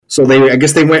So I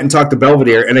guess they went and talked to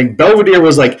Belvedere, and then Belvedere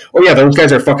was like, "Oh yeah, those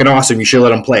guys are fucking awesome. You should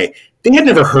let them play." They had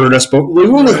never heard us, but we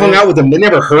only hung out with them. They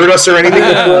never heard us or anything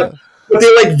before, but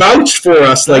they like vouched for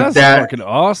us like that. That's fucking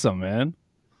awesome, man.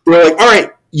 They're like, "All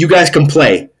right, you guys can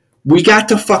play." We got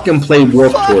to fucking play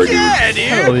Warped Tour, dude. Yeah, dude.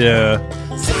 Hell yeah.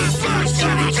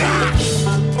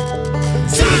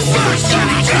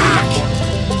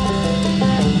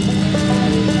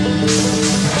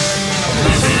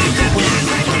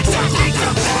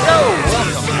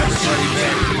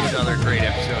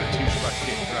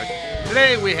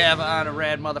 Today we have on a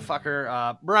rad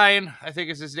motherfucker, Brian, I think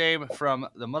is his name, from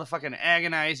the motherfucking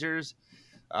Agonizers.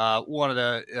 One of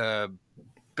the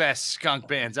best skunk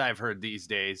bands I've heard these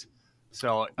days.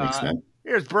 So Thanks, man.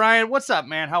 Here's Brian. What's up,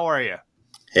 man? How are you?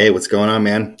 Hey, what's going on,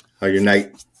 man? How's your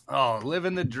night? Oh,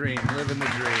 living the dream, living the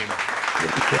dream.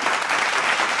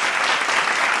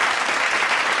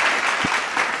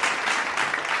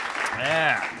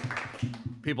 Yeah.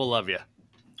 People love you.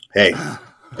 Hey,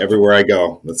 everywhere I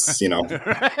go, that's,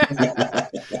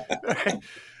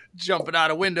 Jumping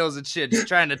out of windows and shit, just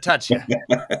trying to touch you.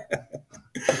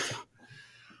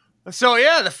 So,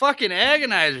 yeah, the fucking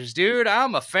Agonizers, dude.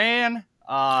 I'm a fan.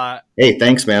 Hey,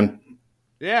 thanks, man.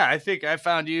 Yeah, I think I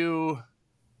found you.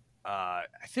 I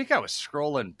think I was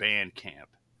scrolling Bandcamp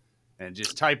and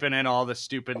just typing in all the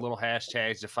stupid little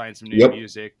hashtags to find some new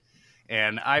music.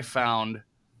 And I found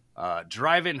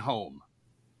Driving Home.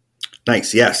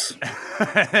 Nice, yes.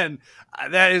 And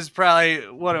that is probably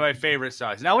one of my favorite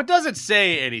songs. Now, it doesn't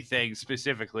say anything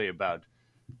specifically about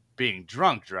being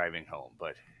drunk driving home,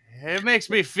 but it makes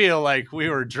me feel like we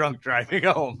were drunk driving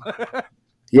home.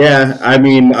 Yeah, I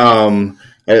mean,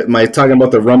 my talking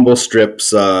about the rumble strips,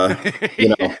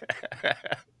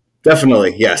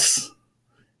 definitely, yes,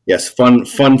 fun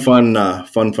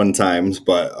times,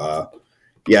 but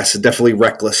yes, definitely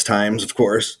reckless times, of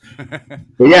course.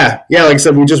 But yeah, like I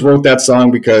said, we just wrote that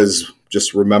song because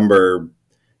just remember,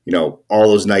 all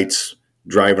those nights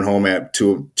driving home at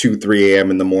 2-3 a.m.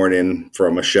 in the morning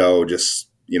from a show, just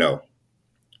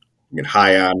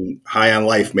high on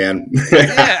life, man.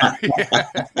 Yeah.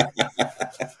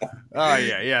 Oh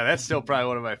yeah. That's still probably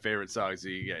one of my favorite songs that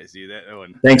you guys do. That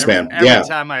one. Thanks, man. Every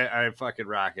time I fucking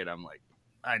rock it, I'm like,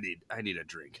 I need a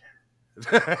drink.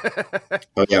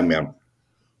 Oh yeah, man.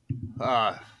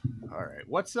 All right.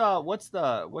 What's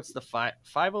the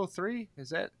 503? Is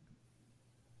that?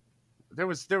 There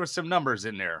was some numbers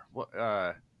in there. What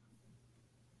the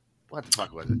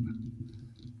fuck was it?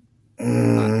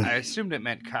 I assumed it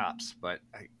meant cops, but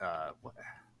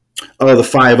Oh, the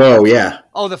 50, yeah.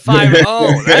 Oh, the 50.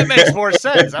 That makes more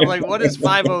sense. I'm like, what is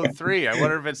 503? I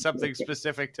wonder if it's something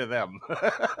specific to them.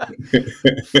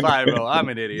 50. I'm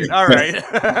an idiot. All right.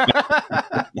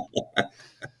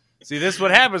 See, this is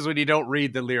what happens when you don't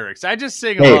read the lyrics. I just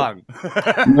sing along.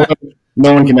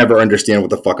 No one can ever understand what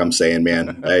the fuck I'm saying,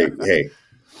 man. Hey.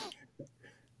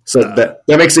 So that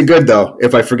makes it good, though.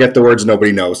 If I forget the words,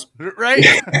 nobody knows. Right?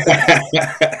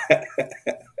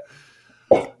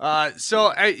 I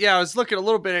was looking a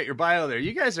little bit at your bio there.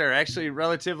 You guys are actually a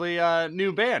relatively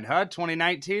new band, huh?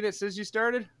 2019, it says you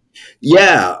started?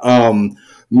 Yeah.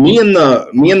 Me and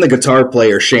the guitar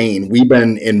player, Shane, we've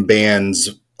been in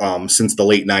bands since the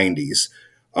late 90s.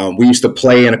 We used to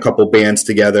play in a couple bands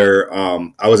together.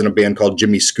 I was in a band called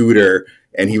Jimmy Scooter,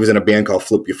 and he was in a band called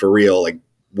Flip You For Real, like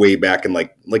way back in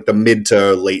like the mid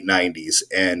to late 90s.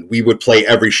 And we would play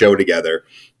every show together.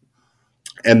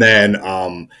 And then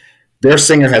their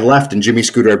singer had left and Jimmy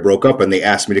Scooter had broke up, and they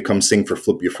asked me to come sing for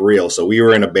Flip You For Real. So we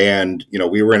were in a band,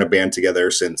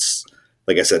 together since,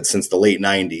 like I said, since the late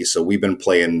 90s. So we've been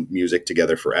playing music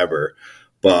together forever.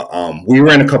 But we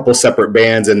were in a couple separate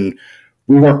bands, and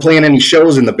we weren't playing any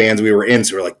shows in the bands we were in.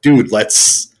 So we're like, dude,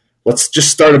 let's just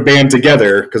start a band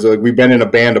together, because we've been in a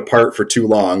band apart for too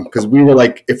long. Because we were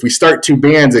like, if we start two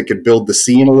bands, it could build the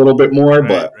scene a little bit more.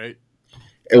 But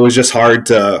it was just hard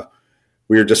to.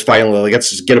 We were just finally like, let's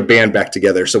just get a band back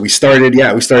together. So we started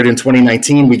in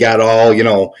 2019. We got all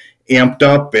amped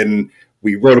up, and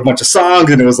we wrote a bunch of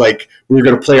songs, and it was like we were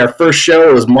going to play our first show.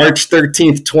 It was March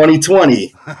 13th,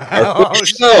 2020. Our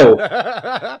first show.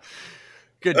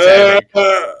 Good timing.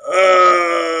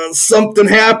 Something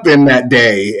happened that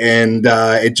day, and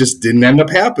it just didn't end up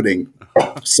happening.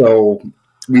 So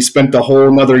we spent a whole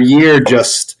another year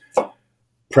just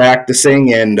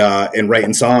practicing and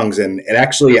writing songs, and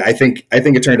actually I think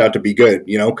it turned out to be good,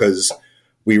 because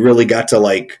we really got to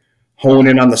like hone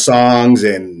in on the songs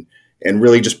and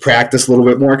really just practice a little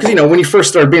bit more. Because when you first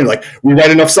started being like, we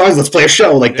write enough songs, let's play a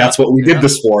show. Like that's what we did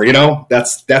this for.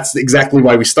 That's exactly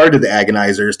why we started the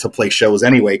Agonizers, to play shows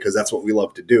anyway, because that's what we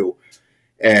love to do.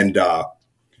 And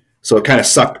So it kind of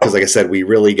sucked because, like I said, we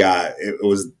really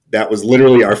that was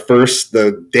literally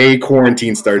the day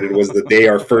quarantine started was the day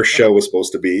our first show was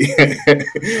supposed to be.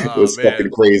 It was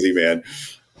fucking crazy, man.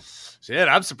 Shit,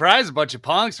 I'm surprised a bunch of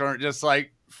punks aren't just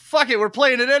like, fuck it, we're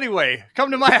playing it anyway.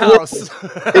 Come to my house.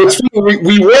 It's funny,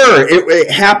 we were. It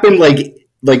happened like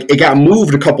it got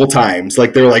moved a couple times.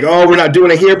 Like they were like, oh, we're not doing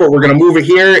it here, but we're going to move it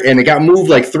here. And it got moved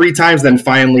like 3 times. Then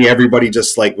finally everybody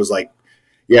just like was like,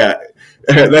 yeah.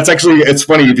 That's actually, it's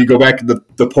funny if you go back to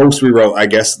the post we wrote, I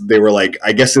guess they were like,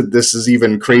 I guess this is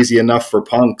even crazy enough for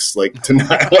punks, like to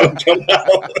not let them come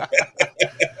out.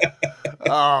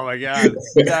 Oh my God.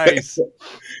 Nice.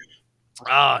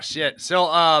 Oh shit. So,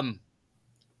 oh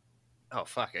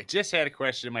fuck. I just had a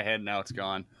question in my head. Now it's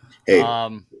gone.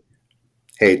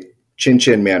 Hey, chin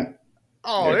chin, man.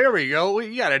 Oh, there we go.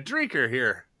 We got a drinker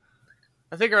here.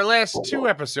 I think our last 2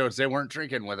 episodes, they weren't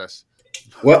drinking with us.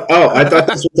 Well, I thought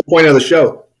this was the point of the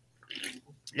show.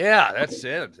 Yeah, that's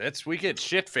it. We get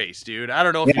shit-faced, dude. I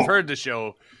don't know if you've heard the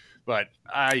show, but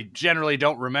I generally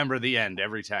don't remember the end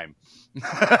every time.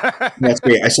 That's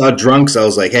great. I saw drunks. I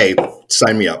was like, hey,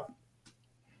 sign me up.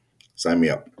 Sign me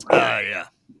up. Yeah.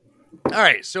 All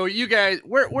right. So you guys,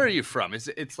 where are you from?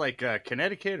 It's like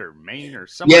Connecticut or Maine or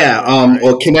something? Yeah.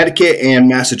 Well, Connecticut and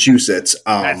Massachusetts.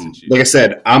 Like I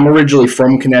said, I'm originally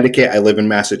from Connecticut. I live in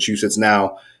Massachusetts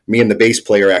now. Me and the bass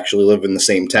player actually live in the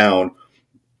same town.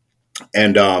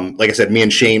 And like I said, me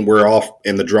and Shane, we're all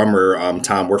in the drummer,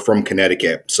 Tom, we're from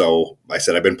Connecticut. So I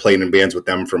said, I've been playing in bands with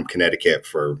them from Connecticut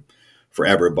for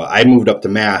forever, but I moved up to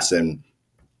Mass and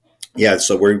yeah,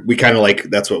 so we kind of like,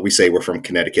 that's what we say. We're from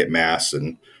Connecticut, Mass.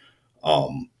 And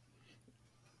like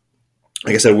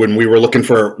I said, when we were looking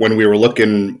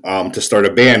to start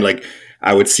a band, like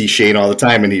I would see Shane all the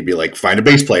time and he'd be like, find a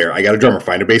bass player. I got a drummer,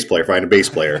 find a bass player, find a bass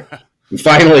player. And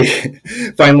finally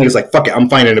it's like, fuck it, I'm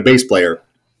finding a bass player.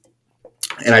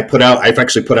 And I've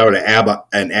actually put out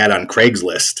an ad on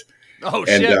Craigslist. Oh,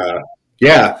 and, shit.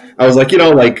 Yeah, I was like,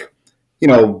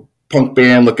 punk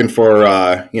band looking for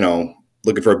a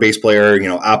bass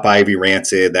player, Op Ivy,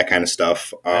 Rancid, that kind of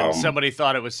stuff. Somebody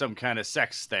thought it was some kind of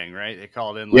sex thing, right? They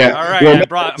called in like, all right,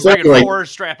 I'm bringing 4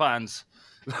 strap-ons.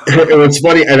 It was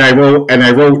funny, and I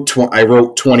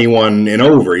wrote 21 and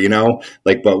over,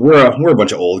 but we're a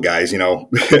bunch of old guys,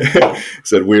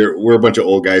 said we're a bunch of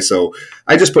old guys, so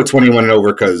I just put 21 and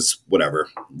over because whatever,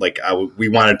 we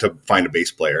wanted to find a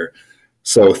bass player.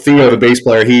 So Theo, the bass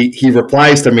player, he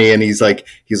replies to me and he's like,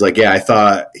 yeah, I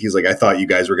thought you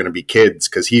guys were gonna be kids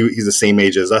because he's the same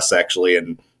age as us actually,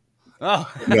 and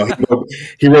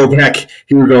he wrote back,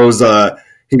 he goes,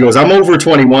 I'm over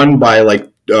 21 by like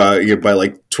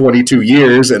 22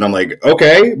 years, and I'm like,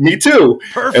 okay, me too.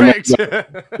 Perfect.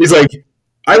 He's like,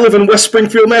 I live in West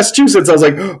Springfield, Massachusetts. I was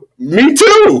like, me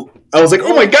too. I was like,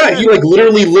 oh my God, he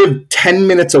literally lived 10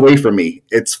 minutes away from me.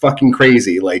 It's fucking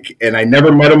crazy. And I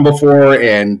never met him before,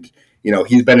 and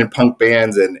he's been in punk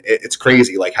bands, and it's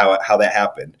crazy how that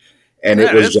happened. And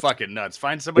it was just fucking nuts.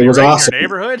 Find somebody right awesome. In your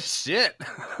neighborhood. Shit.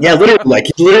 Yeah, literally,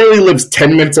 he literally lives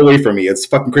 10 minutes away from me. It's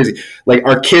fucking crazy.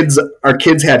 Our kids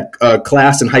had a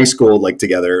class in high school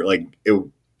together.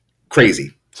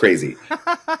 Crazy.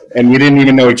 And we didn't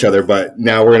even know each other, but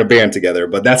now we're in a band together.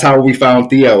 But that's how we found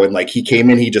Theo. And he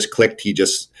came in, he just clicked.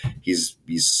 He's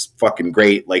fucking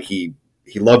great. He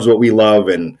loves what we love,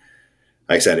 and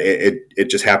like I said, it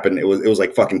just happened. It was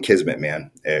like fucking kismet,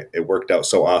 man. It worked out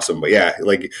so awesome. But yeah,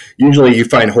 usually you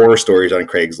find horror stories on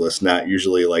Craigslist, not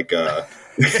usually I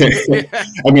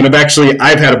mean,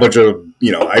 I've had a bunch of,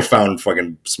 I found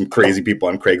fucking some crazy people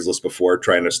on Craigslist before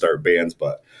trying to start bands,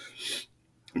 but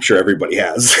I'm sure everybody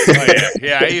has.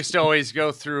 Yeah. I used to always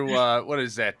go through, what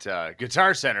is that?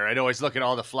 Guitar Center. I'd always look at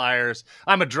all the flyers.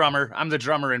 I'm a drummer. I'm the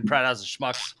drummer in Proud House of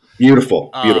Schmucks.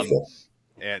 Beautiful.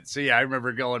 And so, yeah, I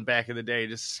remember going back in the day,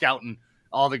 just scouting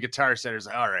all the Guitar Centers.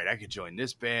 All right, I could join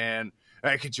this band.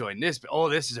 I could join this. Oh,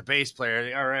 this is a bass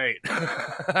player. All right.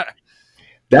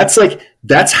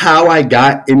 That's how I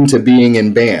got into being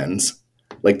in bands.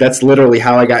 That's literally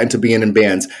how I got into being in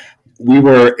bands.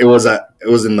 It was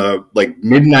in the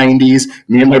mid 90s.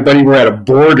 Me and my buddy were at a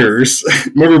Borders.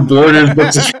 Remember Borders?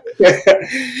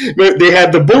 They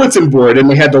had the bulletin board and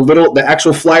they had the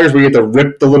actual flyers where you had to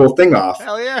rip the little thing off.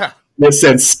 Hell yeah. That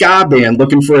said ska band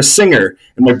looking for a singer.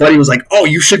 And my buddy was like, oh,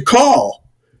 you should call.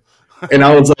 And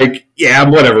I was like, yeah,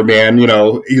 whatever, man.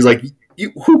 He's like,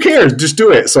 who cares? Just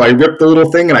do it. So I ripped the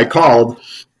little thing and I called.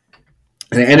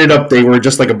 And it ended up, they were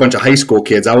just a bunch of high school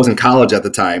kids. I was in college at the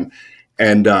time.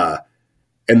 And I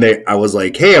was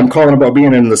like, hey, I'm calling about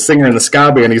being in the singer in the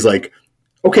ska band. He's like,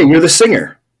 okay, you're the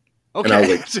singer. Okay, and I was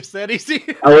like, just that easy.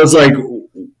 I was like,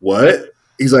 what?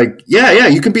 he's like, yeah,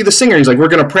 you can be the singer. He's like, we're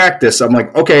going to practice. I'm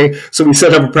like, okay. So we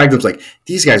set up a practice. Like,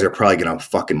 these guys are probably going to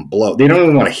fucking blow. They don't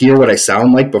even want to hear what I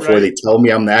sound like before they tell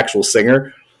me I'm the actual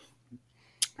singer.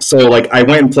 So, like, I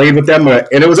went and played with them, and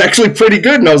it was actually pretty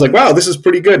good. And I was like, wow, this is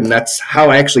pretty good. And that's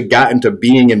how I actually got into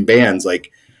being in bands.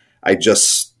 Like, I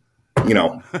just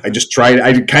tried.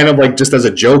 I kind of like just as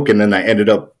a joke, and then I ended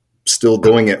up still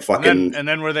doing it fucking. And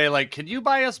then were they like, can you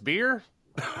buy us beer?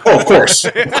 Oh, of course.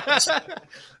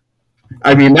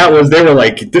 I mean, they were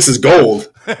like, this is gold.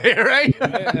 Right?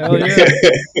 Hell yeah.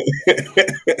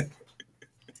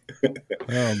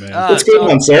 Oh, man. What's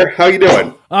going on, sir? How you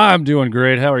doing? I'm doing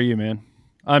great. How are you, man?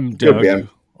 I'm Doug, man.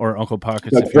 or Uncle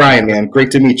Pockets. Brian, man. Great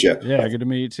to meet you. Yeah, good to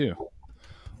meet you, too.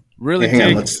 Really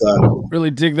dig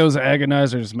those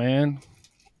Agonizers, man.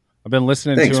 I've been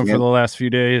listening to them for the last few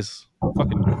days.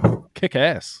 Fucking kick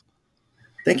ass.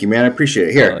 Thank you, man. I appreciate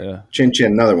it. Here, yeah. Chin,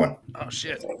 another one. Oh,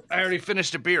 shit. I already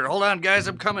finished a beer. Hold on, guys.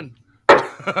 I'm coming.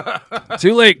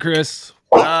 Too late, Chris.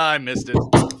 I missed it.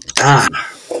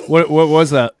 What was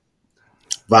that?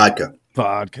 Vodka.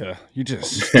 You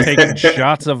just taking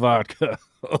shots of vodka.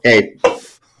 Hey,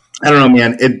 I don't know,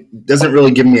 man. It doesn't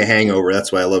really give me a hangover.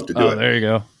 That's why I love to do it. There you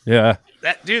go. Yeah.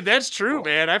 Dude, that's true,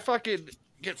 man. I fucking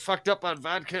get fucked up on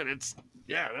vodka.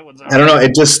 That one's. I don't know.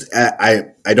 It just, I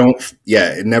don't.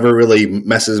 Yeah, it never really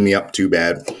messes me up too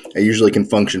bad. I usually can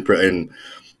function, and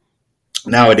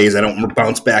nowadays I don't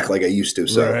bounce back like I used to.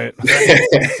 So right.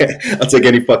 I'll take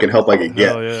any fucking help I can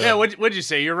get. Yeah. What'd you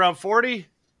say? You're around 40?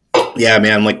 Yeah,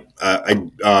 man. Like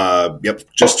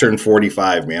just turned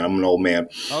 45, man. I'm an old man.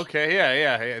 Okay,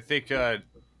 yeah. I think.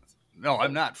 No,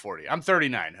 I'm not 40. I'm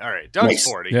 39. All right, Doug's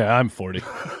 40. Yeah, I'm 40. So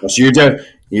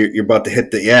you're about to hit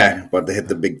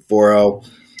the big 40.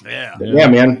 Yeah,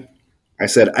 man. I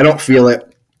said I don't feel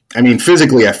it. I mean,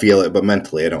 physically I feel it, but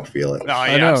mentally I don't feel it. No,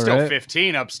 I'm still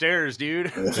 15 upstairs,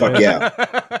 dude. Fuck yeah.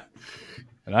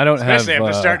 And I don't Especially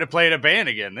after starting to play in a band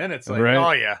again. Then it's like,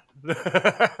 oh yeah.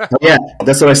 Yeah,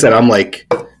 that's what I said. I'm an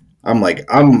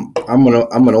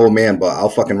old man, but I'll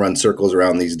fucking run circles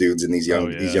around these dudes and these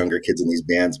younger kids in these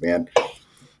bands, man.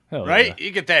 Hell right? Yeah.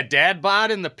 You get that dad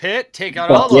bod in the pit, take out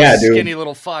all those skinny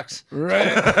little fucks. Right.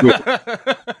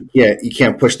 Yeah, you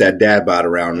can't push that dad bod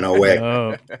around. No way.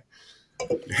 Oh.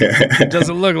 It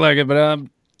doesn't look like it, but I'm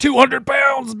 200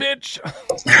 pounds, bitch.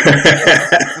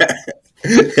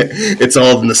 It's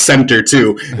all in the center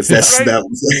too. It's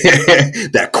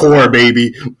that core,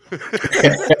 baby.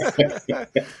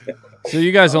 So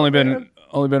you guys only been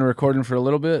recording for a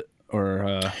little bit,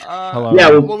 or how long? Yeah.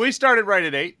 Well, we started right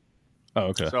at 8. Oh,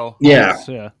 okay. So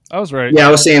yeah, I was right. Yeah,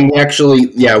 I was saying we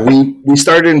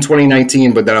started in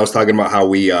 2019, but then I was talking about how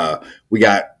we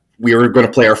were going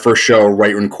to play our first show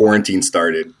right when quarantine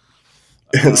started.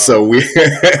 So we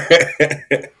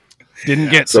didn't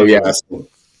get. So yeah.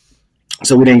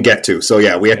 So we didn't get to. So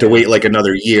yeah, we had to wait like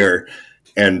another year,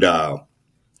 and I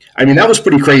mean that was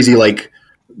pretty crazy. Like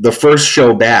the first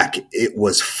show back, it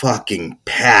was fucking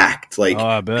packed. Like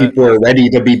people were ready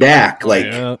to be back.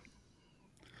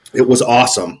 It was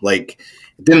awesome. Like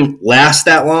it didn't last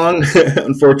that long,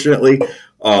 unfortunately.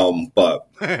 But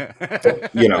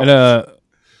you know,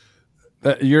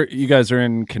 and, you guys are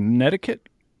in Connecticut.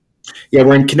 Yeah,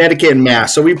 we're in Connecticut and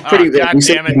Mass. So we pretty. God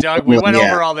damn it, Doug! We went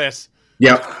over all this.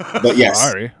 Yeah, but yes.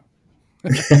 Sorry.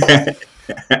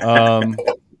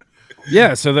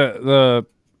 Yeah, so the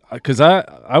because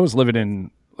I was living in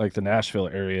like the Nashville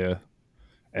area,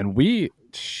 and dude,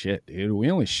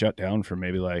 we only shut down for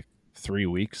maybe like 3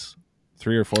 weeks,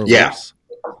 3 or 4 weeks.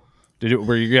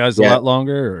 Were you guys a lot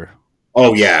longer? Or?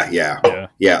 Oh yeah, up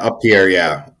here,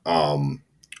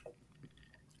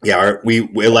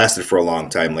 it lasted for a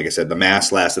long time. Like I said, the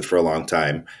Mass lasted for a long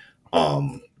time.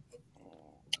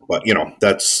 But you know,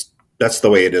 that's the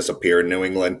way it is up here in New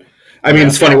England. I mean,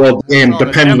 it's funny. Well, and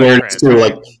depending where it's too,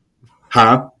 like,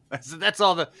 huh? That's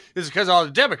all. This is because of all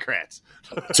the Democrats.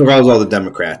 So because all the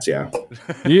Democrats, yeah.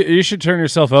 You should turn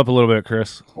yourself up a little bit,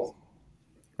 Chris,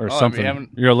 or something. I mean,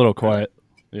 you're a little quiet.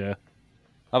 Yeah.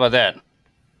 How about that?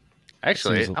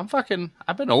 Actually, I've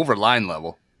been over line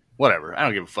level. Whatever. I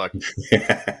don't give a fuck.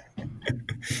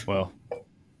 Well,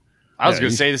 I was going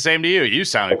to say the same to you. You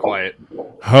sounded quiet.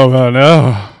 Oh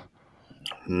no.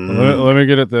 Let me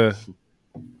get at the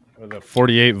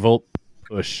 48 volt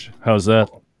push. How's that?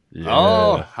 Yeah.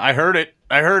 Oh, I heard it.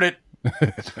 Man,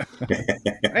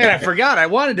 I forgot. I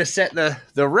wanted to set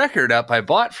the record up I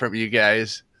bought from you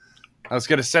guys. I was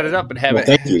going to set it up and have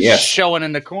showing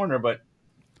in the corner, but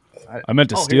I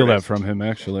meant to steal that from him,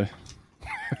 actually.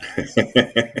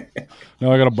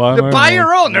 No, I got to buy my buy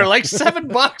your own. They're like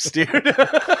 $7, dude.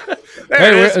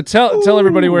 Hey, tell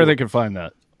everybody where they can find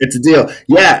that. It's a deal.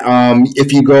 Yeah.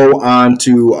 If you go on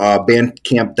to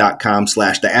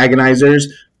bandcamp.com/the Agonizers,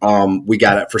 we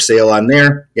got it for sale on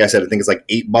there. Yeah, I said I think it's like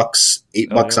 $8,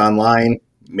 $8 online,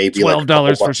 maybe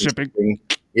 $12 for shipping.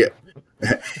 Yeah.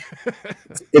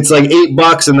 It's like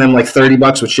 $8 and then like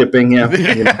 $30 with shipping. Yeah.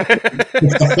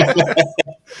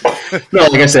 No,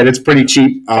 like I said, it's pretty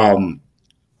cheap.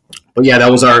 But yeah, that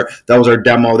was our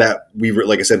demo that we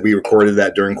recorded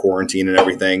that during quarantine and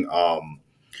everything.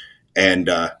 And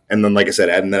then like I said,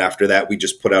 and then after that, we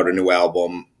just put out a new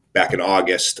album back in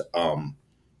August.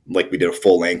 Like we did a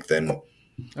full length and.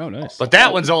 Oh, nice. But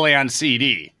that one's only on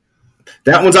CD.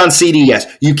 That one's on CD, yes.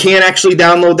 You can actually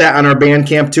download that on our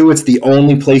Bandcamp too. It's the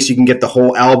only place you can get the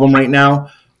whole album right now.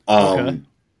 Okay.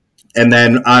 And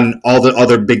then on all the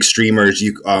other big streamers,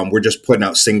 we're just putting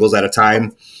out singles at a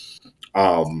time.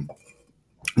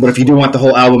 But if you do want the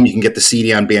whole album, you can get the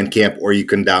CD on Bandcamp, or you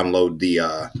can download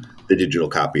the digital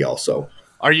copy also.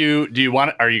 Are you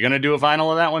going to do a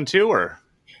vinyl of that one too, or?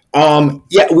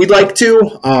 Yeah, we'd like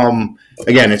to.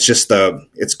 Again, it's just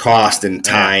it's cost and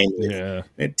time. Yeah.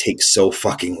 It takes so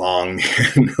fucking long,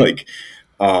 man.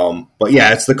 But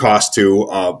yeah, it's the cost too.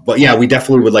 But yeah, we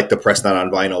definitely would like to press that on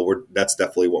vinyl. That's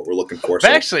definitely what we're looking for. But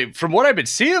actually, from what I've been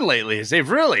seeing lately, is they've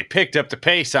really picked up the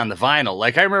pace on the vinyl.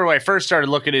 Like I remember when I first started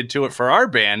looking into it for our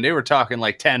band, they were talking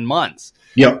like 10 months.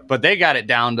 Yep. But they got it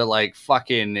down to like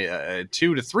fucking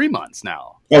 2 to 3 months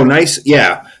now. Oh, nice.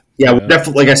 Yeah. Yeah, we're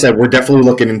definitely, like I said, we're definitely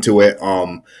looking into it.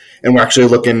 And we're actually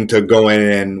looking to go in,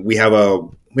 and we have a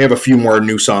few more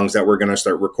new songs that we're going to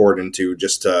start recording to,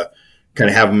 just to kind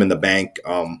of have them in the bank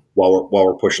while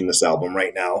we're pushing this album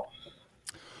right now.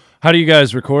 How do you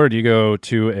guys record? Do you go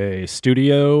to a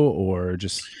studio or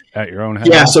just at your own house?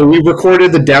 Yeah, so we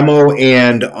recorded the demo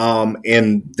and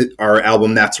our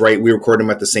album. That's right. We recorded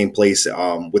them at the same place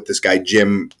with this guy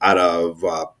Jim out of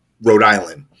Rhode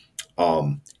Island.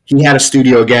 He had a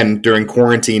studio again during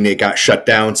quarantine. It got shut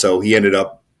down, so he ended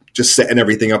up just setting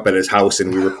everything up at his house,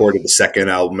 and we recorded the second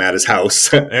album at his house.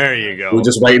 There you go. We were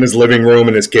just right in his living room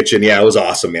in his kitchen. Yeah, it was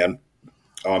awesome, man.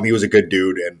 He was a good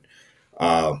dude, and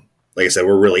like I said,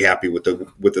 we're really happy with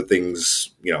the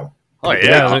things, Oh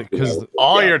yeah, because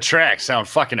all your tracks sound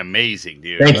fucking amazing,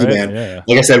 dude. Thank you, man. Yeah.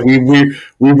 Like I said, we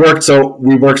worked so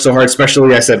hard,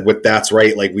 especially I said with That's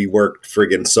Right. Like we worked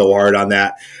friggin' so hard on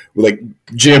that. Like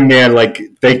Jim, man, like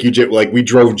thank you, Jim. Like we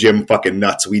drove Jim fucking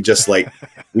nuts. We just we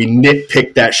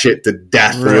nitpicked that shit to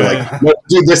death. Right. We were like, no,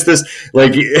 dude, this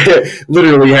like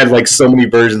literally had like so many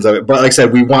versions of it. But like I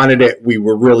said, we wanted it. We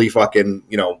were really fucking,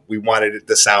 we wanted it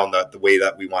to sound the way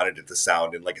that we wanted it to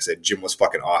sound. And like I said, Jim was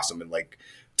fucking awesome and like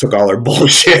took all our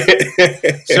bullshit.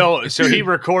 So he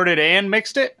recorded and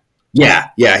mixed it? Yeah,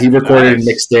 he recorded and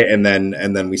mixed it, and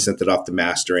then we sent it off to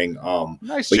mastering.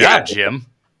 Nice job, Jim.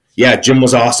 Yeah, Jim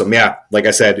was awesome. Yeah, like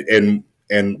I said, and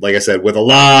like I said, with a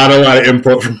lot of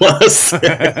input from us. We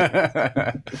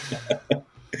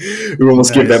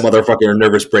almost give that motherfucker a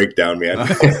nervous breakdown, man.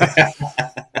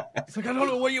 It's like, I don't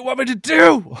know what you want me to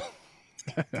do.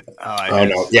 Oh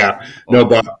no, yeah, no,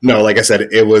 but no, like I said,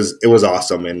 it was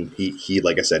awesome, and he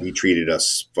like I said, he treated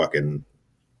us fucking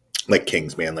like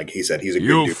kings, man. Like he said, he's a good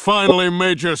dude. You finally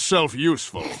made yourself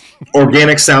useful.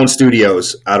 Organic Sound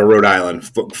Studios out of Rhode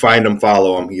Island. Find him,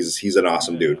 follow him. He's an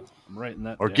awesome dude. I'm writing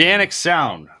that. Organic down.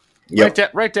 Sound.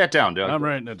 Yep. Write that down, Doug. I'm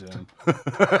writing it down.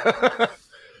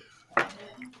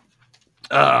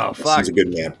 Oh fuck, he's a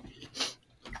good man.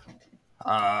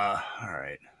 All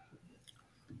right.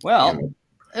 Well,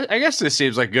 I guess this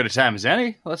seems like as good a time as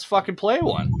any. Let's fucking play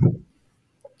one.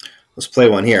 Let's play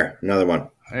one here. Another one.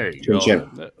 There you Chin go.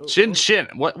 Chin. Chin Chin.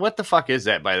 What the fuck is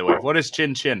that, by the way? What is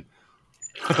Chin Chin?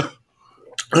 I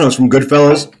don't know. It's from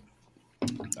Goodfellas.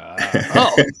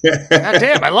 Oh, God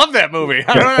damn. I love that movie.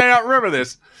 How did I not remember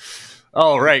this?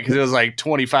 Oh, right, because it was like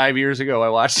 25 years ago I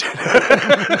watched it.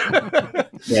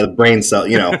 Yeah, the brain cell,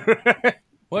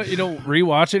 What, you don't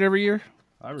rewatch it every year?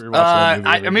 I rewatch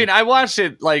that movie. I watched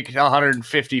it like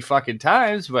 150 fucking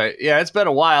times, but yeah, it's been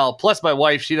a while. Plus, my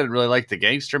wife, she doesn't really like the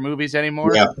gangster movies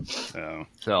anymore. Yeah.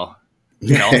 So,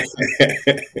 they're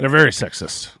very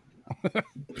sexist.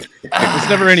 There's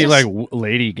never any like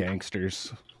lady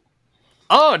gangsters.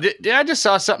 Oh, I just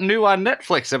saw something new on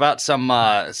Netflix about some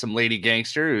lady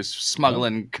gangster who's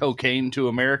smuggling cocaine to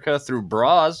America through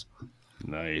bras.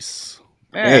 Nice.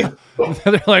 Yeah. Hey.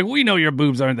 They're like, we know your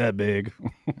boobs aren't that big.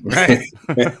 Right.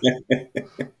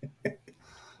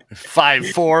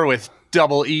 5'4" with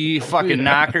double E fucking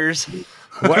knockers.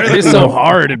 Why are they so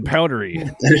hard and powdery?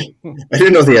 I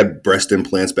didn't know they had breast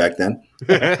implants back then.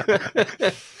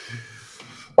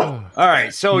 All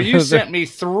right, so you sent me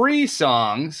 3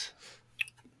 songs.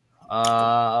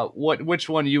 Which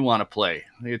one you want to play?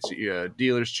 It's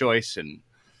dealer's choice, and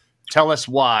tell us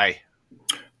why.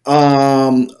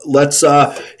 Let's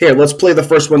play the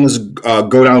first one. This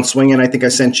Go Down Swinging. I think I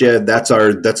sent you. That's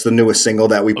the newest single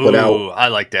that we put out. I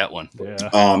like that one.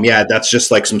 Yeah. That's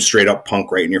just like some straight up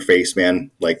punk right in your face,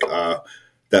 man. Like I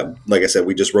said,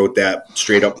 we just wrote that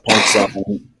straight up punk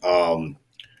song.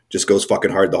 Just goes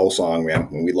fucking hard the whole song, man.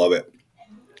 And we love it.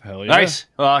 Hell yeah. Nice.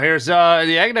 Well, here's the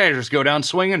Agonizers, Go Down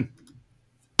Swinging.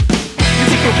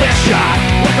 Take your best shot,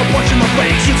 like a punch in the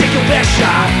face. You take your best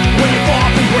shot when you fall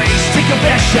from grace. Take your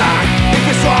best shot. If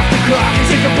it's off the cuff, you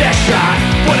take your best shot.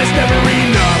 But it's never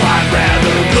enough. I'd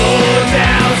rather go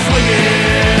down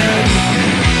swinging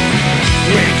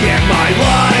and get my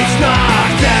lights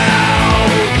knocked out.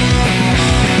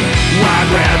 I'd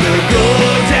rather go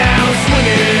down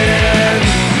swinging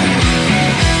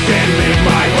than live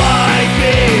my life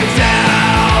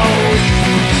out.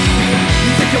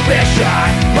 You take your best shot,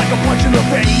 like a punch in the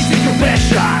face. Take your best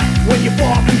shot when you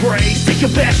fall from grace. Take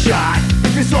your best shot.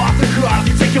 If it's off the cuff,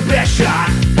 you take your best shot.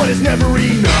 But it's never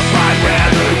enough. I'd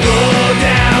rather go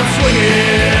down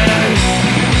swinging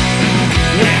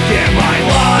and get my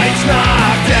lights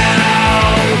knocked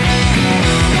out.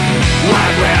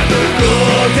 I'd rather go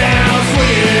down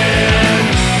swinging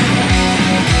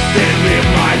than live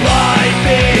my life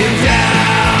out.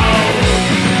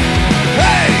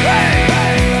 Hey, hey, hey.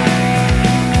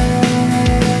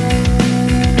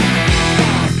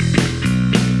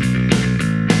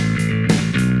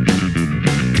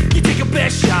 You take your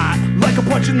best shot, like a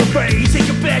punch in the face. Take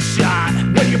your best shot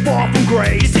when you fall from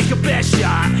grace. You take your best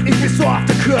shot if it's off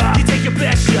the cuff. You take your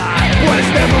best shot, but it's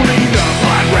never enough.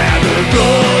 I'd rather go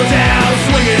down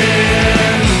swinging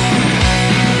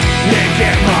and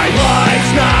get my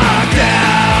lights knocked out.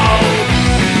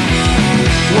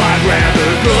 I'd rather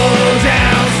go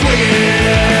down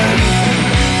swinging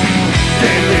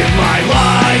than live my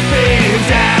life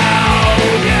out.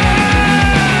 Yeah.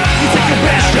 You take your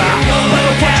best shot, like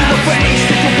a punch in the face.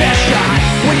 Take your best shot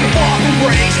when you fall from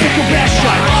grace. Take your best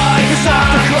shot, if it's off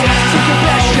the cuff. Take your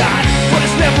best shot, but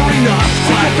it's never enough.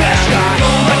 Take your best shot,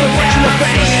 like a punch in the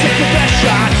face. Take your best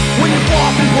shot when you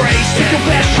fall from grace. Take your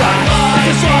best shot,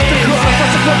 if it's off the cuff. I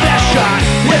took my best shot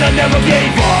when I never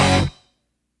gave up.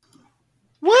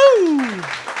 Woo!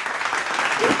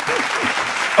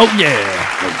 Oh yeah.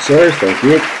 Thanks, sir. Thank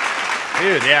you.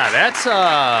 Dude, yeah,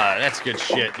 that's good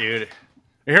shit, dude.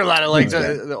 You hear a lot of like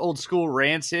the old school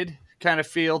Rancid kind of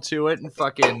feel to it, and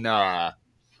fucking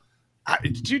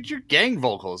dude, your gang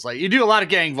vocals, like you do a lot of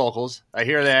gang vocals. I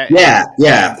hear that. Yeah.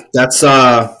 That's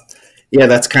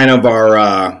kind of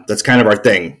our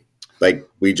thing. Like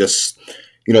we just,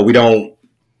 we don't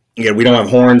have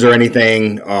horns or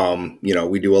anything.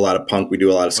 We do a lot of punk, we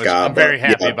do a lot of ska. I'm very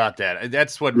happy about that.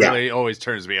 That's what really always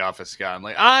turns me off of ska. I'm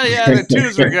like, the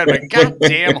tunes are good, but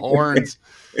goddamn horns.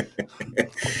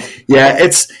 Yeah,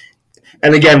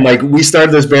 and again, like we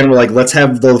started this band, we're like, let's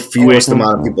have the fewest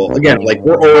amount of people. Again, like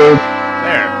we're old.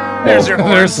 There's your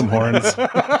horns. There's some horns.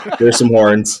 There's some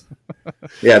horns.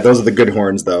 Yeah, those are the good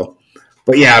horns, though.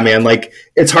 But yeah, man, like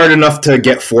it's hard enough to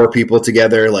get 4 people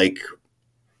together. Like,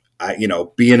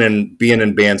 being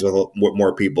in bands with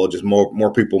more people, just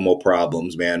more people, more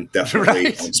problems, man. Definitely,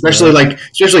 right.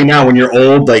 Especially now when you're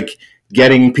old, like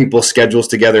getting people's schedules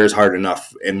together is hard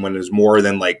enough, and when there's more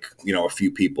than like a few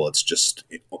people, it's just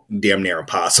damn near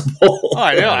impossible. Oh,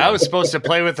 I know. I was supposed to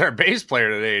play with our bass player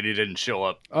today, and he didn't show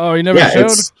up. Oh, he never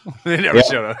showed. He never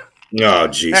showed up. Oh,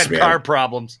 jeez, had man. Car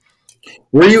problems.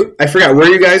 I forgot. Where are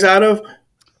you guys out of?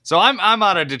 So I'm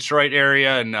out of Detroit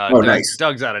area, and nice.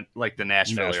 Doug's out of like the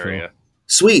Nashville area.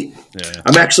 Sweet. Yeah.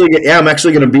 I'm actually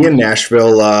going to be in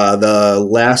Nashville the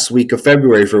last week of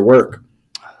February for work.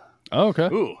 Oh, okay.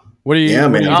 Ooh. What do you? Yeah,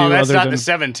 man. Oh, that's not the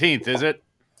 17th, is it?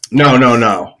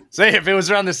 No. Say if it was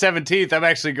around the 17th, I'm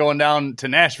actually going down to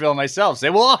Nashville myself.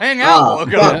 Say we'll all hang out. We'll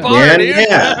go to the bar, man. dude.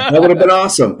 Yeah, that would have been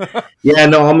awesome. Yeah,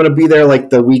 no, I'm going to be there like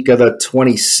the week of the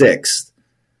 26th.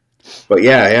 But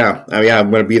yeah. I'm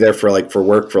going to be there for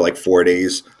work for like 4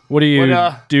 days. What do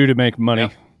you do to make money? Yeah.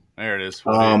 There it is.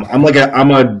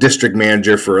 I'm a district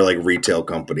manager for a retail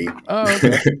company. Oh,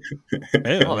 okay.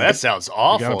 Oh, that sounds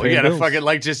awful. You gotta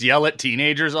fucking just yell at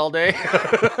teenagers all day.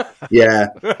 Yeah,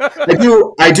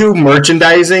 I do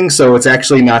merchandising, so it's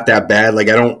actually not that bad. Like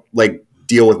I don't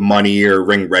deal with money or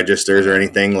ring registers or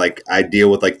anything. Like I deal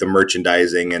with the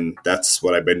merchandising, and that's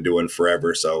what I've been doing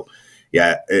forever. So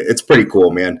yeah, it's pretty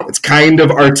cool, man. It's kind of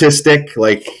artistic,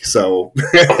 so.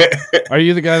 Are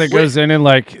you the guy that goes in and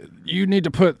you need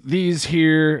to put these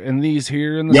here and these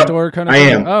here in the store kind of thing?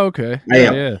 I am. Oh, okay. I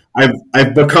am. Yeah.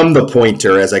 I've become the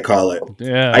pointer, as I call it.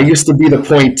 Yeah. I used to be the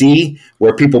pointee,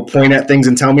 where people point at things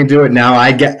and tell me to do it. Now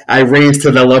I raise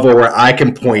to the level where I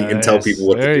can point and tell people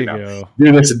what to do now. Go.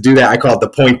 Do this and do that. I call it the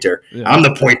pointer. Yeah. I'm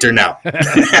the pointer now.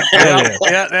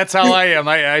 Yeah, that's how I am.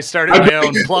 I started my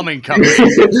own plumbing company.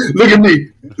 Look at me.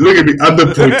 I'm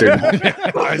the pointer now.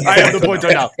 I am the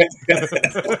pointer now.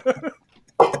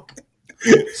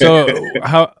 So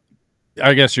how?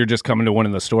 I guess you're just coming to one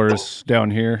of the stores down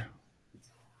here.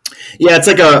 Yeah,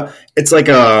 it's like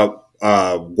a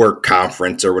work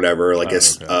conference or whatever, like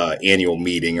annual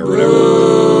meeting or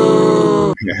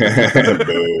whatever.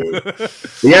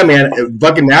 Yeah, man,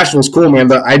 fucking Nashville's cool, man.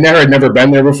 But I had never been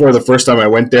there before. The first time I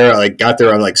went there, I got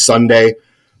there on like Sunday.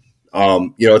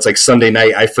 It's like Sunday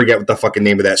night. I forget what the fucking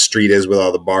name of that street is with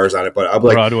all the bars on it, but I'm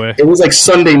like, Broadway. It was like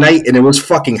Sunday night and it was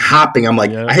fucking hopping. I'm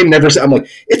like, I had never said, I'm like,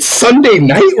 it's Sunday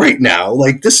night right now.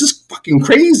 Like, this is fucking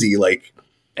crazy. Like,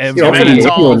 everything's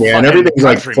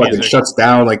like fucking music. Shuts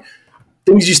down. Like,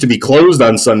 things used to be closed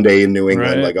on Sunday in New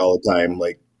England, like all the time.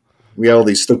 Like, we had all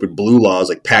these stupid blue laws,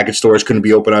 like package stores couldn't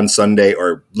be open on Sunday,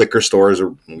 or liquor stores,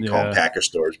 or we call them package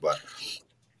stores, but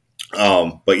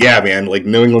yeah, man, like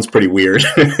New England's pretty weird.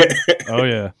 Oh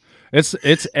yeah,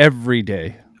 it's every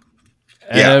day,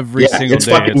 every single it's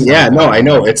day. Fucking, I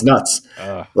know it's nuts.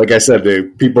 Like I said,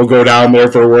 people go down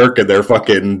there for work and they're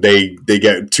fucking they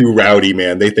get too rowdy,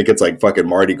 man. They think it's like fucking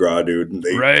Mardi Gras, dude. And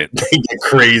they get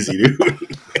crazy, dude.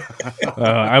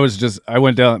 I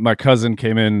went down. My cousin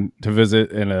came in to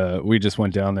visit, and we just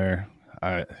went down there.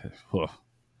 They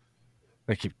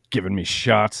keep giving me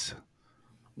shots.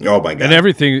 Oh my god! And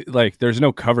everything, like, there's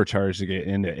no cover charge to get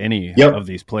into any of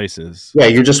these places. Yeah,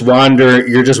 you're just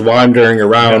wandering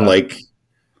around like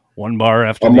one bar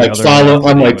after I'm the like other.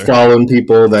 I'm like following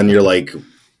people. Then you're like,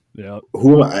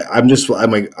 who am I? I'm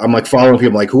like following people.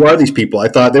 I'm like, who are these people? I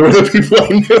thought they were the people I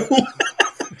knew.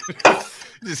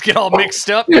 Just get all mixed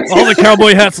up. All the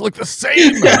cowboy hats look the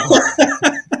same.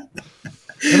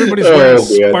 Everybody's wearing a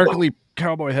sparkly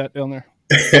cowboy hat down there.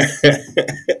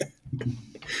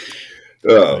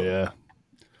 Oh yeah.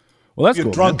 Well, that's you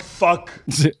cool. Drunk fuck.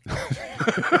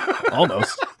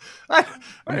 Almost. I'm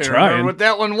trying. Remember what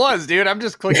that one was, dude. I'm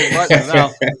just clicking buttons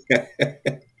now.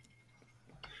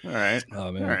 All right.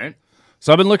 Oh man. All right.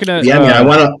 So I've been looking at. Yeah, man.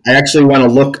 I actually want to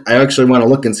look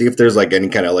and see if there's like any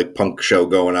kind of like punk show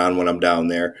going on when I'm down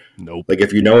there. Nope. Like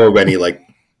if you know of any, like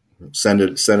send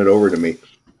it over to me.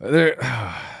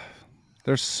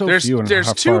 There's few.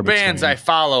 There's two bands I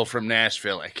follow from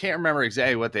Nashville. I can't remember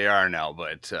exactly what they are now,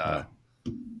 but fuck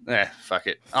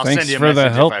it. I'll Thanks send you a for message the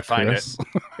help, if I find Chris.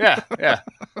 it. Yeah.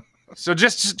 So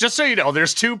just so you know,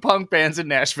 there's two punk bands in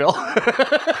Nashville.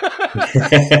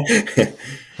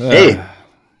 Hey,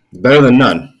 better than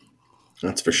none.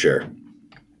 That's for sure.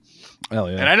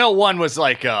 Hell yeah. And I know one was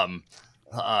like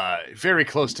very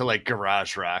close to like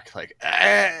garage rock, like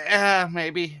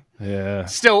maybe. Yeah.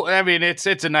 Still, I mean, it's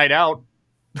a night out.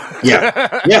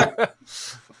 Yeah.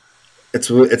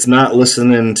 It's not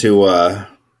listening to.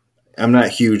 I'm not a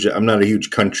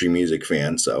huge country music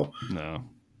fan, so no.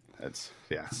 It's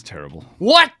terrible.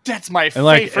 What? That's my favorite.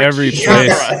 Like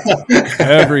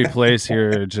every place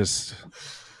here, just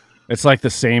it's like the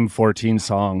same 14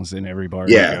 songs in every bar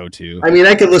you go to. I mean,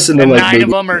 I could listen to like 9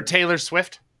 of them are Taylor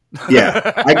Swift.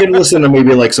 Yeah, I could listen to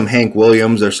maybe like some Hank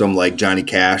Williams or some like Johnny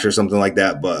Cash or something like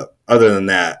that. But other than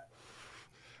that,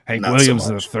 Hank Williams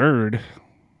the third.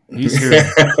 He's here.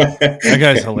 That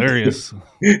guy's hilarious.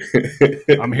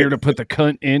 I'm here to put the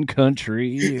cunt in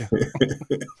country.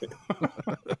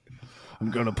 I'm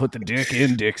going to put the dick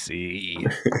in Dixie.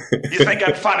 You think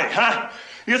I'm funny, huh?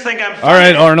 You think I'm funny? All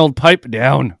right, Arnold, pipe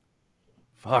down.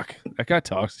 Fuck, that guy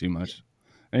talks too much.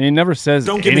 And he never says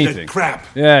Don't anything. Give me the crap.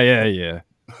 Yeah.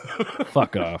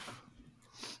 Fuck off.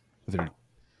 With your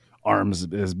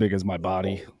arms as big as my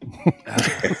body.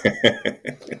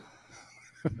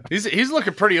 He's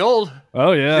looking pretty old.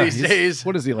 Oh yeah, these days.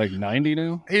 What is he, like 90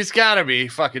 now? He's got to be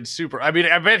fucking super. I mean,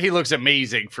 I bet he looks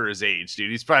amazing for his age, dude.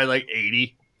 He's probably like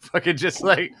 80. Fucking just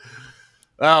like,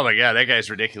 oh my god, that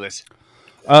guy's ridiculous.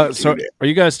 So are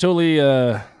you guys totally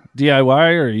DIY,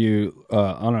 or are you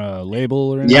on a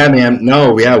label or anything? Yeah, man.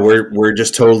 No, yeah, we're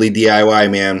just totally DIY,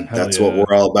 man. That's what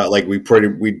we're all about. Like we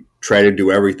try to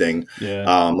do everything.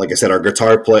 Yeah. Like I said, our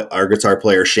guitar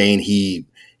player Shane, he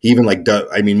even like does,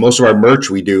 I mean, most of our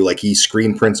merch we do, like he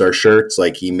screen prints our shirts,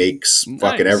 like he makes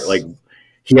fucking like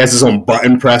he has his own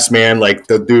button press, man. Like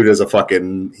the dude is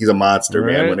he's a monster,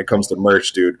 man, when it comes to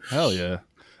merch, dude. Hell yeah.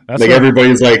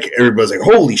 everybody's like,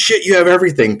 holy shit, you have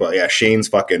everything. But yeah, Shane's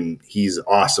he's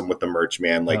awesome with the merch,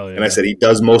 man. Like, and I said, he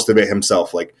does most of it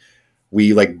himself. Like,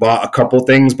 we like bought a couple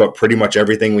things, but pretty much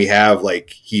everything we have, like,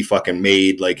 he fucking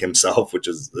made like himself, which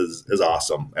is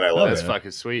awesome. And I love it. That's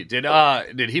fucking sweet. Did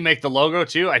he make the logo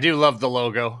too? I do love the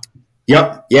logo.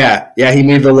 Yep. Yeah. He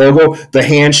made the logo. The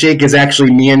handshake is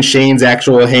actually me and Shane's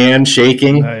actual hand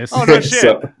shaking. Nice. Oh, no shit.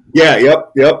 So, yeah.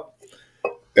 Yep.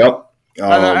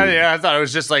 I thought it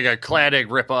was just like a cladding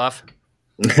ripoff.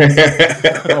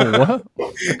 Oh,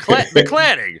 what? The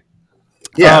cladding.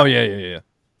 Yeah. Oh, yeah.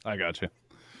 I got you.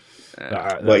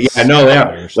 But yeah, no,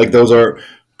 yeah. Like, those are,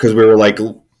 because we were like,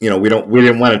 we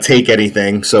didn't want to take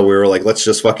anything, so we were like, let's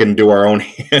just fucking do our own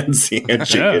handshake.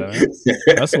 That's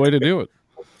the way to do it.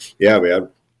 Yeah, man.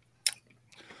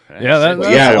 Yeah, that's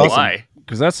awesome. Why?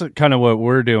 Because that's kind of what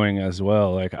we're doing as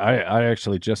well. Like, I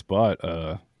actually just bought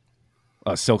a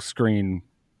silkscreen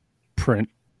print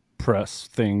press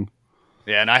thing.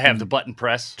 Yeah, and I have the button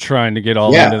press. Trying to get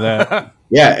all into that.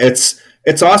 Yeah,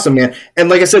 it's awesome, man. And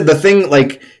like I said, the thing,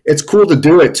 like, it's cool to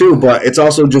do it too, but it's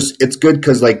also it's good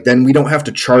because, like, then we don't have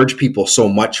to charge people so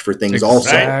much for things.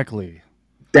 Exactly. Also,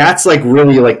 that's like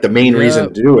really like the main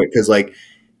reason to do it, because, like,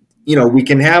 we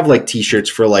can have like t-shirts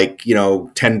for like,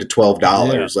 $10 to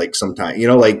 $12, like, sometimes,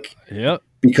 like,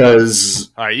 because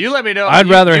all right, you let me know. I'd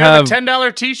rather have a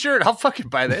 $10 t-shirt. I'll fucking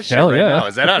buy that shit right now.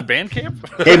 Is that on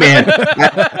Bandcamp? Hey, man,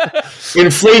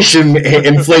 inflation, man,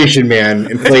 inflation.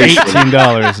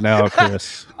 $18 now,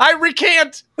 Chris. I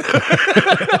recant.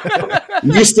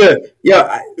 Used to,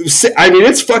 I mean,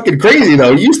 it's fucking crazy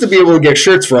though. You used to be able to get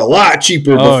shirts for a lot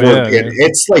cheaper before.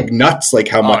 It's like nuts, like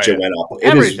how much it went up.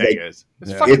 Everything is.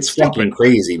 It's fucking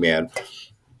crazy, man.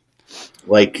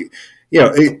 Like,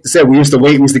 it said we used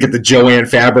to get the Joanne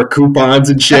Fabric coupons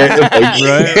and shit.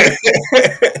 Right.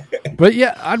 But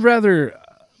yeah, I'd rather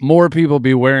more people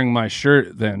be wearing my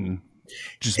shirt than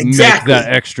just make that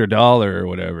extra $1 or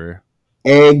whatever.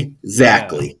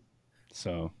 Exactly. Yeah.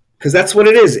 So, because that's what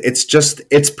it is.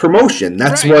 It's promotion.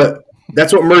 That's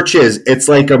what merch is. It's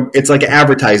like an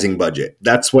advertising budget.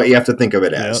 That's what you have to think of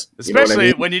it as.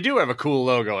 Especially when you do have a cool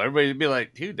logo. Everybody'd be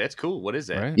like, dude, that's cool. What is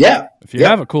that? Right? Yeah. If you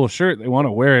have a cool shirt, they want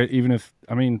to wear it, even if,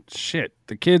 shit,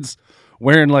 the kids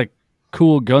wearing like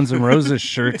cool Guns N' Roses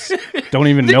shirts don't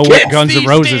even know what Guns N'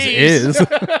 Roses is.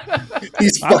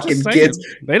 These fucking kids.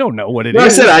 They don't know what it is. I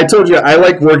said, I told you, I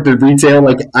like worked in retail.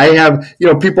 Like, I have,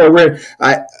 people are wearing,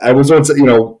 I was once,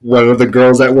 one of the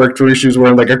girls that worked for me, she was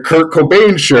wearing like a Kurt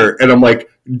Cobain shirt. And I'm like,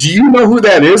 do you know who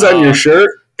that is on your shirt?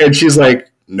 And she's like,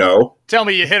 no. Tell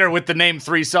me you hit her with the name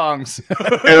 3 songs.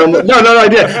 And I'm like, no, I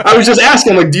did. I was just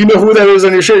asking, like, do you know who that is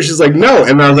on your shirt? She's like, no.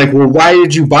 And I was like, well, why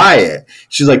did you buy it?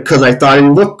 She's like, because I thought he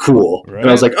looked cool. Right. And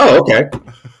I was like, oh, okay.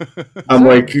 I'm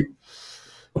like,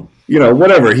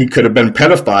 whatever. He could have been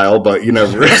pedophile, but you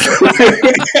never.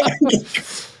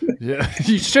 Yeah,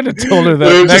 you should have told her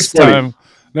that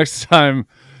next time.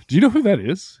 Do you know who that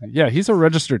is? Yeah, he's a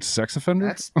registered sex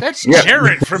offender. That's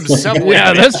Jared from Subway.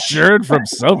 Yeah, that's Jared from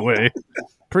Subway.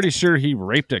 Pretty sure he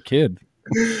raped a kid.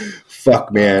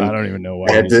 Fuck, man. I don't even know why.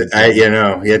 He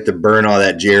had to burn all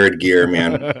that Jared gear,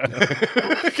 man. I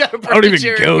don't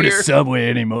even go to Subway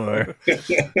anymore.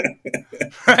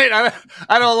 Right?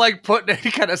 I don't like putting any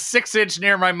kind of 6-inch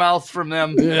near my mouth from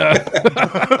them. Yeah.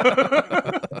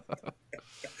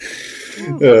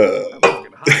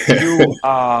 You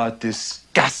are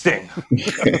disgusting.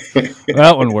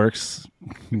 That one works.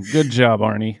 Good job,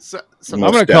 Arnie. I'm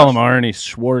going to call him Arnie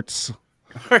Schwartz.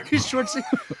 Arnie Schwartz?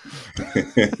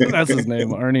 That's his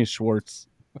name, Arnie Schwartz.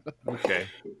 Okay.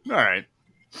 All right.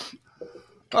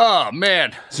 Oh,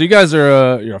 man. So you guys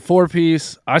are you're a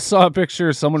 4-piece. I saw a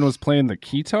picture. Someone was playing the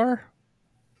guitar.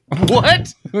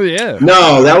 What? Yeah.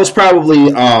 No, that was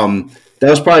probably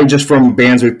just from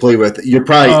bands we played with. You're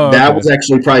probably was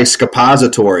actually probably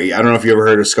Scapository. I don't know if you ever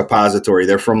heard of Scapository.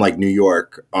 They're from like New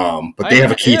York, but they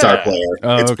have a guitar player.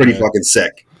 It's pretty fucking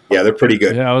sick. Yeah, they're pretty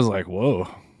good. Yeah, I was like, whoa.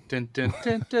 Dun, dun,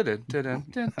 dun, dun, dun, dun,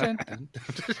 dun, dun, dun.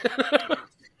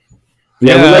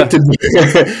 Yeah,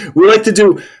 we like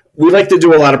to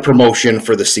do a lot of promotion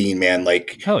for the scene, man.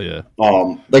 Like, hell yeah.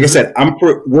 Like I said,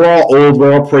 we're all old.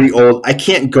 We're all pretty old. I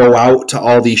can't go out to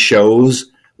all these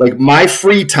shows. Like, my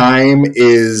free time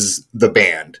is the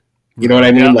band. You know what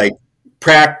I mean? Yeah. Like,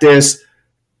 practice,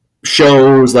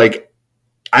 shows. Like,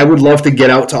 I would love to get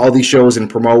out to all these shows and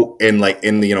promote and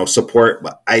support,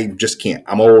 but I just can't.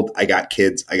 I'm old. I got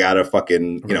kids. I got a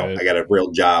fucking, I got a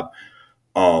real job.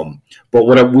 But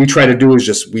what we try to do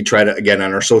is we try to, again,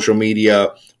 on our social media,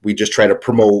 we just try to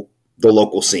promote the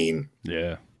local scene.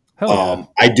 Yeah. Hell yeah.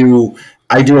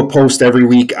 I do a post every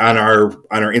week on our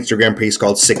Instagram page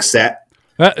called Six Set.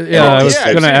 I was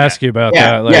going to ask you about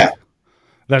that. Like,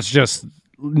 that's just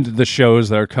the shows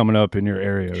that are coming up in your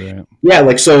area, right? Yeah,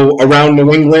 like so around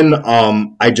New England,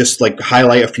 I just like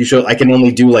highlight a few shows. I can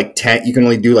only do like 10. You can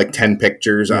only do like 10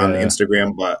 pictures on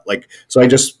Instagram, but like so I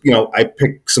just I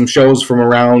pick some shows from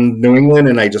around New England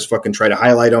and I just fucking try to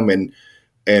highlight them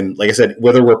and like I said,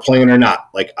 whether we're playing or not,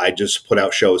 like I just put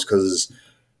out shows because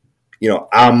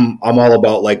I'm all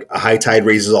about like a high tide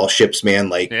raises all ships, man.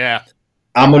 Like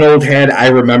I'm an old head. I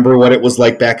remember what it was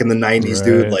like back in the 90s,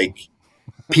 dude. Like.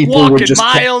 People walking were just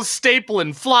miles,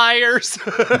 stapling flyers.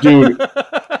 Dude.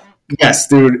 Yes,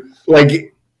 dude.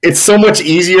 Like, it's so much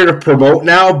easier to promote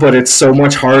now, but it's so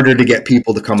much harder to get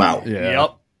people to come out. Yeah.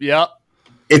 Yep.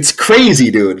 It's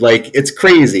crazy, dude. Like, it's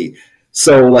crazy.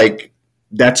 So, like,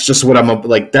 that's just what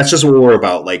that's just what we're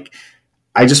about. Like,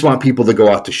 I just want people to go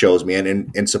out to shows, man,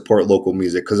 and support local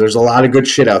music because there's a lot of good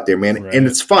shit out there, man, and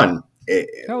it's fun.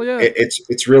 Hell yeah.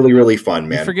 It's really, really fun,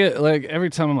 man. I forget, like, every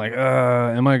time I'm like,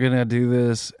 am I going to do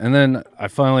this? And then I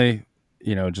finally,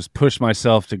 just push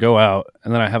myself to go out,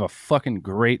 and then I have a fucking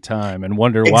great time and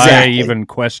wonder why I even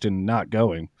question not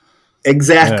going.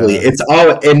 Exactly. Yeah. It's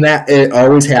all in that it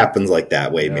always happens like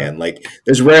that way, man. Like,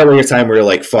 there's rarely a time where you're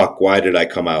like, fuck, why did I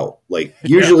come out? Like,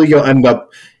 usually you'll end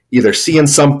up either seeing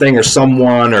something or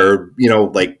someone or,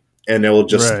 like, and it'll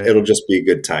just be a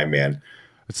good time, man.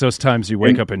 It's those times you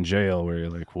wake up in jail where you're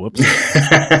like, whoops,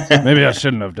 maybe I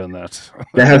shouldn't have done that.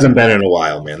 That hasn't been in a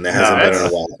while, man. That hasn't been in a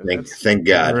while. Thank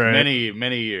God. Right.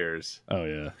 Many years. Oh,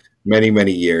 yeah.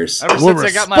 Many years. Ever We're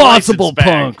since I got my responsible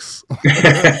license back.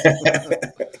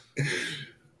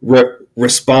 punks.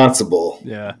 Responsible.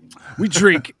 Yeah. We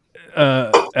drink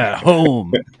at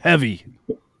home heavy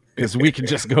because we can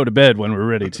just go to bed when we're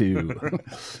ready to.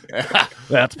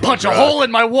 That's punch a hole in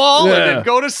my wall and then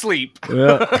go to sleep.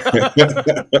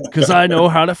 Because I know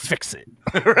how to fix it.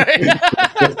 Right?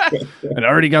 And I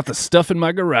already got the stuff in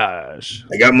my garage.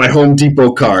 I got my Home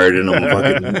Depot card and I'm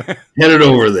fucking headed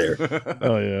over there.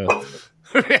 Oh, yeah.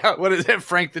 Yeah, what is it,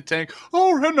 Frank the Tank?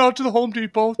 Oh, we're heading out to the Home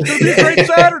Depot. It's going to be a great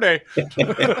Saturday.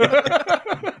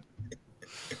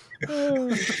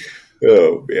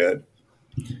 Oh, man.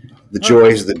 The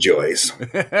joys. Oh,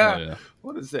 yeah.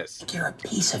 What is this? You're a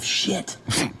piece of shit.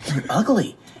 You're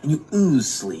ugly. And you ooze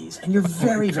sleaze. And you're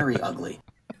very, very ugly.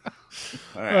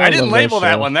 Right. I didn't label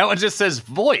that one. That one just says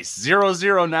voice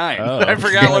 009. I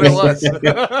forgot what it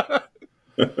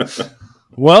was.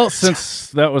 Well,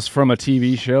 since that was from a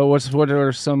TV show, what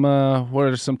are some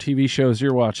TV shows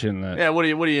you're watching? That what are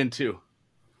you into?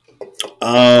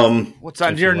 What's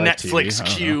on your Netflix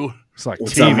queue? It's like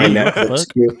what's TV. on my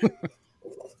Netflix queue?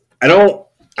 I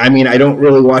don't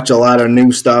really watch a lot of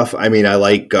new stuff. I mean, I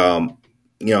like I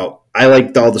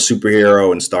liked all the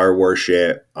superhero and Star Wars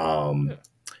shit. I'm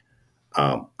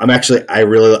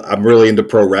really into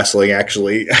pro wrestling.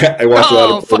 Actually, I watch a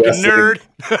lot of pro fucking wrestling. Nerd.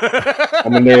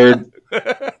 I'm a nerd.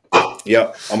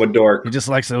 Yep, I'm a dork. He just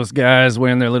likes those guys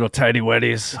wearing their little tighty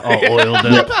whities, all oiled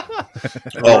up.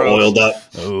 All oiled up.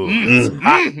 Oh,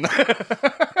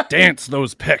 dance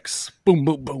those pecs. Boom,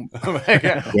 boom, boom.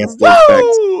 Dance those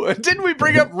pecs. Didn't we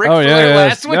bring up Ric Flair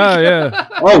last week? Yeah.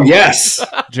 Oh yes,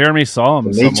 Jeremy saw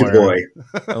him Nature somewhere.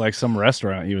 Boy. Like some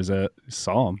restaurant he was at.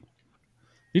 Saw him.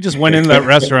 He just went into that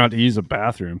restaurant to use a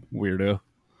bathroom. Weirdo.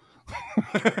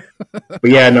 But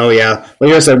yeah.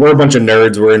 Like I said, we're a bunch of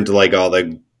nerds. We're into like all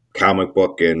the comic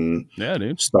book and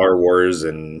Star Wars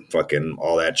and fucking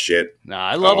all that shit. Nah,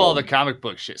 I love all the comic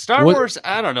book shit. Star Wars,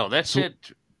 I don't know. That shit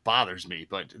bothers me.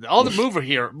 But all the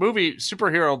movie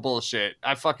superhero bullshit,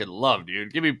 I fucking love,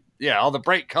 dude. Give me, all the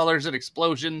bright colors and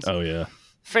explosions. Oh, yeah.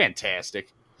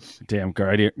 Fantastic. Damn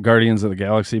Guardians of the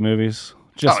Galaxy movies.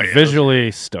 Just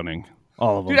visually stunning.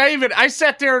 All of them. Dude, I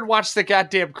sat there and watched the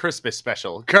goddamn Christmas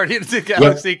special. Guardians of the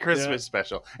Galaxy Christmas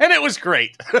special. And it was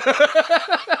great.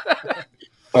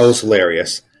 Oh, it's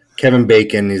hilarious. Kevin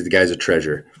Bacon, he's the guy's a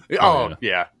treasure. Oh,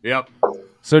 yeah. Yep.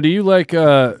 So do you like,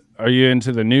 are you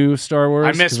into the new Star Wars?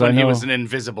 I miss when he was an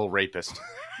invisible rapist.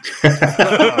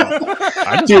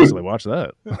 I just actually watched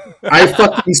that.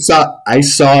 I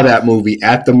saw that movie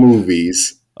at the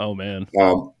movies. Oh, man.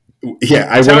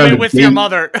 I Tell went me on with your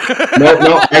mother.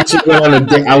 No, I actually went on a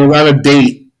date. I was on a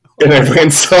date and I went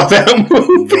and saw that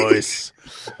movie. Nice.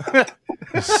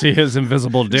 See his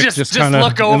invisible dick just kind of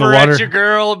look over at your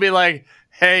girl and be like,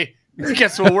 "Hey,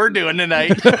 guess what we're doing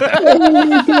tonight?" Oh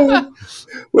my God.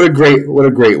 What a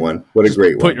great one.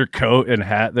 Put your coat and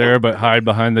hat there, but hide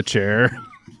behind the chair.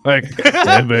 Like,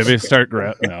 hey, baby, start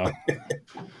no.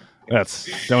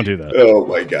 Don't do that. Oh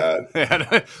my God.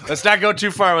 Let's not go too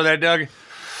far with that, Doug.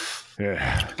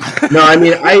 Yeah. No, I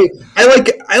mean, I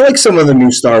like some of the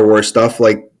new Star Wars stuff.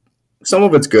 Like, some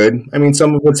of it's good. I mean,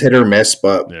 some of it's hit or miss,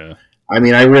 but Yeah. I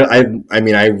mean, I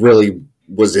really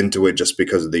was into it just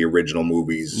because of the original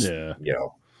movies. Yeah. You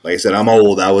know, like I said, I'm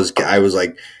old. I was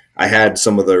like, I had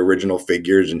some of the original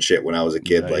figures and shit when I was a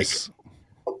kid. Nice.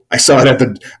 Like, I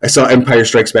saw Empire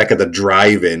Strikes Back at the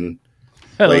drive-in.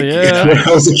 Hell Like, yeah. when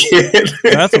I was a kid.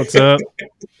 That's what's up.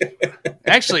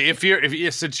 Actually, if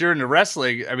since you're into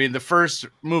wrestling, I mean, the first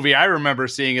movie I remember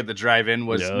seeing at the drive-in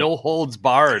was No Holds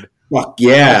Barred. Fuck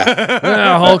yeah.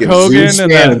 Yeah, Hulk Fucking Hogan Zeus,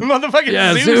 and man. then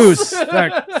Motherfucking Zeus.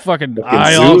 That fucking Fucking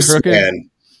eye all Zeus, crooked. man.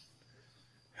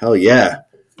 Hell yeah.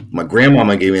 My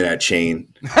grandmama gave me that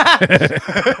chain.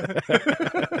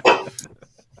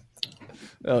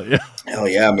 Hell yeah. Hell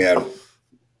yeah, man.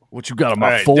 What you got on All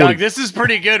my right, 40? Doug, this is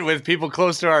pretty good with people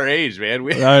close to our age, man.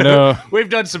 I know. We've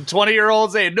done some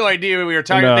 20-year-olds. They had no idea what we were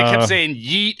talking. No. They kept saying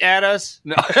yeet at us.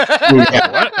 No.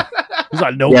 He's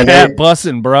like, no Yeah, cat they-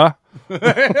 bussing, bruh.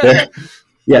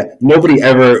 Yeah, nobody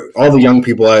ever, all the young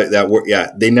people that were,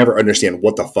 they never understand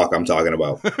what the fuck I'm talking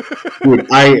about. Dude,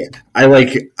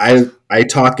 I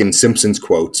talk in Simpsons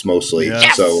quotes mostly,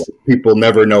 Yes. so people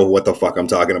never know what the fuck I'm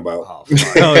talking about. Oh,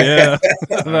 fuck. Hell yeah. All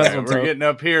That's right, what's we're up. getting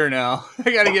up here now.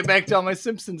 I got to get back to all my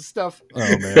Simpsons stuff. Oh,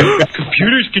 man.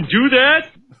 Computers can do that?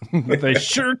 They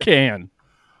sure can.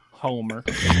 Homer.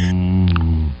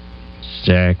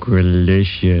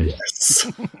 Sacrilegious.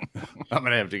 I'm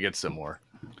going to have to get some more.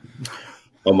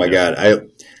 Oh my god,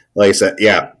 like I said,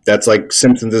 yeah, that's like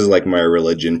Simpsons is like my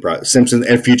religion. Simpsons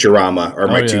and Futurama are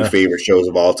my two favorite shows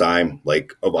of all time,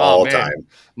 like of all man. time.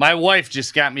 My wife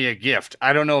just got me a gift.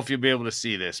 I don't know if you'll be able to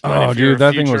see this, but Oh, if you're dude,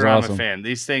 that a thing was Futurama awesome. fan,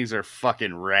 these things are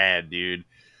fucking rad, dude.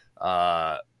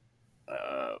 Where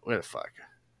the fuck?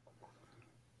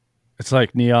 It's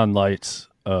like neon lights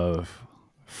of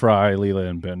Fry, Leela,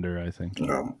 and Bender, I think.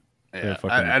 Oh, Yeah,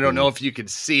 fucking I don't cool. know if you can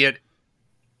see it.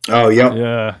 oh yep.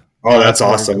 Yeah. Oh, that's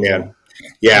very awesome, cool. man.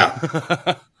 Yeah.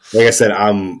 Like I said,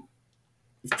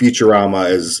 Futurama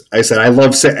is, I said, I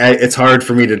love, it's hard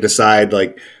for me to decide,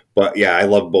 like, but yeah, I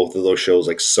love both of those shows,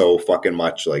 like, so fucking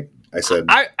much. Like I said,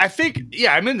 I think,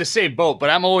 yeah, I'm in the same boat, but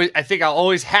I think I'll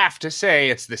always have to say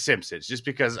it's The Simpsons, just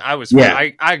because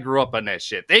I grew up on that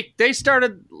shit. They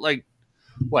started, like,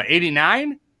 what,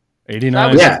 89?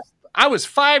 89. yeah. I was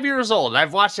 5 years old.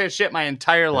 I've watched that shit my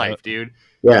entire life, dude.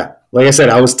 Yeah. Like I said,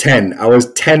 I was 10.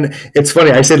 It's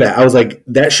funny. I said that. I was like,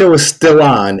 that show was still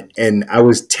on, and I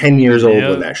was 10 years old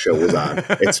when that show was on.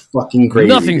 It's fucking crazy.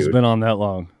 Nothing's dude. been on that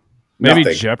long. Maybe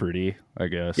Nothing. Jeopardy, I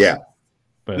guess. Yeah.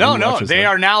 But No, who watches they that?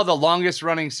 are now the longest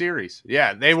running series.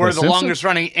 Yeah, they were the Simpsons? longest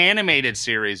running animated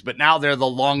series, but now they're the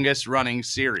longest running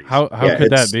series. How Yeah,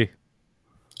 could that it's be?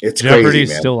 It's Jeopardy's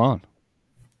crazy, man. still on.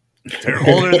 They're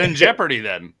older than Jeopardy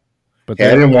then. But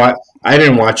Yeah, I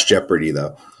didn't watch Jeopardy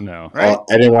though. no. Right.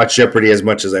 I didn't watch Jeopardy as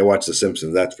much as I watched The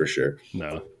Simpsons. That's for sure.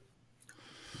 No.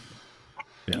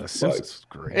 Yeah, The Simpsons is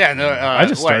great. Yeah, no, I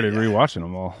just started rewatching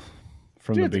them all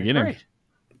from Dude, the they're beginning. great.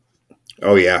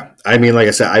 Oh yeah. I mean, like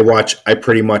I said, I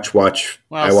pretty much watch.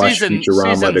 Well, I watch season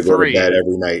Futurama to go 3. to bed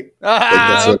every night.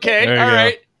 Ah, Like, okay, There you all go.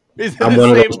 right. He's in I'm the one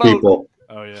of same those boat. people.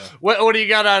 Oh yeah. What do you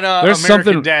got on There's American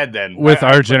something Dad then? With I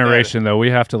our put that- generation though,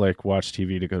 we have to like watch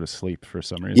TV to go to sleep for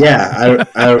some reason. Yeah,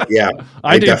 yeah.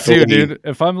 I do too, definitely- dude.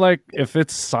 If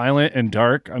it's silent and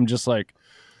dark, I'm just like,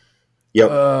 Yep.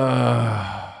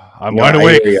 I'm No, wide I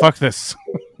awake. hear ya. Fuck this.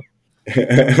 I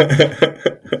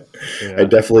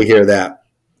definitely hear that.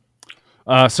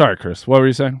 Sorry, Chris. What were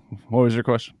you saying? What was your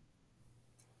question?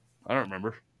 I don't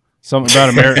remember. Something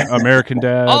about American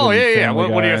Dad. Oh and yeah. Family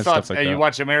What are Guy your and stuff thoughts? like You that.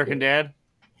 watch American Dad?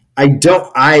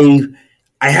 I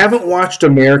haven't watched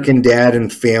American Dad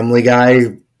and Family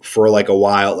Guy for like a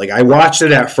while. Like I watched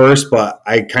it at first, but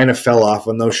I kind of fell off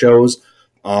on those shows.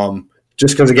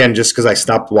 Just because I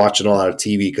stopped watching a lot of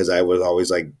TV because I was always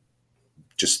like,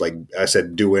 just like I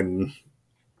said, doing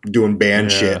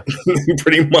band shit,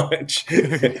 pretty much.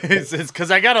 It's because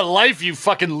I got a life, you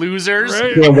fucking losers.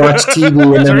 Right. You can't watch TV and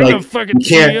Turn then the like fucking you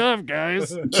can't TV off,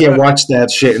 guys. you can't watch that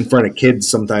shit in front of kids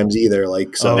sometimes either.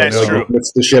 Like so, That's like, true.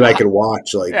 it's the shit I could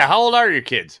watch. Like Yeah, how old are your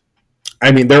kids?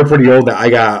 I mean, they're pretty old.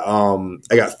 I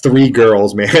got 3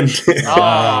 girls, man.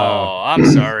 Oh, I'm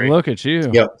sorry. Look at you.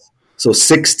 Yep. So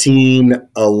 16,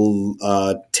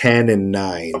 10, and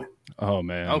 9. Oh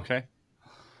man. Okay.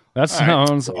 That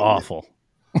sounds awful.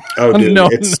 Oh, dude, No,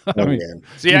 it's no, I mean-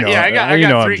 So yeah, You know, I got you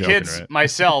know I'm 3 joking, kids right?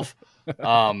 myself.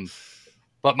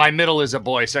 But my middle is a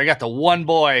boy, so I got the one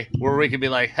boy where we can be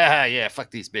like, ha, yeah, fuck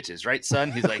these bitches, right,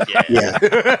 son? He's like, yeah.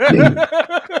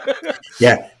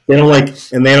 yeah. They don't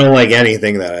like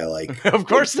anything that I like. Of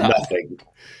course not. Nothing.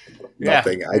 Yeah.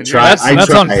 Nothing. I And tried. That's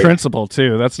on tried. principle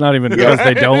too. That's not even because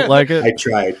they don't like it. I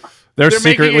tried. They're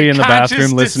secretly in the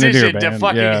bathroom listening to your to band.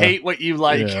 fucking hate what you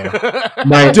like. Yeah.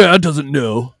 My dad doesn't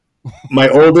know. My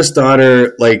oldest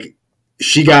daughter, like,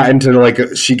 she got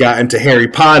into Harry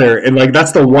Potter, and like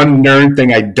that's the one nerd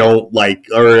thing I don't like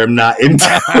or am not into.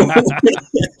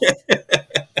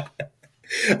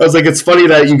 I was like, it's funny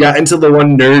that you got into the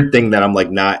one nerd thing that I'm like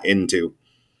not into,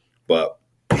 but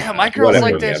yeah, my girls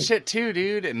whatever, like that man. shit too,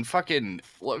 dude. And fucking,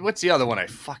 what's the other one I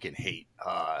fucking hate?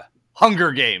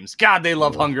 Hunger Games. God, they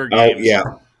love Hunger Games. Oh yeah,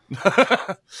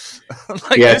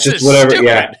 like, yeah, this it's just is whatever. stupid.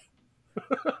 Yeah,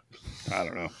 I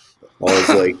don't know. I was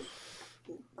like,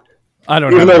 I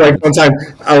don't even know. though like one time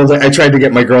I tried to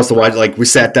get my girls to watch. Like we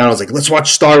sat down, I was like, let's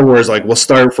watch Star Wars. Like we'll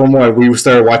start from one. We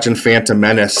started watching Phantom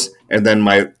Menace, and then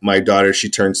my daughter, she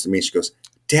turns to me, she goes,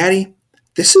 "Daddy,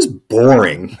 this is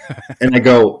boring." And I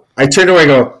turn to her, I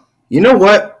go, you know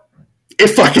what? It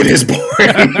fucking is boring.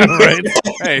 Right?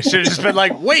 Hey, should have just been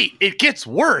like, wait, it gets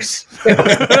worse. Why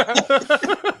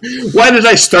did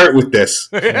I start with this?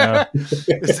 Yeah.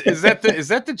 Is that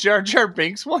the Jar Jar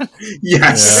Binks one?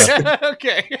 Yes. Yeah.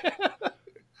 Okay.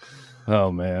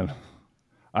 Oh man,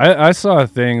 I saw a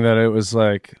thing that it was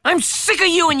like, I'm sick of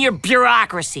you and your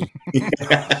bureaucracy.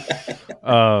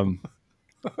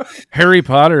 Harry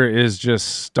Potter is just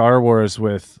Star Wars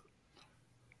with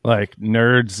like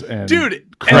nerds and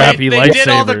Dude, crappy they lightsabers. did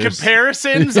all the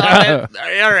comparisons. Yeah.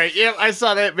 All right, yeah, I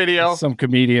saw that video. Some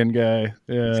comedian guy.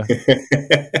 Yeah,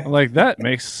 I'm like, that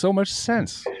makes so much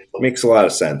sense. Makes a lot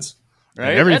of sense.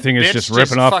 Right? And everything That is bitch just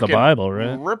ripping off the fucking Bible,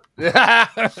 right?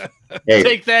 Hey,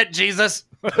 Take that, Jesus.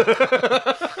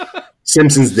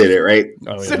 Simpsons did it, right?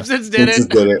 Oh yeah, Simpsons did Simpsons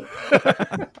it. did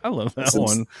it. I love that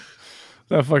Simpsons. one.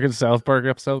 That fucking South Park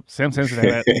episode. Sam Simpson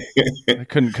had that. I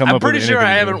couldn't come I'm up. pretty with sure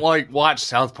I anything haven't like watched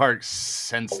South Park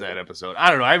since that episode. I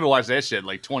don't know. I haven't watched that shit in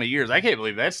like 20 years. I can't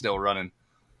believe that's still running.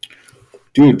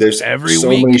 Dude, there's Every so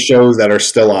week. many shows that are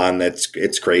still on.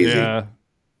 It's crazy. Yeah.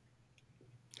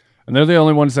 And they're the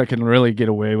only ones that can really get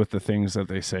away with the things that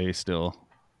they say still.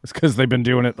 It's because they've been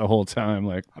doing it the whole time.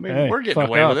 Like, I mean, hey, we're getting fuck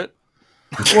away up. with it.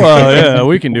 Well, yeah,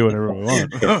 we can do whatever we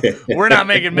want. We're not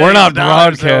making. We're not millions of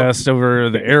dollars, so- broadcast over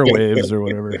the airwaves or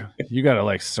whatever. You got to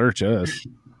like search us.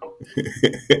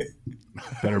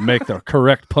 Better make the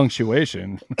correct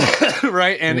punctuation.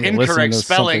 right? And You're listening incorrect to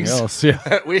something spellings else. Yeah.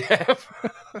 that we have.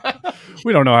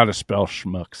 We don't know how to spell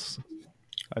schmucks.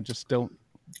 I just don't.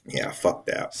 Yeah, fuck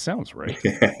that. Sounds right.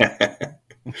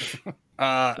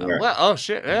 Well, oh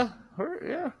shit, yeah,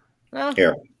 yeah.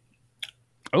 Here.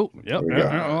 Oh, yep. we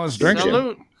go. Let's drink it.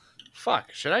 Salute.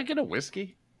 Fuck, should I get a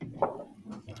whiskey?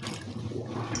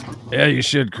 Yeah, you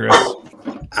should, Chris. Oh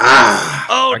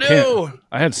I no! can't.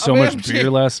 I had so I'm much empty.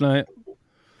 beer last night.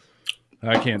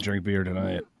 I can't drink beer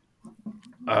tonight.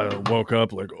 I woke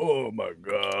up like, oh my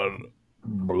god.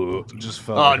 Just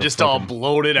felt Oh, like a just all fucking-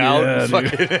 bloated out. Yeah,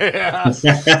 dude. Fucking,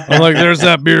 yeah. I'm like, there's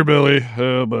that beer belly.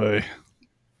 Oh boy.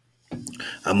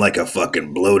 I'm like a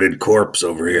fucking bloated corpse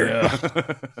over here.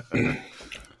 Yeah.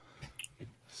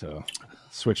 So,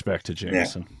 switch back to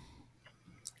Jameson.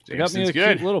 They got me Jameson's a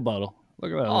good. cute little bottle.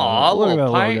 Look at that. Aw, look at that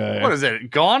little pint. little guy. What is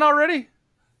it? Gone already?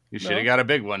 You should have No. got a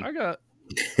big one. I got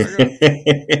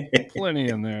plenty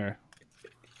in there.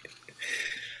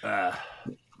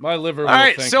 My liver. All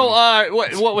right, so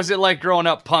what was it like growing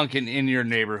up punk in your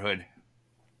neighborhood?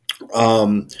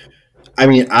 I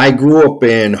mean, I grew up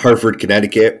in Hartford,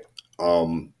 Connecticut.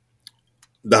 The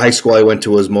high school I went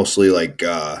to was mostly like,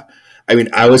 I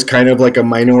was kind of like a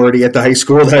minority at the high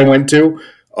school that I went to.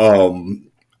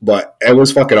 But it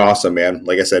was fucking awesome, man.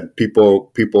 Like I said,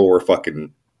 people were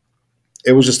fucking,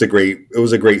 it was just a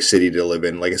great city to live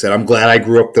in. Like I said, I'm glad I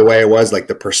grew up the way I was, like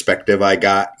the perspective I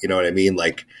got, you know what I mean?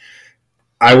 Like,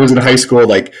 I was in high school,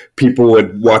 like, people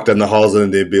would walk down the halls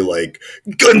and they'd be like,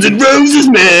 Guns N' Roses,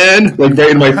 man! Like,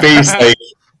 right in my face. Like,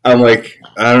 I'm like,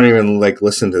 I don't even, like,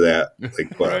 listen to that.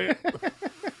 Like, but,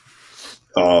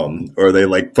 or they,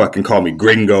 like, fucking call me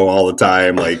gringo all the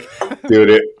time. Like, dude,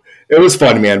 it was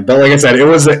fun, man. But like I said, it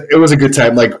was a good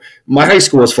time. Like, my high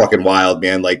school was fucking wild,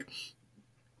 man. Like,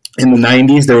 in the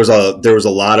 90s, there was a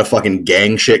lot of fucking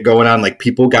gang shit going on. Like,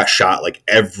 people got shot like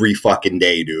every fucking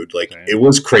day, dude. Like, it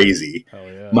was crazy. Hell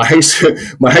yeah. My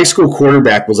high school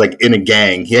quarterback was like in a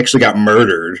gang. He actually got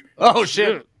murdered. Oh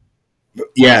shit!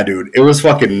 Yeah, dude, it was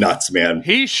fucking nuts, man.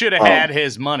 He should have had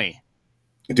his money.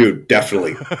 Dude,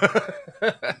 definitely.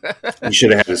 He should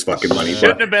have had his fucking money.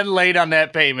 Shouldn't But have been late on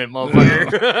that payment,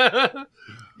 motherfucker.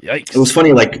 Yikes. it was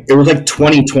funny. Like, it was like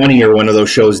 2020 or one of those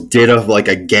shows did like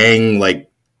a gang like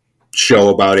show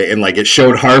about it, and like it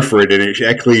showed Hartford, and it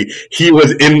actually he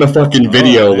was in the fucking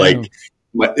video. Oh, man. Like,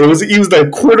 he was the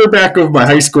quarterback of my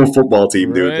high school football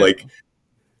team, dude. Right. Like,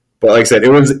 But like I said,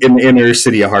 it was in the inner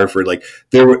city of Hartford. Like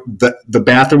there were the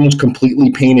bathroom was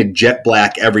completely painted jet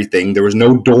black. Everything. There was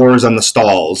no doors on the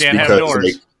stalls Can't have because doors.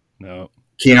 like, No.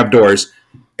 can't have doors,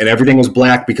 and everything was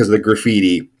black because of the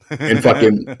graffiti. And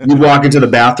fucking, you'd walk into the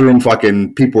bathroom,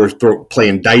 fucking people were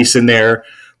playing dice in there.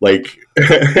 Like,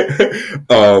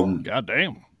 God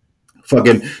damn.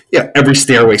 Fucking yeah, every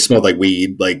stairway smelled like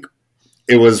weed. Like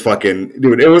it was fucking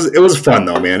dude. It was fun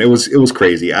though, man. It was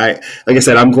crazy. Like I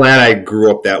said, I'm glad I grew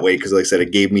up that way because like I said,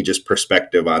 it gave me just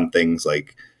perspective on things.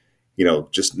 Like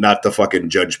just not to fucking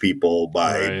judge people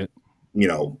by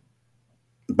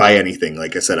by anything.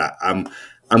 Like I said, I'm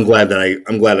glad that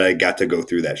I got to go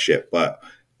through that shit. But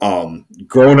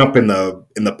growing up in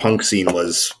the punk scene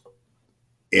was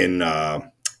in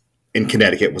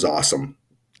Connecticut was awesome.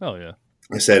 Oh yeah.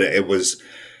 I said it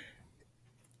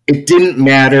didn't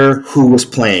matter who was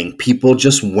playing. People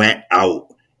just went out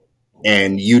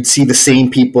and you'd see the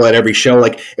same people at every show.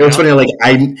 Like it was funny. Like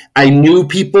I knew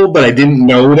people, but I didn't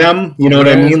know them. You know what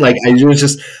I mean? Like it was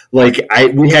just like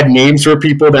we had names for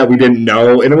people that we didn't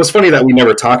know. And it was funny that we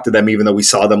never talked to them, even though we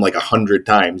saw them like 100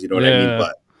 times, you know what I mean?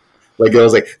 But like, it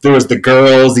was like, there was the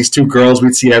girls, these 2 girls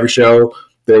we'd see at every show.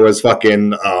 There was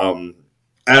fucking,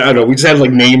 I don't know. We just had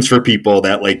like names for people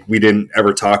that like we didn't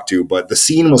ever talk to, but the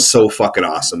scene was so fucking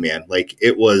awesome, man. Like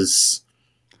it was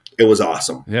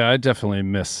awesome. Yeah, I definitely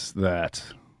miss that.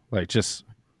 Like just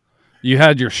you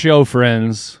had your show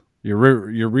friends, your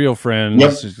real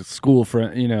friends, school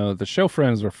friend. The show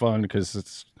friends were fun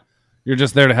because you're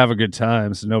just there to have a good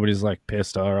time, so nobody's like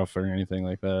pissed off or anything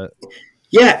like that.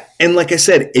 Yeah, and like I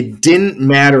said, it didn't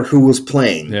matter who was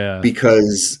playing. Yeah,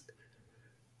 because.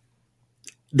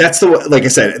 That's like I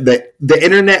said, the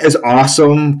internet is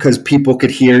awesome because people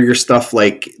could hear your stuff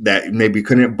like that maybe you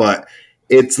couldn't, but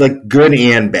it's like good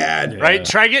and bad. Yeah. Right?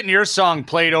 Try getting your song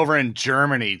played over in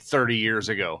Germany 30 years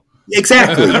ago.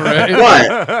 Exactly.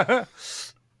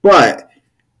 But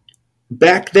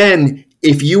back then,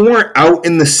 if you weren't out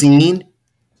in the scene,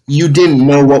 you didn't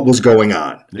know what was going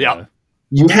on. Yeah.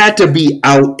 You had to be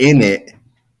out in it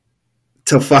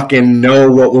to fucking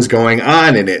know what was going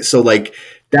on in it. So like,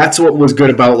 that's what was good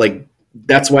about like.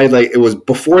 That's why like it was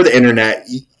before the internet.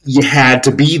 You had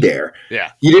to be there.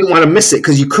 Yeah, you didn't want to miss it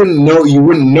because you couldn't know. You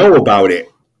wouldn't know about it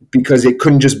because it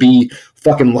couldn't just be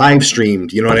fucking live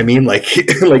streamed. You know what I mean? Like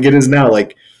like it is now.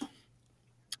 Like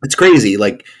it's crazy.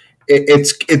 Like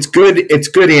it's good. It's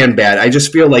good and bad. I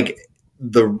just feel like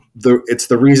it's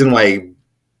the reason why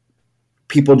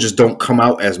people just don't come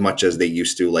out as much as they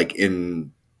used to. Like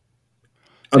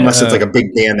unless it's like a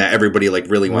big band that everybody like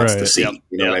really wants to see.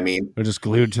 You know what I mean? They're just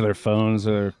glued to their phones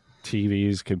or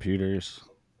TVs, computers.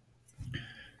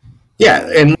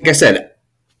 Yeah, and like I said,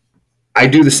 I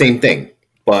do the same thing,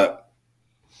 but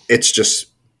it's just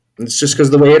because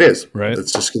of the way it is. Right.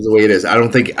 It's just because of the way it is. I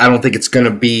don't think it's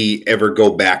gonna ever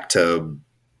go back to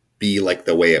be like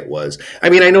the way it was. I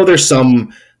mean, I know there's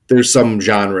some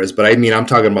genres, but I mean, I'm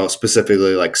talking about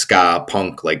specifically like ska,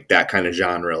 punk, like that kind of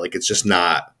genre. Like it's just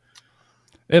not.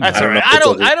 That's all right.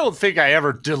 I don't think I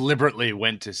ever deliberately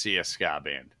went to see a ska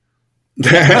band.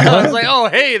 I was like, oh,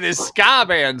 hey, this ska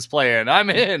band's playing. I'm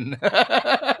in.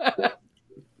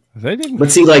 They didn't.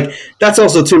 But see, like, that's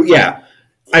also too, yeah.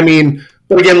 I mean,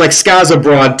 but again, like, ska's a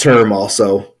broad term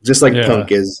also, just like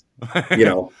punk is,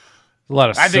 A lot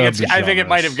of I think it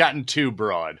might have gotten too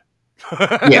broad.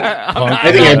 Yeah,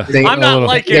 I think everything. I'm not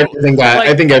like it.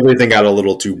 I think everything got a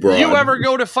little too broad. You ever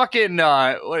go to fucking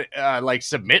like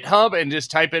Submit Hub and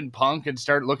just type in punk and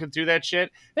start looking through that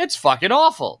shit? It's fucking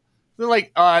awful. They're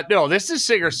like, no, this is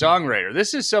singer songwriter.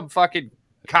 This is some fucking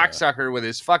cocksucker with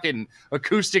his fucking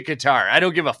acoustic guitar. I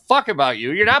don't give a fuck about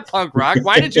you. You're not punk rock.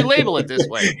 Why did you label it this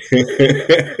way?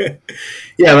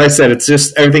 Yeah, like I said, it's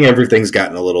just everything's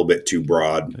gotten a little bit too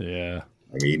broad. Yeah,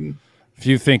 I mean. If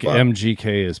you think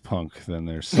MGK is punk, then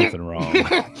there's something wrong.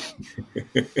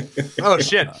 Oh,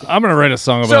 shit. I'm going to write a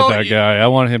song about that guy. I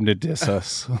want him to diss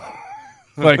us.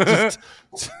 Like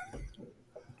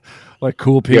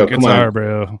cool pink guitar,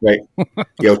 bro. Right.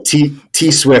 Yo,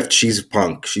 T Swift, she's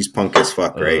punk. She's punk as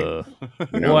fuck, right?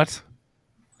 What?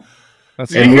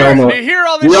 That's you hear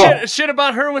all this shit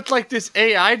about her with like this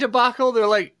AI debacle? They're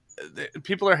like,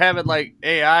 people are having like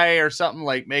AI or something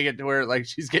like make it to where like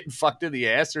she's getting fucked in the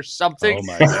ass or something. Oh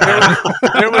my God.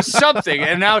 There was something,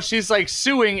 and now she's like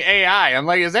suing AI. I'm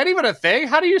like, is that even a thing?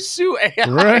 How do you sue AI?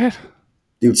 Right,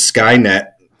 dude.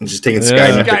 Skynet. I'm just taking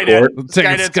Skynet to court.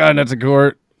 Taking Skynet to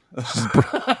court,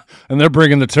 and they're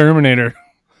bringing the Terminator.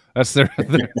 That's their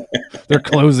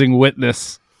closing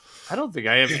witness. I don't think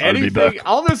I have anything.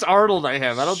 All this Arnold I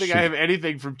have. I don't think I have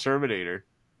anything from Terminator.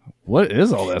 What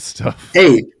is all that stuff?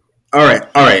 Hey. All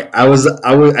right. I was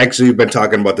actually been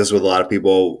talking about this with a lot of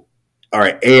people. All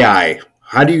right, AI.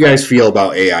 How do you guys feel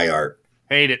about AI art?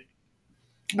 Hate it.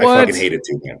 I fucking hate it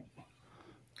too, man.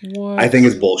 What? I think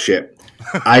it's bullshit.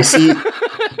 I see.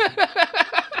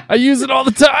 I use it all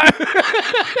the time.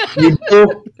 You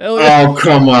do? Yeah. Oh,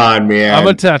 come on, man. I'm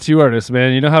a tattoo artist,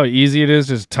 man. You know how easy it is?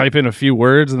 Just type in a few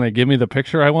words and they give me the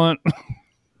picture I want.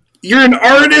 You're an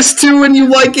artist too, and you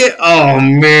like it. Oh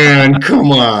man,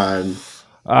 come on.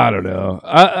 I don't know.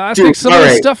 I Dude, think some of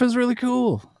this stuff is really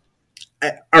cool.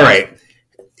 All right.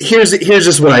 Here's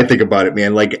just what I think about it,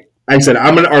 man. Like I said,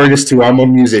 I'm an artist too. I'm a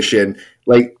musician.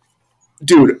 Like,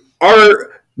 dude,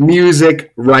 art,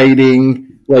 music,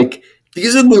 writing, like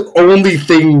these are the only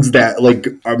things that like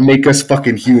make us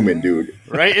fucking human, dude.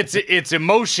 Right? It's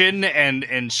emotion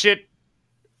and shit.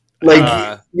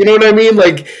 Like, you know what I mean?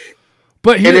 Like,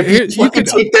 but if you can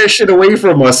take that shit away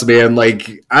from us, man,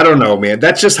 like I don't know, man.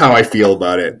 That's just how I feel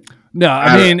about it. No,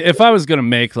 I mean, if I was gonna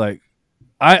make like,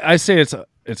 I say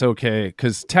it's okay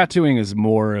because tattooing is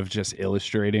more of just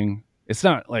illustrating. It's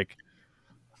not like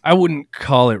I wouldn't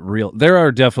call it real. There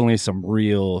are definitely some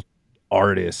real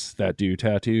artists that do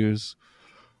tattoos,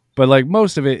 but like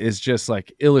most of it is just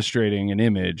like illustrating an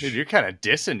image. Dude, you're kind of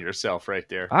dissing yourself right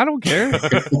there. I don't care.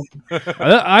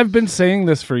 I've been saying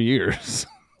this for years.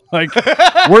 Like,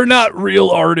 we're not real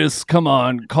artists. Come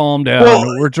on, calm down. Well,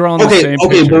 we're drawing the same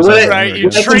pictures. But right,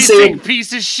 you tracing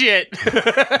piece of shit.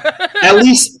 At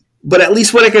least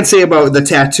what I can say about the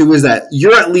tattoo is that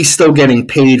you're at least still getting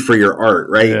paid for your art,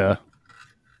 right? Yeah.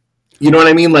 You know what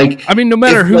I mean? Like, I mean, no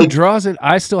matter who draws it,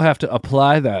 I still have to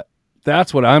apply that.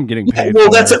 That's what I'm getting paid for.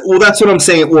 That's what I'm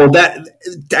saying. Well, that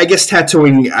I guess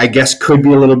tattooing, could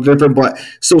be a little different. But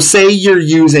so, say you're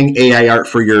using AI art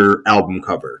for your album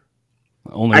cover.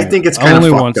 I think it's kind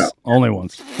of fucked up. Only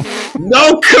once.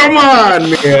 No, come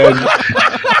on, man.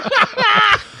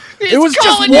 It was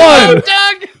just one. Doug.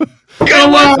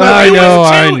 Come on. I know.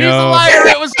 He's a liar.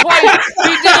 It was twice. He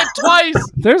did it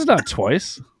twice. There's not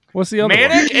twice. What's the other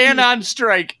Manic one? and on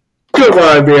strike. Come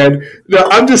on, man. No,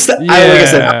 I'm just. Yeah, like I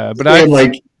said,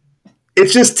 like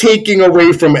it's just taking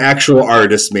away from actual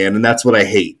artists, man, and that's what I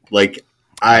hate. Like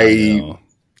I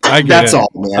get that's it. all,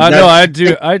 man. I do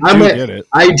get it.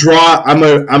 I draw. I'm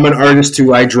an artist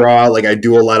too. I draw. Like I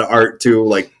do a lot of art too.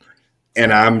 Like,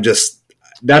 and I'm just.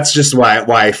 That's just why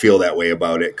I feel that way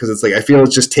about it, because it's like I feel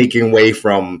it's just taking away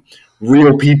from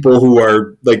real people who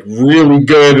are like really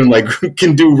good and like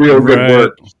can do real good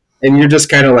work. And you're just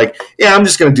kind of like, yeah, I'm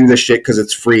just going to do this shit because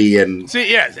it's free. And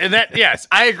see, yes,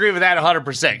 I agree with that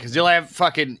 100%. Because you'll have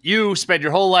you spend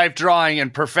your whole life drawing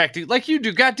and perfecting, like you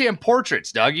do goddamn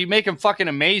portraits, Doug. You make them fucking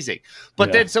amazing.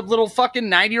 But then some little fucking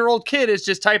 90-year-old kid is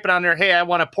just typing on there, hey, I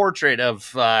want a portrait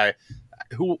of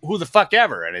who the fuck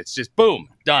ever, and it's just boom,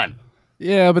 done.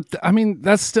 Yeah, but I mean,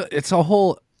 that's still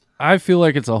I feel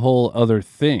like it's a whole other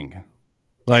thing.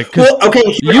 Like,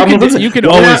 you can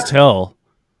always tell.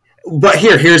 But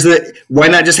here's why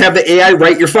not just have the AI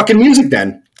write your fucking music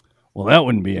then? Well, that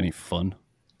wouldn't be any fun.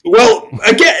 Well,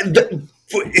 again, but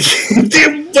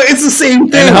it's the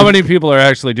same thing. And how many people are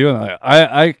actually doing that?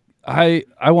 I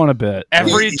want to bet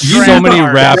every so many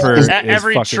rappers,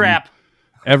 every trap,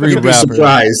 every rapper.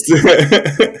 Surprised.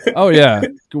 Oh yeah,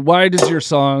 why does your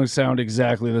song sound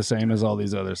exactly the same as all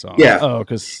these other songs? Yeah. Oh,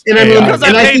 because I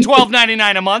pay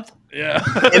 $12.99 a month. Yeah,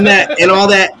 and all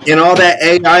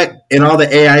the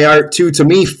AI art too. To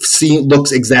me,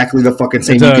 looks exactly the fucking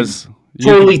same. It does. You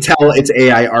can totally tell it's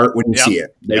AI art when you see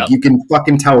it. Like you can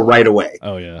fucking tell right away.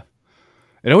 Oh yeah,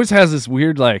 it always has this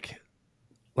weird like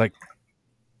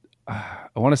I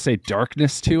want to say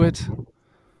darkness to it.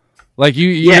 Like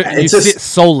you see it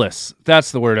soulless.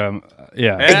 That's the word.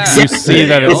 Exactly. You see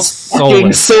that it's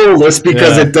fucking soulless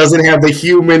because it doesn't have the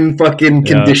human fucking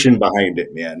condition behind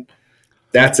it, man.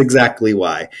 That's exactly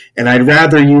why. And I'd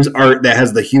rather use art that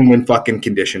has the human fucking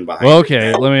condition behind it. Well,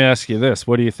 okay, let me ask you this.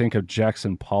 What do you think of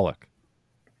Jackson Pollock?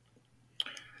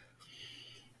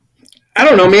 I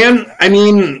don't know, man. I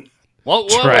mean... What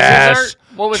trash. Was his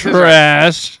art? What was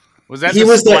trash. His art? Was that he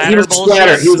was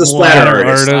a splatter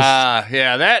artist.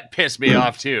 Yeah, that pissed me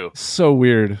off too. So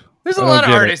weird. There's a lot of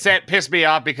artists that piss me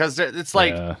off because it's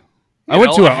like... Yeah. I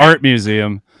went to an art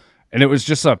museum, and it was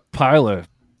just a pile of...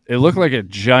 It looked like a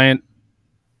giant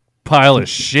pile of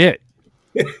shit,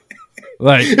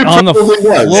 like on the floor.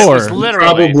 It was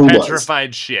literally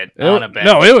petrified shit on a bench.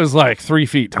 No, it was like 3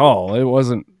 feet tall. It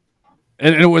wasn't,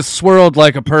 and it was swirled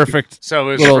like a perfect.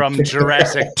 So it was from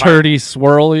Jurassic Park. Turdy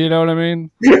swirl. You know what I mean?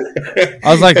 I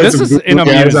was like, this is in a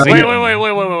museum. Wait.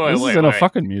 This is in a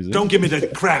fucking museum. Don't give me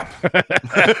that crap.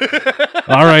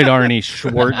 All right, Arnie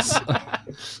Schwartz.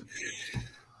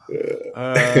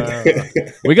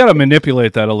 We got to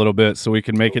manipulate that a little bit so we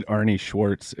can make it Arnie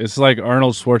Schwartz. It's like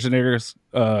Arnold Schwarzenegger's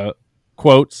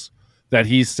quotes that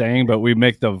he's saying, but we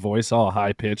make the voice all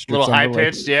high pitched. A little high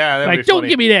pitched, yeah. Like, don't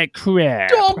give me that crap.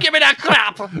 Don't give me that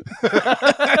crap.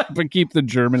 But keep the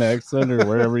German accent or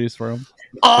wherever he's from.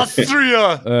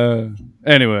 Austria.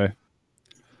 Anyway.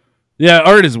 Yeah,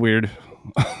 art is weird.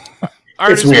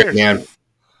 It's weird, man.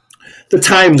 The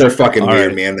times are fucking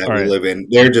weird, man, that we live in.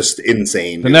 They're just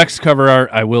insane. The next cover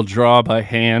art I will draw by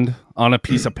hand on a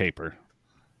piece of paper.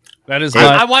 That is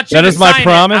my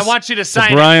promise. I want you to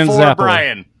sign Brian it for Zapor.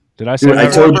 Brian. Did I say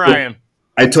that? Brian.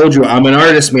 I told you, I'm an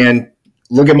artist, man.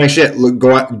 Look at my shit. Look,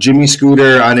 go out, Jimmy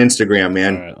Scooter on Instagram,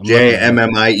 man. Right,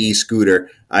 JMMIE Scooter.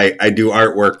 I do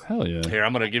artwork. Hell yeah. Here,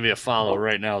 I'm going to give you a follow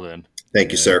right now then.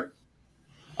 Thank you, sir.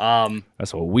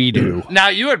 That's what we do. Now,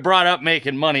 you had brought up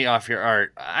making money off your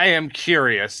art. I am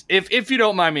curious, if you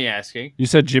don't mind me asking. You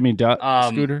said Jimmy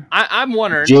Scooter? I'm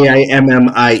wondering.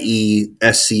 JIMMIE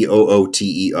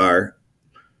SCOOTER.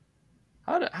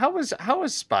 How is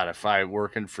Spotify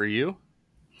working for you?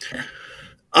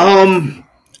 I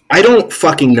don't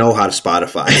fucking know how to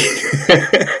Spotify.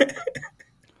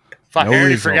 Fuck, I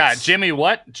already forgot. Jimmy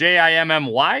what?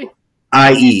 JIMMY?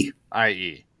 IE.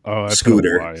 IE. Oh, that's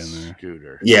Scooter.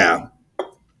 Scooter. Yeah.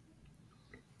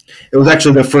 It was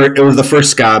actually the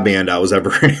first ska band I was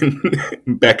ever in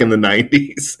back in the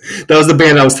 90s. That was the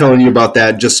band I was telling you about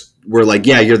that just we're like,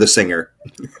 yeah, you're the singer.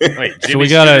 Wait, so we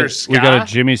got a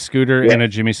Jimmy Scooter and a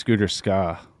Jimmy Scooter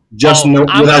ska. I'm going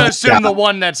to assume the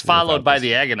one that's followed by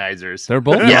the Agonizers. They're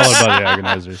both followed by the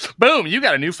Agonizers. Boom, you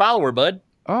got a new follower, bud.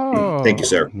 Oh. Thank you,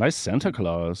 sir. Nice Santa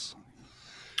Claus.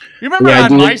 You remember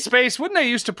on MySpace, wouldn't they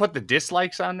used to put the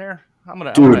dislikes on there?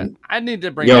 I need to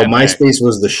bring that MySpace back.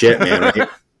 was the shit, man. Right?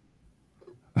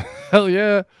 Hell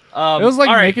yeah. It was like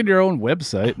making your own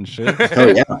website and shit.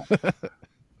 Hell yeah.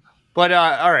 But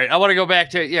all right, I want to go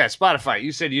back to Spotify.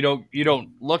 You said you don't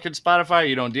look at Spotify,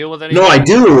 you don't deal with anything. No, I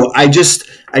do.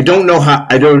 I don't know how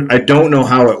I don't know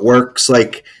how it works.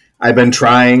 Like I've been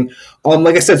trying.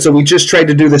 Like I said, so we just tried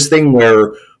to do this thing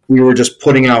where we were just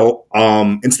putting out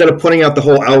instead of putting out the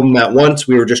whole album at once,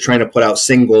 we were just trying to put out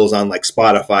singles on like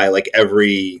Spotify like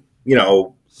every,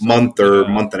 month or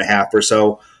month and a half or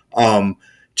so.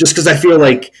 Just because I feel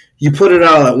like you put it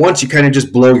out at once, you kind of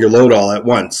just blow your load all at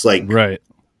once. Like right.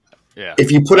 Yeah.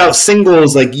 If you put out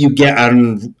singles, like you get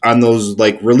on those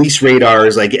like release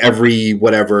radars, like every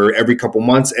couple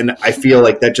months, and I feel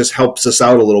like that just helps us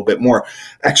out a little bit more.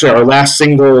 Actually, our last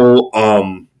single,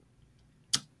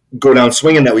 "Go Down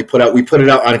Swinging" that we put it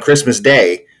out on Christmas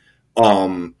Day.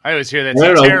 I always hear that's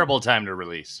a terrible time to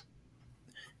release.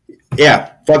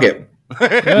 Yeah, fuck it.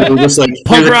 We're just like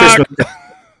punk rock.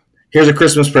 Here's a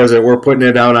Christmas present. We're putting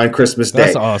it out on Christmas Day.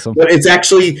 That's awesome. But it's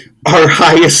actually our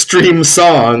highest stream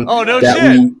song. Oh, no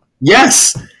shit.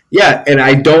 Yes. Yeah. And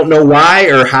I don't know why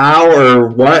or how or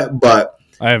what, but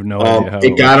I have no idea how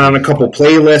it got on a couple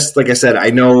playlists. Like I said, I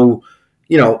know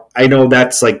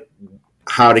that's like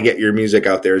how to get your music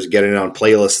out there is getting it on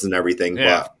playlists and everything.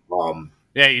 Yeah. But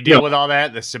yeah, you deal with all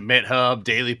that, the Submit Hub,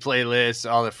 daily playlists,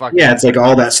 all the fucking it's like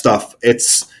all that stuff.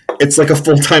 It's like a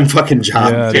full-time fucking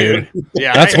job, dude.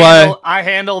 Yeah, that's why I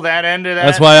handle that end of that.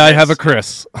 That's why I have a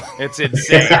Chris. It's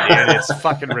insane, dude. It's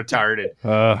fucking retarded.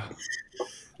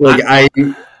 Like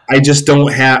I just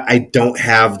don't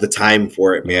have the time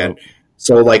for it, man.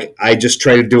 So like I just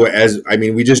try to do it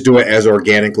we just do it as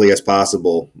organically as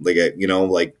possible. Like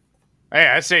like hey,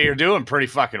 I'd say you're doing pretty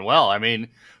fucking well. I mean,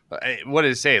 what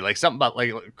did it say? Like something about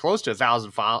like close to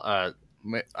 1,000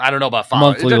 I don't know about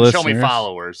followers. It doesn't show me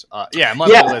followers.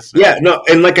 Monthly listeners. Yeah, no,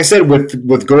 and like I said,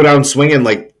 with "Go Down Swinging,"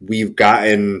 like we've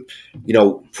gotten,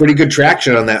 pretty good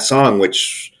traction on that song,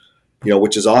 which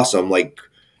is awesome. Like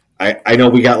I know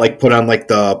we got like put on like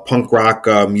the Punk Rock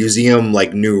Museum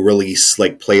like new release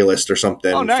like playlist or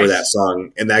something for that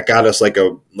song, and that got us like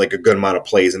a good amount of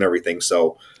plays and everything.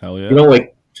 So hell yeah.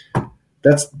 Like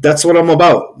that's what I'm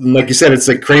about. And like you said, it's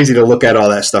like crazy to look at all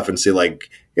that stuff and see like,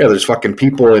 yeah, there's fucking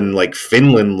people in like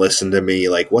Finland listen to me.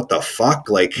 Like, what the fuck?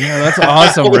 Like, yeah, that's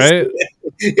awesome, right?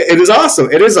 It is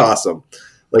awesome. It is awesome.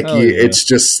 Like, it's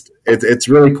just, it's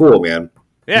really cool, man.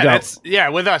 Yeah,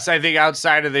 with us, I think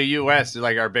outside of the U.S.,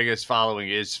 like our biggest following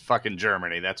is fucking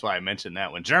Germany. That's why I mentioned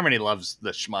that one. Germany loves the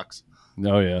schmucks.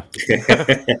 Oh yeah,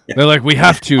 they're like, we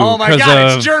have to. Oh my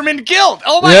god, it's German guilt.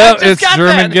 Oh my god, it's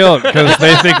German guilt because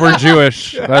they think we're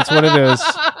Jewish. That's what it is.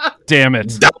 Damn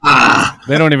it!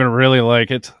 They don't even really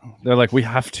like it. They're like, we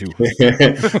have to.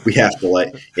 We have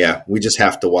to we just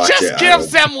have to watch it. Just give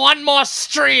them one more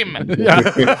stream.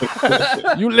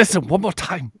 Yeah. You listen one more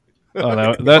time. Oh,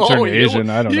 that turned Asian.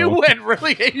 I don't know. You went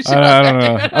really Asian. I don't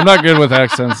know. I'm not good with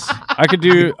accents. I could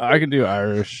do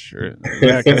Irish or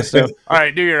that kind of stuff. All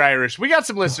right, do your Irish. We got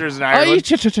some listeners in Ireland.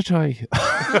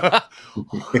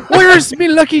 Where's me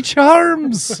Lucky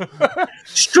Charms?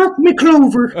 Struck me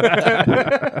clover.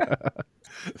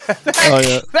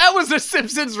 That was a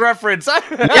Simpsons reference.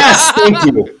 Yes,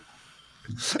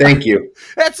 thank you.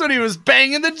 That's when he was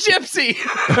banging the gypsy.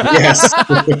 Yes.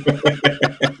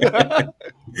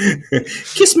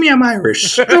 Kiss me, I'm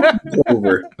Irish. Struck me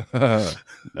clover.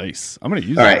 Nice. I'm gonna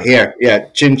use. All right, here, yeah,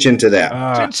 chin chin to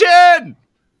that. Chin chin.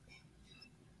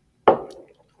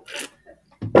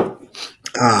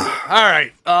 All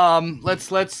right. Let's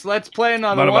play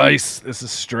another I'm out one. of ice. This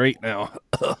is straight now.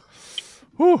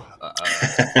 Well,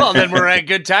 then we're at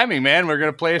good timing, man. We're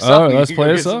gonna play a song. Let's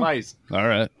play some ice. All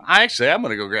right. I'm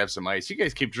gonna go grab some ice. You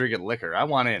guys keep drinking liquor. I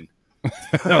want in.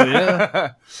 Hell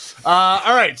yeah.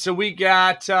 All right. So we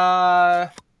got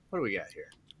what do we got here?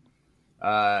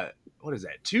 What is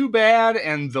that? Too Bad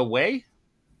and The Way.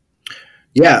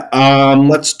 Yeah.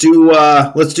 Let's do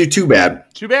Too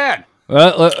Bad. Too Bad.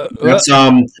 That's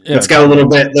got a little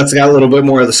bit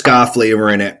more of the ska flavor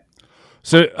in it.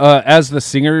 So, as the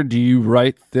singer, do you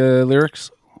write the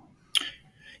lyrics?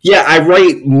 Yeah, I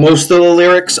write most of the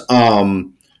lyrics.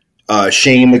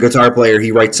 Shane, the guitar player,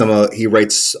 he writes some of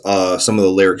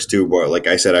the lyrics too. But like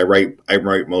I said, I write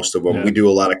most of them. Yeah. We do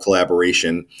a lot of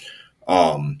collaboration.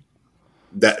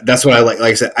 That's what I like.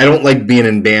 Like I said, I don't like being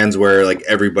in bands where like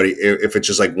everybody, if it's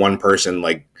just like one person,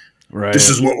 like. Right. This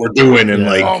is what we're doing, and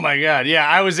like, oh my god, yeah,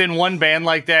 I was in one band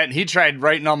like that, and he tried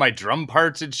writing all my drum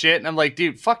parts and shit, and I'm like,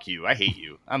 dude, fuck you, I hate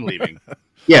you, I'm leaving.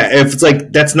 Yeah, if it's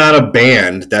like that's not a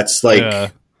band, that's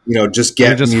like just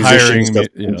get musicians to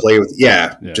play with.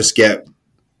 Yeah, just get.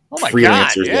 Oh my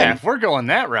god, yeah, if we're going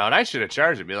that route, I should have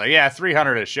charged it. Be like, yeah,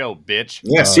 $300 a show, bitch.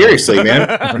 Yeah, seriously,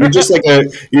 man, you're just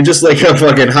like a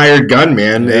fucking hired gun,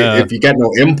 man. Yeah. If you got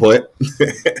no input.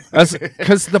 That's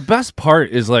because the best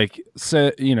part is like,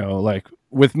 like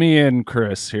with me and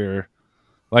Chris here,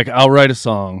 like I'll write a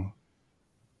song,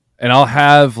 and I'll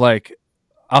have a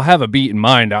beat in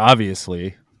mind,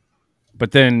 obviously,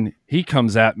 but then he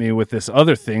comes at me with this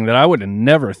other thing that I would have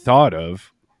never thought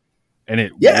of. And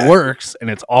it works, and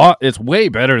it's way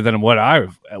better than what I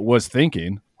was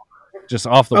thinking, just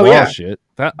off the wall shit.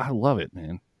 That I love it,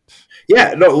 man.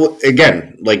 Yeah, no.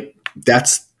 Again, like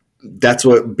that's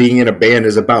what being in a band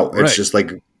is about. It's just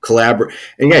like collaborate.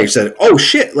 And you said, oh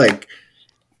shit, like.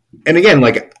 And again,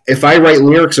 like if I write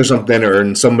lyrics or something,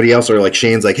 and somebody else or like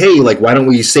Shane's like, hey, like why don't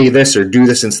we say this or do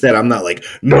this instead? I'm not like,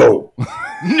 no.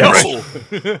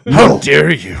 How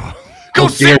dare you? Go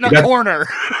sit in a corner.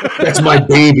 That's my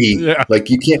baby. Yeah. Like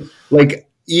you can't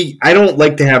I don't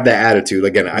like to have that attitude.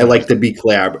 Again, I like to be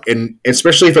collab, and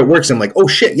especially if it works, I'm like, oh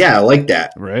shit, yeah, I like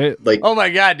that. Right? Like, oh my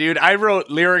god, dude, I wrote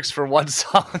lyrics for one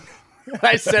song.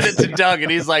 I sent it to Doug,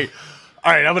 and he's like,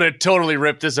 all right, I'm gonna totally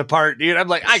rip this apart, dude. I'm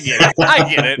like, I get it.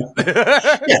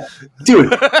 Yeah,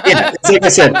 dude. Yeah, it's like I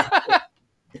said,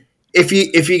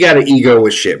 if you got an ego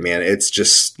with shit, man, it's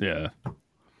just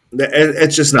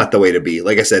it's just not the way to be.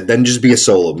 Like I said, then just be a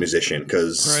solo musician,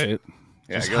 because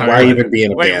why even be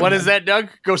in a band? Wait, what is that, Doug?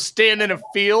 Go stand in a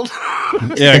field?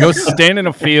 Yeah, go stand in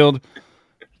a field.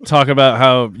 Talk about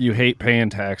how you hate paying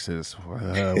taxes.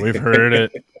 We've heard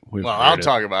it. I'll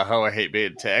talk about how I hate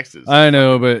paying taxes. I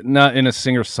know, but not in a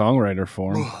singer-songwriter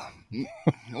form.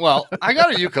 Well, I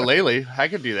got a ukulele. I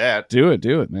could do that. Do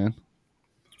it, man.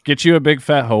 Get you a big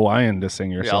fat Hawaiian to sing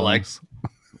your songs.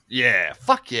 Yeah,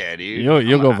 fuck yeah, dude.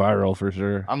 You'll go viral for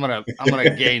sure. I'm gonna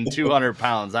gain 200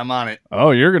 pounds. I'm on it.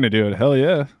 Oh, you're gonna do it? Hell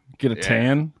yeah! Get a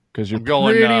tan because you're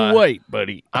pretty white,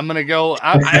 buddy. I'm gonna go.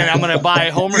 I'm gonna buy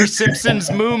Homer Simpson's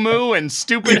moo moo and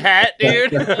stupid hat,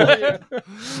 dude.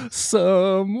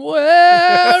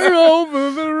 Somewhere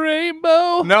over the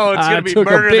rainbow. No, it's gonna be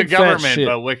Murder the Government,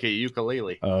 but Wiki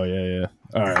ukulele. Oh yeah.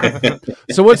 All right.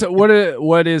 So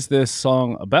what is this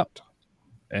song about?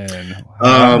 And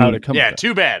how to come? Yeah,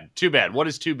 Too Bad. What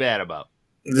is Too Bad about?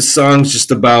 This song's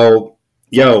just about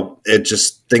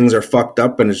things are fucked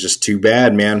up and it's just too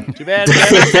bad, man. Too bad,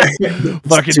 man.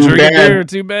 Fucking drink beer.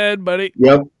 Too bad, buddy.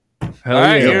 Yep. All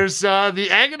right, here's the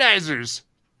Agonizers.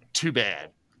 Too Bad.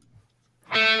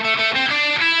 Oh,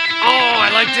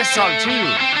 I like this song too.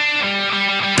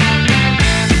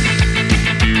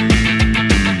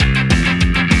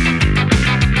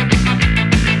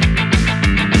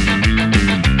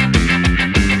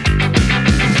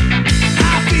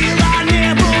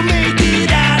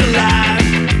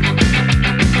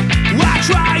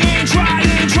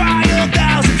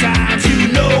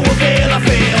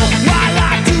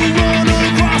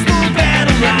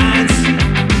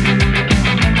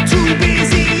 Too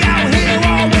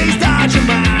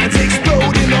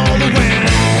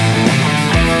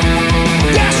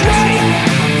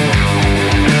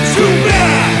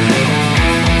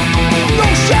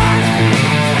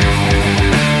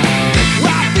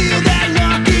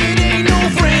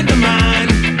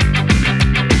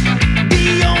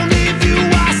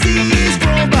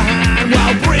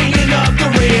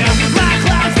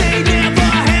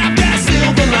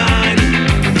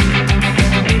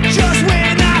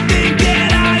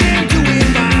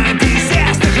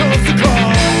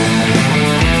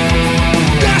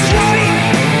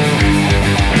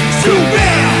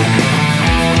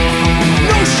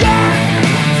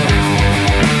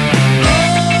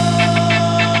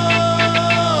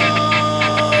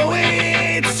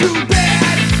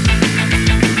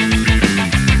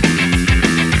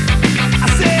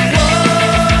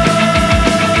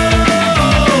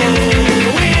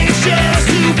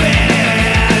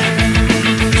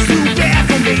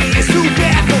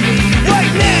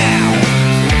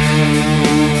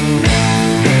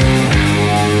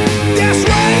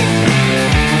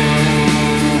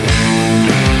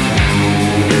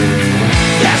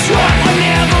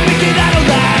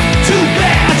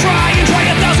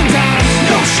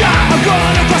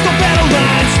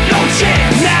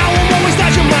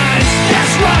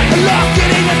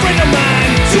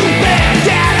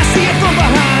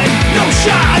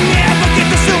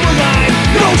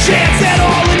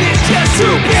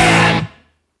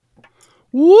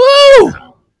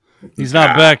He's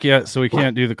not back yet, so he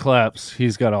can't do the claps.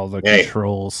 He's got all the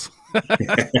controls.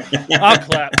 I'll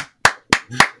clap.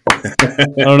 I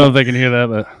don't know if they can hear that,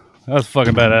 but that was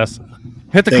fucking badass.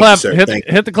 Hit the clap.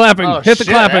 Hit the clapping. Oh, hit the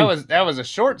shit, clapping. That was a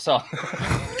short song.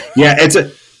 Yeah, it's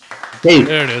a. Hey.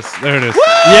 There it is. There it is. Woo!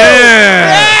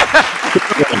 Yeah!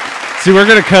 See, we're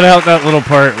going to cut out that little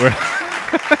part where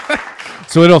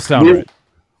so it'll sound right.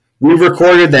 We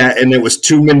recorded that, and it was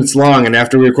 2 minutes long. And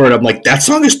after we recorded, I'm like, "That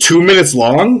song is 2 minutes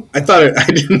long." I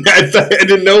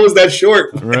didn't know it was that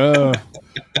short. Bro.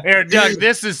 Here, Doug,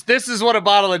 this is what a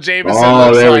bottle of Jameson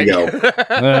looks there like. We go.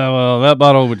 Well, that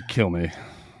bottle would kill me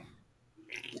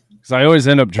because I always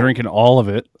end up drinking all of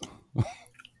it.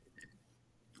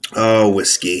 Oh,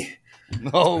 whiskey!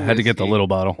 Oh, I had to get the little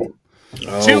bottle.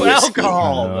 Oh, to whiskey.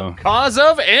 alcohol, the cause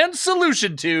of and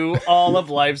solution to all of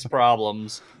life's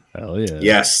problems. Hell yeah!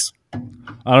 Yes.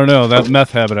 I don't know. That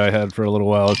meth habit I had for a little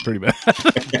while was pretty bad.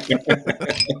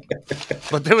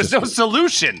 But there was no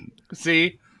solution.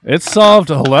 See, it solved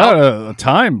a lot of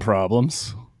time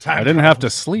problems. I didn't have to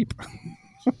sleep.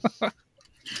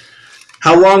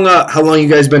 How long you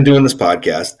guys been doing this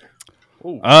podcast?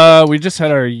 We just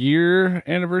had our year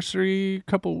anniversary a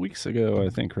couple weeks ago, I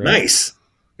think. Right? Nice.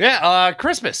 Yeah,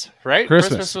 Christmas, right?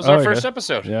 Christmas was our first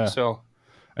episode. Yeah. So,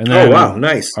 and then wow,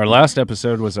 nice. Our last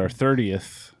episode was our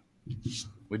 30th.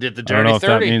 We did the I dirty don't know if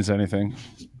 30. that means anything.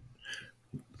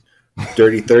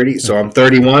 Dirty 30. So I'm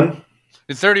 31.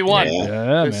 It's 31.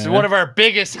 Yeah, This is man. one of our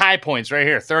biggest high points right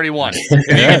here. 31. If you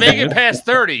can make it past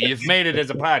 30, you've made it as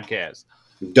a podcast.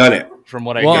 Done it. From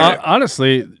what I Well, get.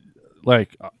 honestly,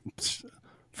 like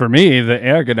for me, the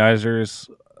Agonizers,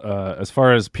 as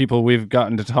far as people we've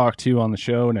gotten to talk to on the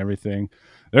show and everything,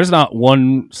 there's not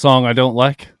one song I don't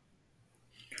like.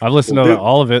 I've listened to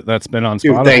all of it that's been on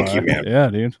Spotify. Thank you, man. Yeah,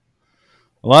 dude.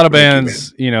 A lot of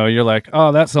bands, you're like,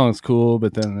 oh, that song's cool,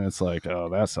 but then it's like, oh,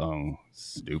 that song's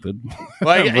stupid.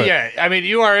 Well, yeah. I mean,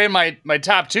 you are in my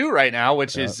top two right now,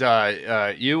 which is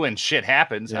you and Shit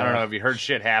Happens. I don't know if you heard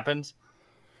Shit Happens.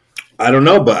 I don't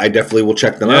know, but I definitely will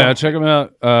check them out. Yeah, check them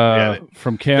out.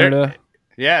 From Canada.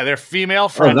 They're female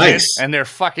fronted, nice. and they're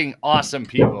fucking awesome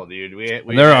people, dude. We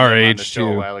they're had our them on the age, show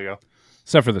too. a while ago.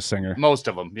 Except for the singer. Most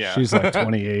of them, yeah. She's like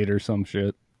 28 or some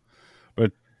shit.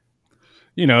 But,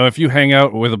 if you hang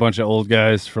out with a bunch of old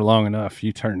guys for long enough,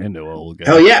 you turn into an old guy.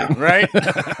 Hell yeah. Right?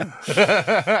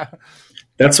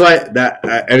 That's why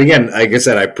and again, like I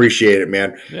said, I appreciate it,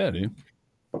 man. Yeah, dude.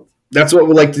 That's what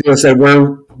we like to do. I said,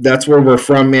 that's where we're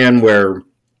from, man, where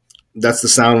that's the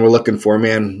sound we're looking for,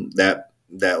 man. That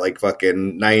like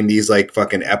fucking 90s, like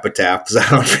fucking epitaph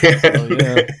sound,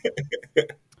 man. Yeah.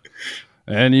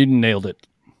 And you nailed it.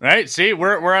 Right? See,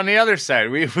 we're on the other side.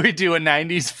 We do a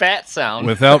 90s fat sound.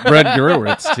 Without Brett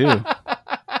Gurewitz, too.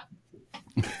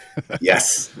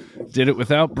 Yes. Did it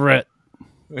without Brett.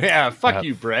 Yeah, fuck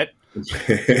you, Brett.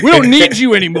 We don't need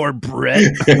you anymore,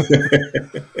 Brett.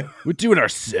 We do it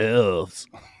ourselves.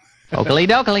 Oakley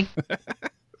dokley.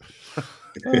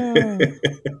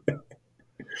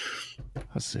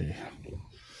 Let's see.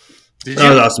 Did That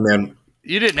was awesome, man.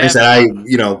 You didn't I have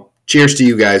said, cheers to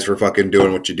you guys for fucking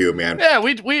doing what you do, man. Yeah,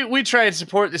 we try and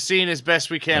support the scene as best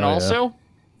we can. Also,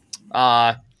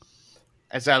 as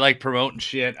I like promoting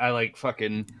shit, I like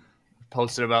fucking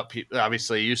posted about people.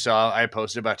 Obviously, you saw I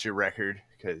posted about your record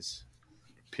because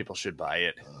people should buy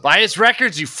it. Buy his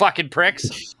records, you fucking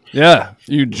pricks. Yeah,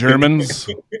 you Germans.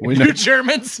 You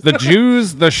Germans. The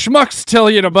Jews, the schmucks tell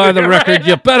you to buy the record.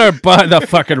 You better buy the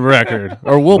fucking record,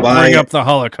 or we'll bring up the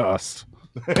Holocaust.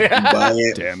 Buy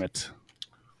it. Damn it.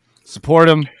 Support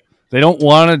them. They don't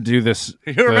want to do this.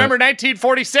 You remember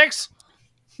 1946?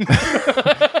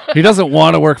 He doesn't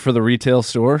want to work for the retail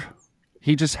store.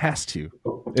 He just has to.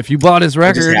 If you bought his You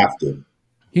just record, have to.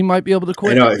 he might be able to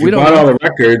quit. I know. If you bought all the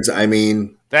records, I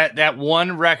mean, That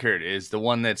one record is the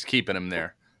one that's keeping him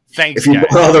there. Thanks, if you guys.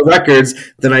 bought all the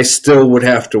records, then I still would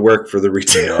have to work for the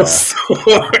retail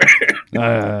store.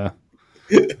 That's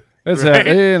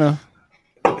that.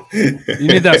 You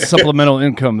need that supplemental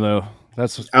income, though.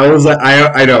 That's. I was like,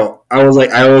 I know. I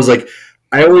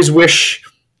always wish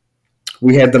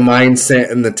we had the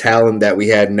mindset and the talent that we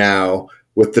had now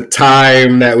with the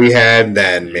time that we had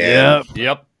then, man.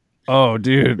 Yep. Oh,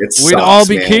 dude, It we'd sucks, all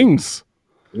be man. kings.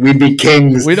 We'd be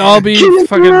kings. We'd all be King of the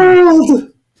fucking. world.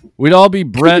 We'd all be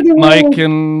Brett, Mike,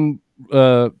 and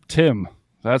Tim.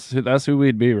 That's who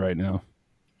we'd be right now.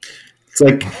 It's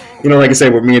like, like I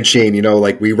said, with me and Shane,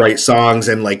 like we write songs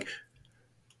and like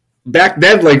back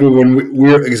then, like when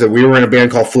we were, like I said, we were in a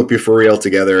band called Flip You For Real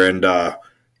together and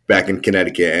back in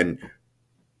Connecticut, and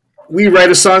we write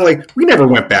a song, like we never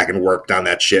went back and worked on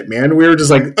that shit, man. We were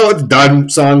just like, oh, it's done.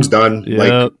 Song's done. Yep.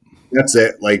 Like, that's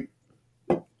it. Like,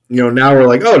 now we're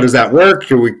like, oh, does that work?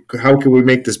 How can we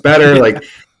make this better? Like,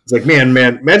 it's like, man,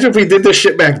 imagine if we did this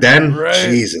shit back then. Right.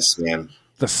 Jesus, man.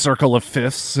 The circle of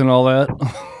fifths and all that.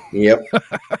 Yep.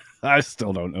 I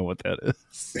still don't know what that is.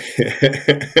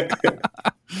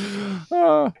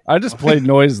 I just played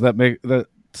noise that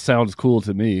sounds cool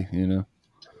to me,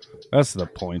 That's the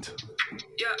point.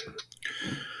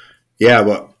 Yeah,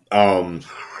 but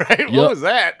Right? What was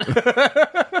that?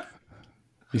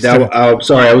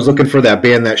 sorry, I was looking for that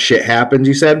band That Shit Happens,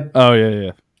 you said? Oh,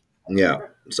 yeah. Yeah,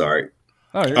 sorry.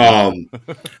 Oh,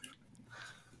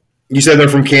 You said they're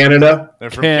from Canada? They're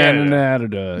from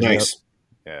Canada. Nice.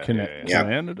 Yeah.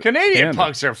 Canada. Canadian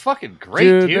punks are fucking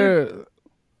great, dude.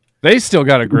 They still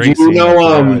got a great Do you scene,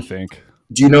 know, I think.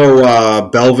 Do you know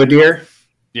Belvedere?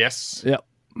 Yes. Yep.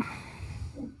 All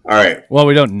right. Well,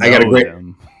 we don't know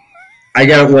them.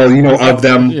 Of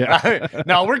them. Yeah.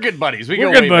 No, we're good buddies.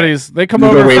 We're good buddies. They come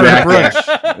over for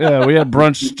brunch. Yeah, we had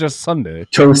brunch just Sunday.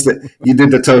 Toast it. You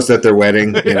did the toast at their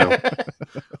wedding,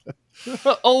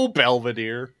 Oh,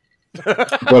 Belvedere.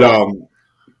 But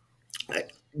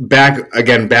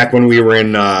back when we were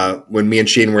in when me and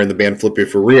Shane were in the band Flippy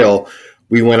for Real,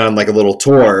 we went on like a little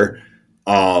tour.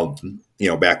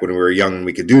 Back when we were young and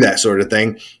we could do that sort of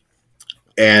thing.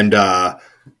 And the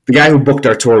guy who booked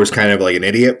our tour was kind of like an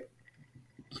idiot.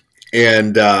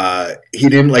 And he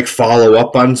didn't like follow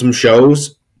up on some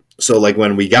shows. So like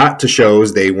when we got to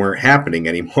shows, they weren't happening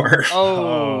anymore.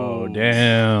 Oh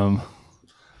damn.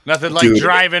 Nothing like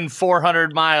driving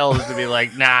 400 miles to be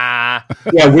like, nah.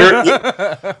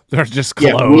 Yeah, they're just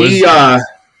closed. Yeah,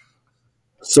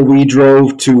 we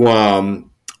drove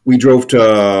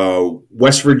to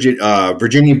West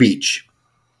Virginia Beach.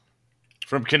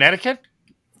 From Connecticut?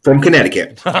 From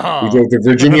Connecticut. Oh. We drove to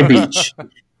Virginia Beach.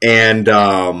 And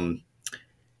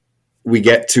we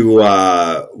get to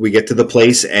the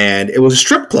place, and it was a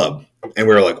strip club, and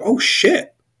we were like, "Oh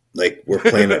shit! Like we're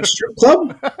playing at a strip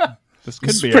club. This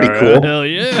could be pretty cool. Hell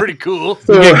yeah, pretty cool.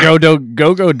 You get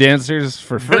go-go dancers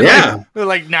for free. Yeah, they're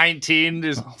like 19,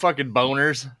 just fucking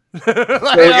boners. All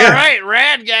right,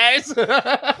 rad guys.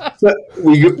 So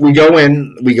we go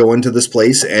into this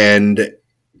place, and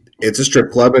it's a strip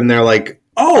club, and they're like,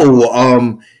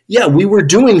 "Oh, yeah, we were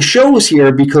doing shows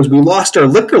here because we lost our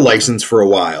liquor license for a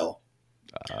while.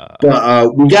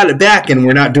 But we got it back, and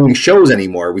we're not doing shows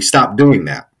anymore. We stopped doing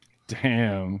that."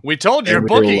 Damn. We told your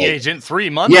booking agent 3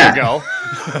 months ago.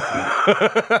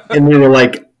 And we were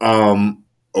like,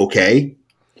 okay.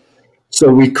 So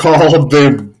we called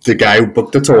the guy who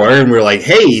booked the tour, and we were like,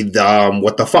 hey,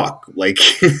 what the fuck? Like,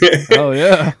 oh,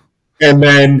 yeah. And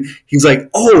then he's like,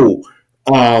 oh,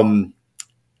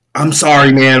 I'm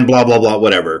sorry, man, blah, blah, blah,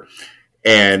 whatever.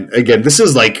 And again, this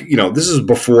is like, this is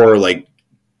before like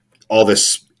all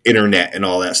this internet and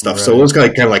all that stuff. Right. So it was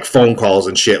kind of like phone calls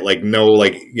and shit. Like none of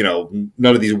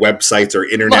these websites or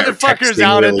internet. Motherfuckers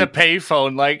out really. At the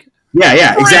payphone, like,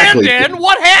 yeah, exactly. Brandon,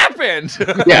 what happened?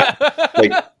 Yeah,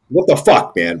 like what the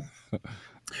fuck, man.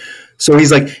 So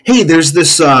he's like, hey, there's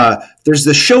this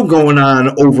show going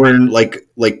on over in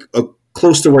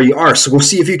close to where you are. So we'll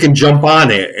see if you can jump on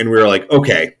it. And we were like,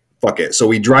 okay, fuck it. So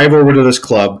we drive over to this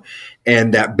club,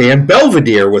 and that band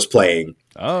Belvedere was playing.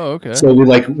 Oh, okay. So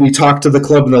we talked to the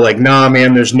club, and they're like, nah,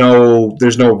 man, there's no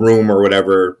room or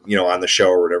whatever, on the show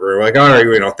or whatever. We're like, all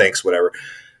right, thanks, whatever.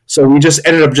 So we just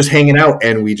ended up just hanging out,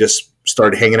 and we just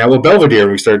started hanging out with Belvedere,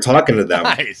 and we started talking to them.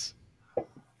 Nice.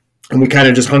 And we kind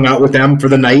of just hung out with them for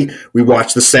the night. We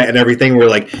watched the set and everything. We're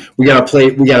like, we gotta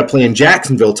play in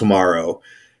Jacksonville tomorrow.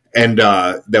 And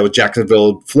that was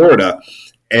Jacksonville, Florida.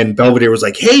 And Belvedere was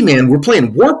like, hey man, we're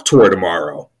playing Warped Tour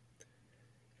tomorrow.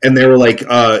 And they were like,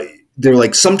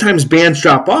 sometimes bands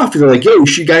drop off. They're like, yo,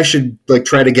 you guys should like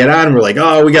try to get on. And we're like,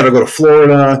 oh, we got to go to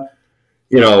Florida,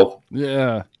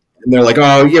 Yeah. And they're like,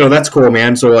 oh, that's cool,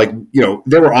 man. So like,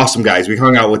 they were awesome guys. We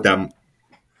hung out with them.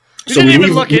 You didn't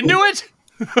even look into it?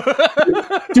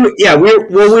 Dude, yeah, we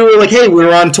were like, hey, we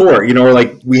were on tour. We're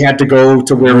like, we had to go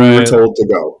to where we were told to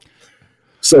go.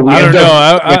 So we I don't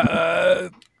know.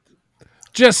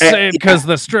 Just saying, because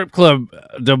the strip club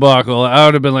debacle, I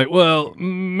would have been like, well,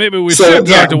 maybe we should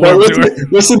talk to Warped Tour.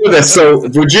 Listen to this. So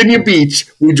Virginia Beach,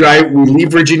 we leave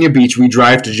Virginia Beach, we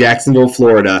drive to Jacksonville,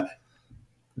 Florida.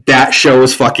 That show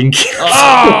is fucking canceled.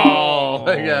 Oh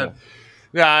my god!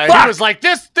 Yeah, he was like,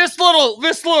 this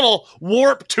little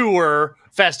Warped Tour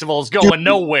festival is going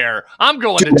nowhere. I'm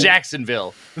going to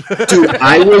Jacksonville. Dude,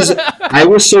 I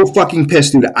was so fucking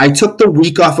pissed, dude. I took the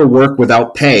week off of work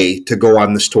without pay to go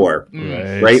on this tour.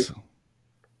 Right?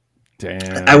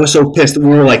 Damn. I was so pissed. We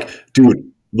were like,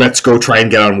 dude, let's go try and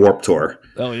get on Warped Tour.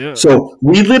 Oh yeah. So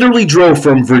we literally drove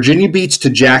from Virginia Beach to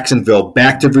Jacksonville,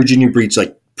 back to Virginia Beach,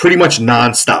 like pretty much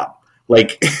nonstop.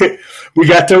 Like we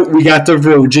got to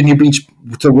Virginia Beach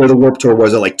to where the Warped Tour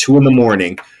was at like 2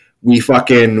 a.m. We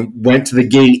fucking went to the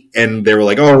gate and they were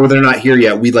like, "Oh, well, they're not here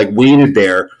yet." We like waited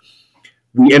there.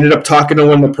 We ended up talking to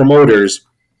one of the promoters,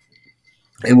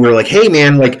 and we were like, "Hey,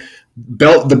 man, like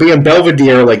the band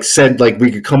Belvedere like said like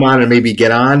we could come on and maybe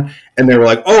get on," and they were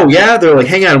like, "Oh yeah," they're like,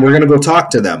 "Hang on, we're gonna go talk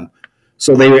to them."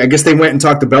 So I guess they went and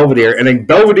talked to Belvedere, and then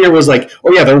Belvedere was like,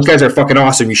 "Oh yeah, those guys are fucking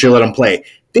awesome. You should let them play."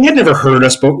 They had never heard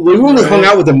us, but we only hung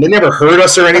out with them. They never heard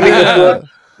us or anything before,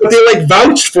 but they like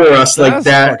vouched for us like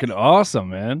that. Fucking awesome,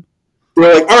 man.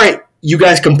 They're like, "All right, you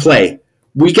guys can play."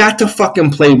 We got to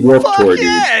fucking play Warped Tour, dude.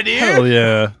 Yeah, dude. Hell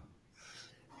yeah.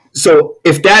 So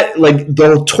if that, like,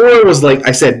 the tour was, like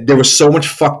I said, there was so much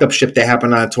fucked up shit that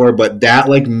happened on the tour, but that,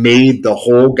 like, made the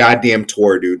whole goddamn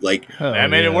tour, dude. Like, That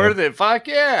made it worth it. Fuck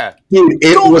yeah. dude,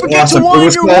 it was awesome.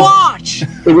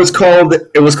 It was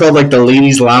called like the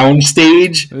ladies' lounge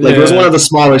stage. Like, it was one of the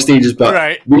smaller stages,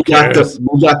 but we got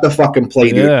to fucking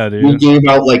play, dude. Yeah, dude. We gave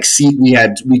out like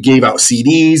we gave out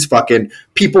CDs. Fucking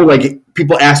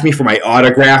people asked me for my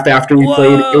autograph after we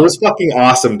played. It was fucking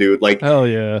awesome, dude. Like, hell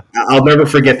yeah. I'll never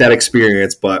forget that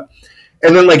experience.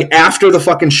 And then like after the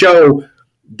fucking show,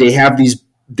 they had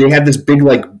this big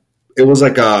like. It was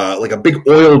like a big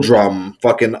oil drum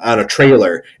fucking on a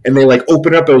trailer, and they like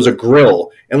opened up. It was a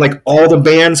grill, and like all the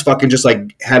bands fucking just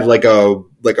like had like a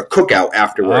cookout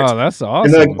afterwards. Oh, that's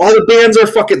awesome! And like all the bands are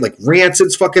fucking like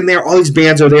Rancid's fucking there. All these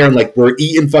bands are there, and like we're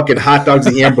eating fucking hot dogs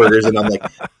and hamburgers, and I'm like,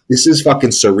 this is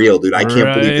fucking surreal, dude. I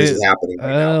can't believe this is happening right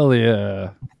Hell now. Yeah,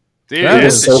 dude, it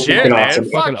this was so is shit, fucking man. awesome.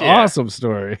 fucking awesome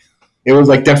story. It was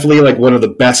like definitely like one of the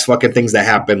best fucking things that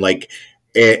happened. Like.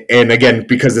 And again,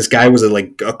 because this guy was a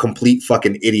complete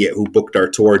fucking idiot who booked our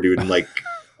tour, dude, and like,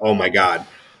 oh my god,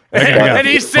 and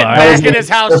he's sitting back in his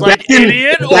house like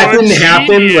idiot. If that didn't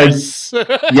happen, like,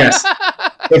 yes,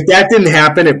 if that didn't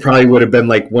happen, it probably would have been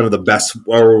like one of the best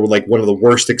or like one of the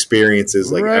worst experiences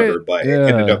like ever. But it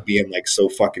ended up being like so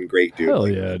fucking great, dude. Hell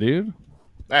yeah, dude.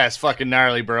 That's fucking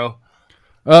gnarly, bro.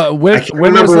 I can't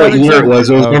remember what year it was.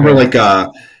 I remember like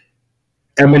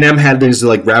Eminem had this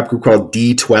like rap group called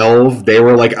D12. They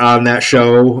were like on that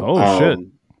show. Oh shit!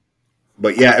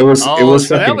 But yeah, it was so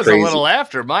fucking that was crazy. a little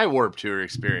after my Warped Tour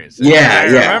experience. Yeah, I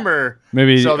remember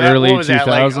maybe early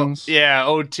 2000s.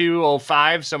 Like, 02,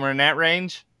 05, somewhere in that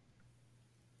range.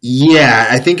 Yeah,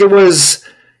 I think it was.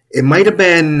 It might have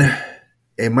been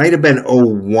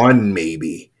 01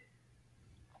 maybe.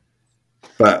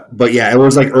 But yeah, it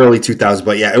was like early 2000s.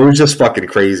 But yeah, it was just fucking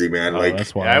crazy, man. Like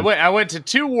that's I went to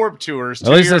 2 Warped Tours. At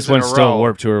least that's when still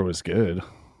Warped Tour was good.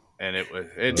 And it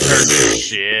turned to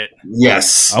shit.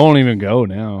 Yes, I won't even go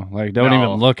now. Like, don't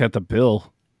even look at the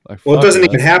bill. Like, well, it doesn't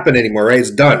even happen anymore, right?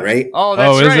 It's done, right? Oh,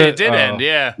 that's right. It did end.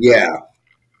 Yeah. Yeah.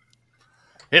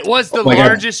 It was the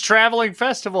largest traveling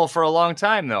festival for a long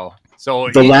time, though. So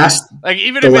even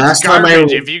if it's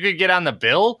garbage, if you could get on the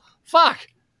bill, fuck.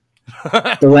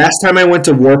 The last time I went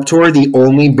to Warped Tour, the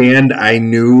only band I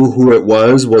knew who it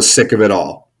was Sick of It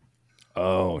All.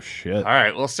 Oh shit! All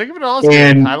right, well, Sick of It All is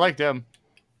good. I like them.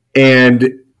 And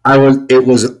it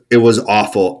was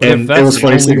awful, and it was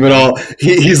funny. Sick of It All.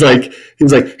 He's like,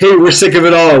 hey, we're sick of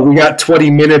it all. We got 20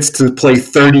 minutes to play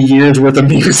 30 years worth of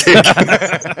music.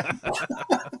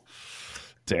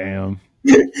 Damn.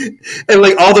 And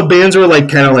like all the bands were like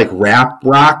kind of like rap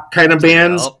rock kind of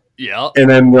bands. Yep. And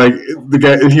then like the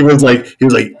guy, he was like, you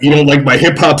don't like my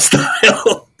hip hop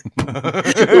style.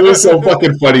 It was so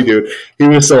fucking funny, dude. He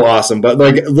was so awesome. But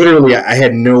like literally, I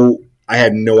had no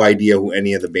idea who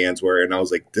any of the bands were, and I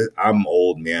was like, I'm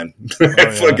old, man.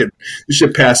 Fucking this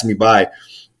shit passed me by.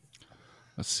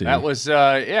 Let's see. That was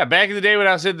back in the day when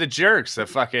I was in the Jerks. The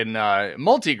fucking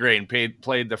Multigrain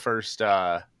played the first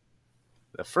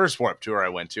Warped Tour I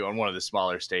went to on one of the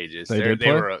smaller stages. They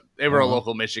were a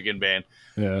local Michigan band.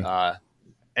 Yeah.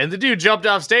 And the dude jumped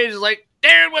off stage and was like,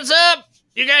 Darren, what's up?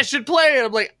 You guys should play. And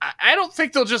I'm like, I don't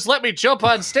think they'll just let me jump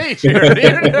on stage here,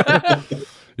 dude.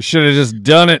 You should have just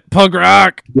done it. Punk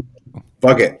rock.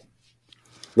 Fuck it.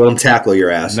 Let them tackle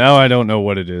your ass. Now I don't know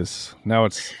what it is. Now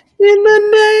it's in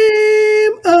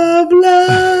the name of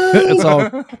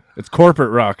love. It's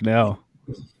corporate rock now.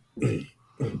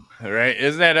 All right.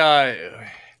 Isn't that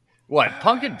what?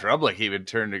 Punk and Drublick even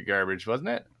turned to garbage, wasn't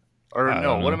it? Or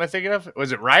no, what am I thinking of?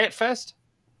 Was it Riot Fest?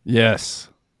 Yes.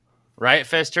 Riot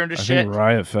Fest turned to shit? I think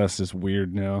Riot Fest is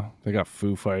weird now. They got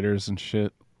Foo Fighters and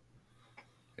shit.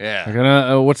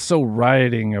 Yeah. What's so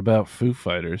rioting about Foo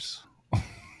Fighters?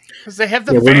 Because they have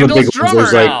the Vandals drummer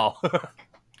now.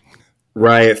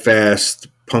 Riot Fest,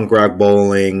 Punk Rock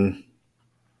Bowling.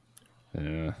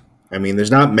 Yeah. I mean,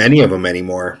 there's not many of them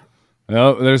anymore.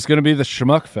 No, there's going to be the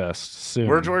Schmuck Fest soon.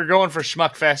 We're going for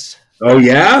Schmuck Fest. Oh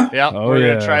yeah. Yep. Oh, we're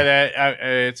yeah. gonna try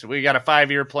that. We got a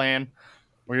 5-year plan.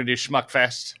 We're gonna do Schmuck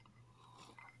Fest.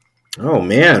 Oh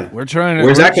man. We're trying to.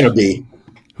 Where's that going to be?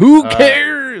 Who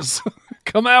cares?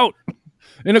 Come out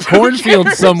in a cornfield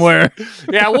somewhere.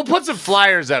 Yeah, we'll put some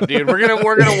flyers up, dude. We're gonna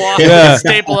walk Yeah. and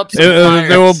staple up some flyers.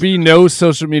 There will be no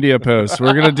social media posts.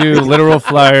 We're gonna do literal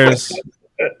flyers.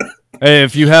 Hey,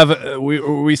 if you have,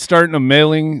 we starting a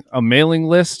mailing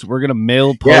list. We're gonna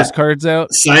mail postcards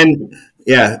out. Sign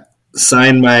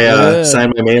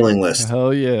my mailing list.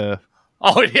 Hell yeah!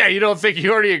 Oh yeah, you don't think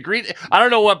you already agreed? I don't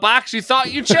know what box you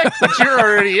thought you checked, but you're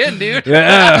already in, dude.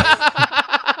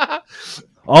 Yeah.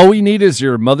 All we need is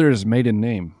your mother's maiden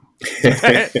name. And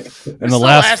the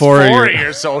last four of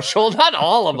your social, not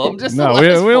all of them. Just no, the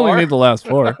last we only four. need the last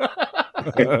 4.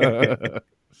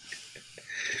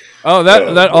 Oh,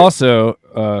 that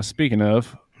also. Speaking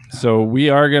of, so we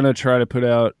are gonna try to put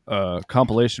out a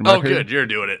compilation record. Oh, good, you're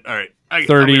doing it. All right, I'll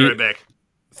 30 be right back.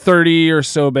 30 or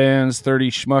so bands, 30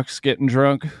 schmucks getting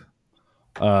drunk.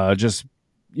 Just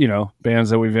bands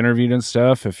that we've interviewed and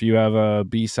stuff. If you have a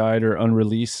B-side or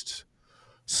unreleased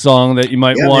song that you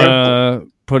might want to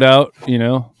put out,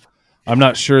 I'm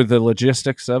not sure the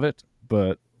logistics of it,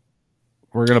 but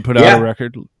we're gonna put out a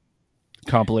record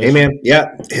compilation. Hey man,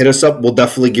 yeah, hit us up. We'll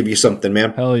definitely give you something,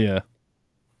 man. Hell yeah.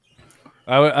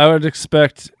 I would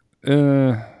expect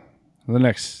the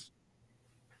next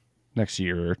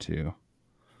year or two,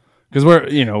 because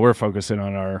we're focusing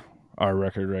on our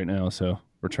record right now, so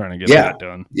we're trying to get that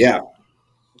done. Yeah.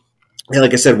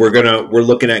 Like I said, we're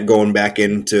looking at going back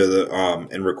into the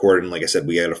and recording. Like I said,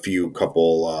 we had a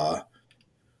couple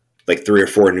like 3 or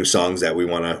 4 new songs that we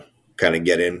want to kind of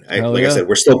get in. I said,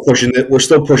 we're still pushing it. We're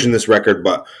still pushing this record,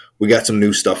 but we got some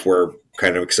new stuff we're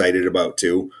kind of excited about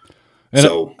too. And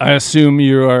so I assume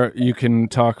you can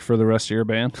talk for the rest of your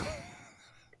band,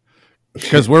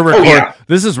 because we're recording. Oh, yeah.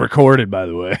 This is recorded, by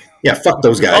the way. Yeah, fuck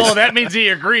those guys. Oh, that means he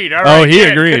agreed. All right, Oh, he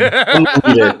good. agreed.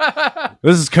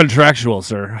 This is contractual,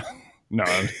 sir. No.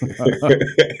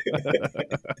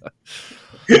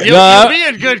 You'll be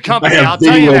in good company, I'll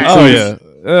tell you that. Oh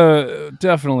yeah,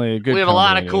 definitely a good. We have a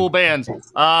lot of company. cool bands.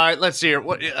 Let's see here.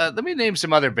 Let me name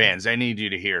some other bands I need you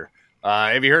to hear.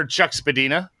 Have you heard Chuck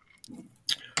Spadina?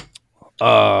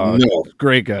 No.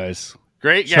 Great guys.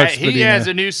 Great guy. Chuck He Spadina. has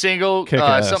a new single,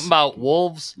 something about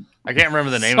wolves. I can't remember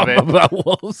the name of it. About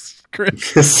wolves,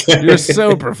 Chris. You're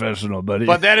so professional, buddy.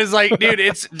 But that is like,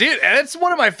 it's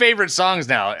one of my favorite songs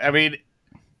now. I mean,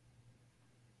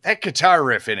 that guitar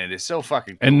riff in it is so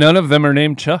fucking cool. And none of them are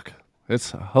named Chuck.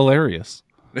 It's hilarious.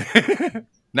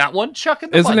 Not one Chuck in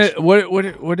the Isn't bunch.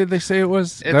 it? What did they say it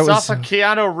was? It's off of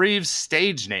Keanu Reeves'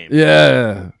 stage name.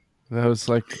 Yeah, that was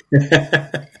like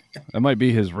that might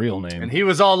be his real name. And he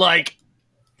was all like,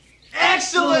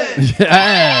 "Excellent."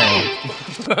 Yeah.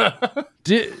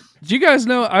 Do you guys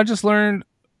know? I just learned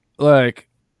like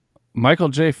Michael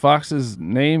J. Fox's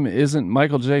name isn't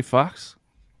Michael J. Fox.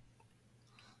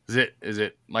 Is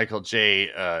it Michael J.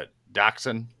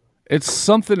 Doxson? It's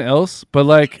something else, but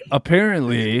like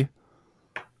apparently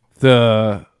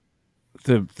the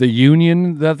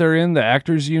union that they're in, the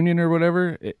actors union or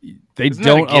whatever, they Isn't that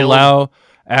a don't guild? allow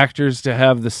actors to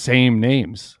have the same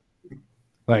names.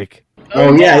 Like,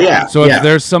 Oh yeah. so if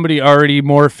there's somebody already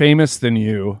more famous than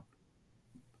you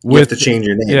have to change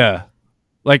your name. Yeah.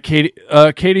 Like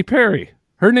Katy Perry.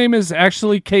 Her name is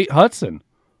actually Kate Hudson.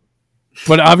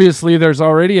 But obviously there's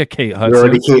already a Kate Hudson. You're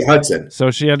already Kate Hudson.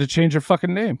 So she had to change her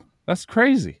fucking name. That's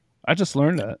crazy. I just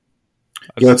learned that.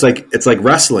 It's like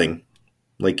wrestling.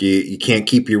 Like you can't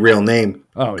keep your real name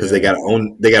because they gotta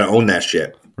own that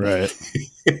shit. Right.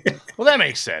 Well, that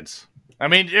makes sense. I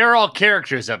mean, they're all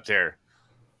characters up there.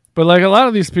 But like a lot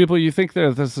of these people, you think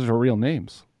that this is their real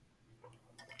names.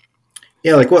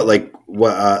 Yeah, like what? Like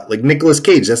Nicolas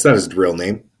Cage. That's not his real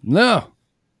name, No,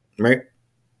 right?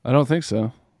 I don't think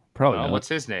so. Probably not. What's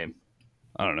his name?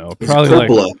 I don't know. He's Probably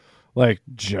Coppola. like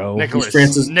Joe Nicholas.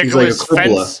 Francis- he's like a Nicholas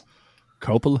Coppola. Fentz.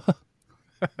 Coppola.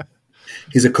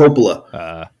 He's a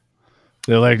Coppola.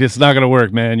 They're like, it's not gonna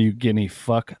work, man. You guinea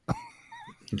fuck.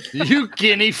 You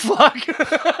guinea fuck.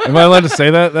 Am I allowed to say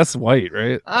that? That's white,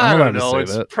 right? I I'm don't allowed know. to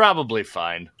It's say that. probably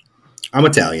fine. I'm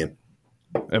Italian.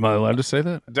 Am I allowed to say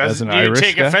that? Do you Irish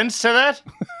take guy? offense to that?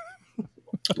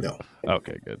 No,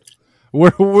 Okay, good.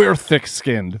 We're thick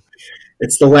skinned.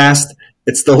 it's the last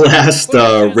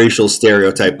racial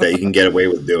stereotype that you can get away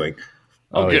with doing.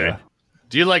 Oh, good. yeah.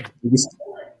 Do you like?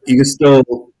 You can still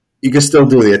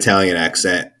do the Italian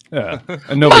accent. Yeah.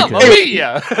 And nobody Mamma cares.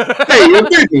 mia! Hey, you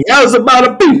thinking? I was about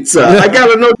a pizza. I got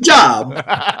a no job.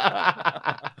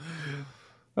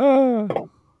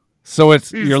 So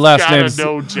it's your last name is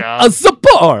no job.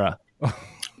 Zapor.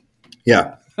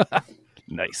 Yeah.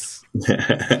 Nice.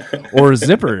 Or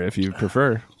Zipper if you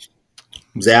prefer.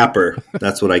 Zapper.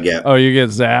 That's what I get. Oh, you get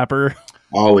Zapper?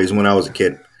 Always when I was a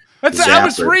kid. I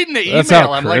was reading the That's how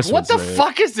email. I'm like, Chris what would the say it.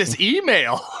 fuck is this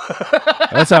email?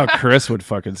 That's how Chris would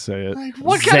fucking say it. Like,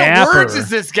 what kind of words is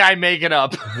this guy making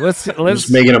up? Let's Just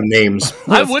making up names.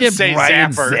 I would get say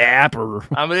Brian Zapper. Zapper.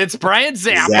 I mean, it's Brian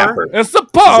Zapor. Zapper. It's the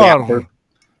Zapper.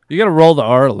 You got to roll the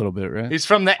R a little bit, right? He's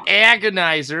from the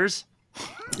Agonizers.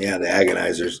 Yeah, the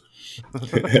Agonizers.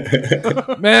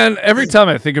 Man, every time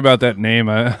I think about that name,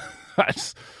 I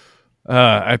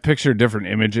picture different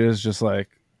images, just like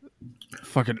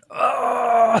fucking,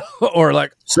 or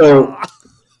like. So I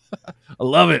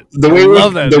love it. the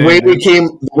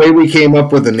way we came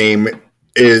up with the name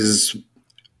is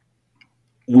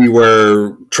we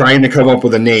were trying to come up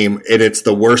with a name, and it's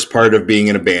the worst part of being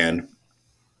in a band.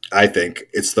 I think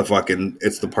it's the part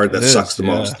that sucks the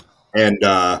most. And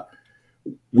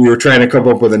we were trying to come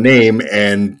up with a name,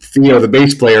 and Theo, the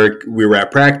bass player, we were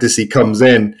at practice. He comes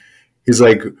in, he's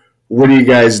like, "What are you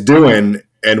guys doing?"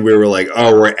 And we were like,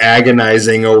 "Oh, we're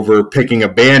agonizing over picking a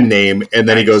band name." And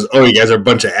then he goes, "Oh, you guys are a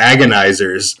bunch of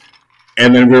agonizers."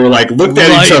 And then we were like, looked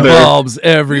at each other, bulbs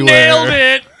everywhere, Nailed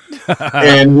it.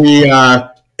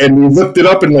 and we looked it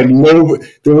up, and like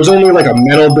there was only like a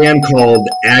metal band called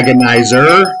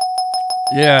Agonizer.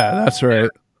 Yeah, that's right.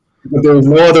 But there was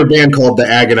no other band called the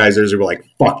Agonizers. We were like,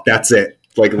 "Fuck, that's it!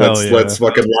 Like, let's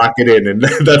fucking lock it in." And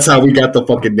that's how we got the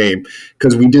fucking name,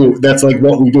 because we do. That's like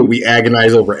what we do. We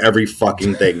agonize over every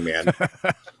fucking thing, man.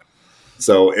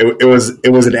 So it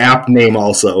was an apt name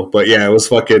also, but yeah, it was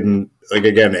fucking like,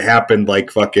 again, it happened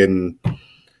like fucking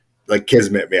like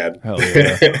kismet, man. Hell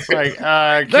yeah. It's like,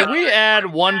 can we add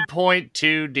 1.2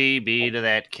 dB to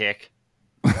that kick?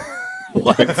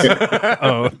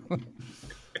 Oh.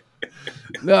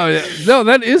 No,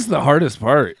 that is the hardest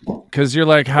part, because you're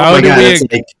like, how do we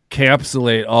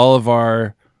encapsulate all of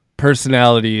our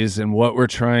personalities and what we're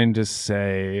trying to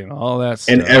say and all that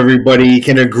stuff, and everybody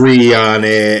can agree on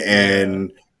it,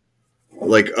 and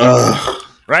like,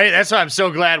 Right? That's why I'm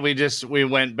so glad we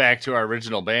went back to our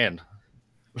original band.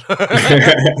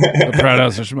 the Proud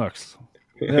House of Schmucks.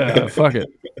 Yeah, fuck it.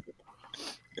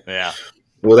 Yeah.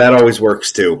 Well, that always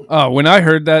works too. Oh, when I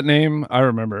heard that name, I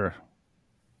remember.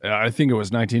 I think it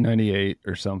was 1998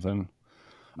 or something.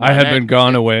 I had been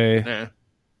gone away. It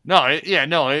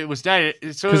was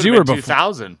 90. So 'Cause you were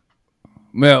 2000.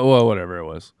 Yeah, well, whatever it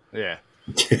was. Yeah.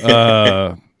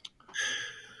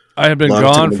 I had been Long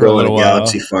gone time for a ago in little while.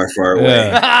 galaxy far, far away.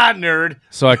 Yeah. Nerd.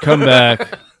 So I come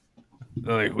back.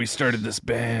 They're like, we started this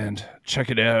band.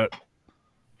 Check it out.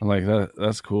 I'm like,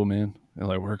 that's cool, man. They're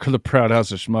like, we're the Proud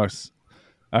House of Schmucks.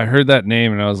 I heard that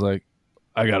name and I was like,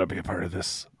 I gotta be a part of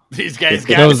this. These guys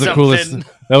got That was the something. coolest.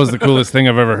 That was the coolest thing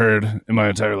I've ever heard in my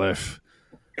entire life.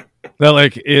 That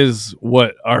like is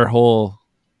what our whole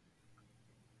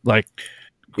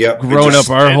grown up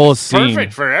our whole scene.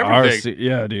 Perfect for everything.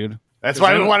 Yeah, dude. That's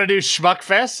why we want to do Schmuck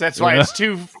Fest. That's why it's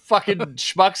two fucking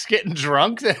schmucks getting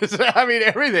drunk. I mean,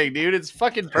 everything, dude. It's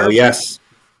fucking perfect. Oh yes.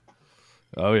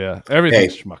 Oh yeah.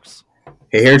 Everything's schmucks.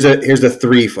 Hey, here's the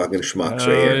 3 fucking schmucks right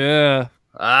here. Yeah.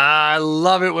 I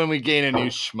love it when we gain a new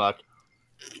schmuck.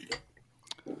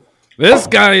 This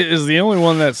guy is the only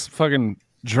one that's fucking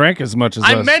drank as much as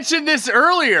I us. mentioned this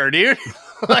earlier, dude.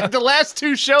 Like the last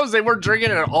 2 shows, they weren't drinking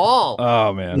at all.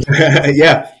 Oh man.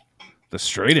 Yeah. The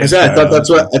straight I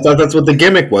thought that's what the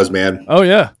gimmick was, man. Oh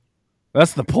yeah.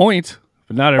 That's the point.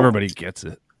 But not everybody gets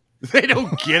it. They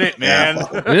don't get it, man.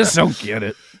 They just don't get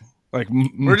it. Like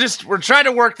we're trying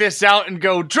to work this out and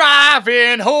go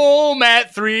driving home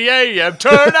at 3 a.m.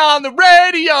 Turn on the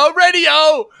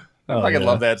radio. I fucking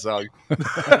love that song.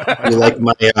 You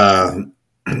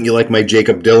like my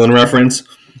Jacob Dylan reference?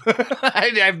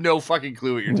 I have no fucking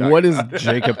clue what you're talking What is about.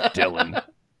 Jacob Dylan?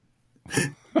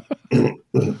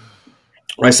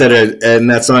 I said it in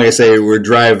that song. I say we're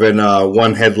driving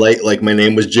one headlight like my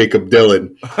name was Jacob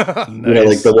Dylan. Nice. You know,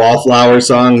 like the Wallflower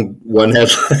song, one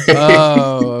headlight.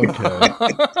 Oh, okay.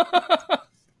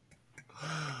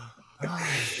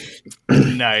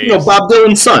 Nice. You know, Bob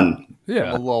Dylan's son.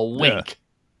 Yeah. A little wink.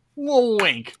 Little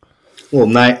wink. Little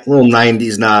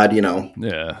 90s nod, you know.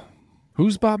 Yeah.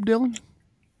 Who's Bob Dylan?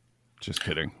 Just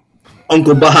kidding.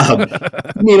 Uncle Bob.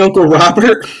 You mean Uncle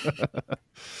Robert?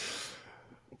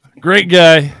 Great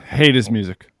guy. Hate his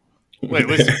music. Wait,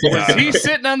 was he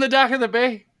sitting on the dock of the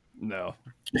bay? No.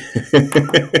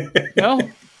 No?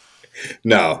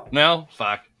 No. No?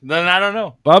 Fuck. Then I don't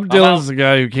know. Bob Dylan's the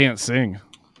guy who can't sing.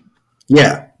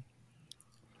 Yeah.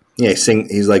 Yeah,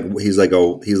 he's like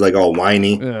all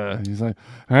whiny. Yeah, he's like,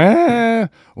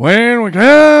 when we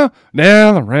go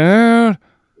down the road.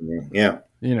 Yeah.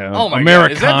 You know, oh my Americana.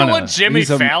 God. Is that the one Jimmy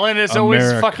Fallon is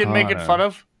always fucking making fun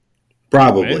of?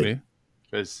 Probably.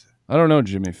 Because I don't know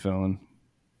Jimmy Fallon.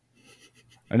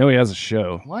 I know he has a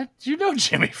show. What? You know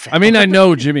Jimmy Fallon? I mean, I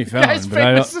know Jimmy Fallon, Guy's but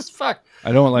I famous as fuck.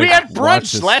 don't like. We had watch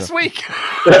brunch this last stuff. week.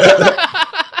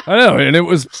 I know, and it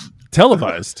was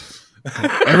televised.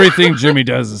 Everything Jimmy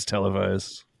does is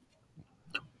televised.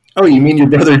 Oh, you mean your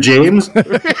brother James?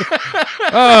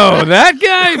 Oh, that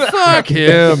guy? Fuck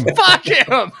him. Fuck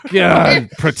him. God,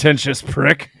 pretentious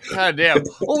prick. God damn.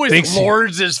 Always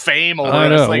lords his fame over I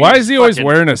us. know. Like Why is he always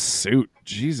wearing a suit?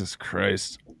 Jesus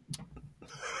Christ.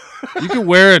 You can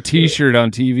wear a t-shirt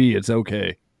on TV. It's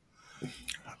okay.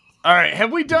 All right.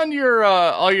 Have we done your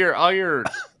all your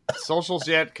socials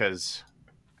yet? Because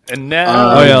and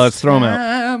now oh yeah, let's throw them out.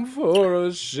 Time for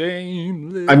a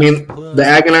shameless I mean, the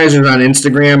Agonizers on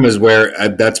Instagram is where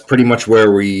that's pretty much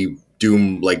where we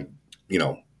do like, you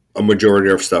know, a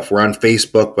majority of stuff. We're on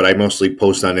Facebook, but I mostly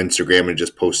post on Instagram and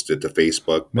just post it to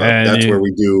Facebook. But that's where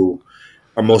we do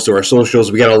most of our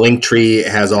socials. We got a link tree.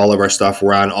 It has all of our stuff.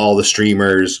 We're on all the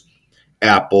streamers,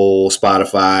 Apple,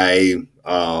 Spotify,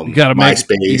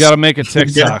 MySpace. You gotta make a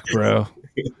TikTok, bro.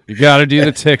 You gotta do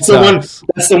the TikTok.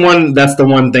 That's the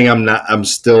one thing I'm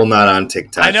still not on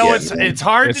TikTok. I know yet, it's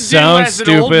hard it to do sounds as an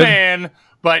stupid. old man,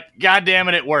 but goddamn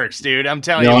it works, dude. I'm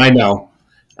telling you. No,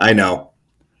 I know.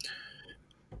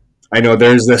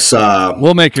 There's this.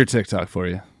 We'll make your TikTok for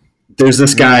you. There's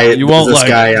this guy. You won't there's this like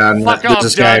guy it. on. Fuck there's off,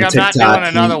 this guy Doug. on I'm not TikTok. doing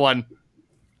another one.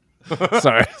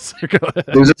 Sorry. Go ahead.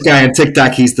 There's this guy on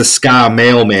TikTok. He's the ska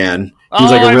mailman.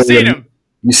 He's I've seen him.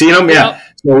 You seen him? Yeah. Yep.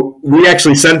 So we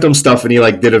actually sent him stuff, and he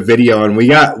like did a video, and we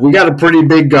got a pretty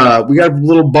big, we got a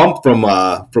little bump from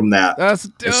that. That's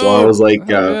dope. So I was like,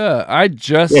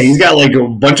 he's got like a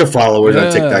bunch of followers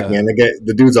on TikTok, man.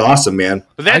 The dude's awesome, man.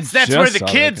 But that's where the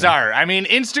kids are. I mean,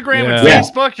 Instagram and Yeah.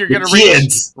 Facebook, you're gonna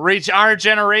reach our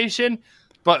generation.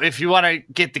 But if you want to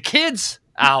get the kids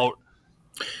out,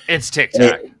 it's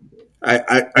TikTok.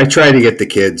 I try to get the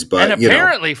kids, but and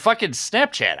apparently fucking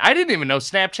Snapchat. I didn't even know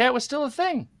Snapchat was still a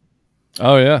thing.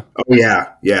 Oh yeah. Oh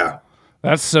yeah.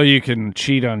 That's so you can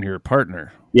cheat on your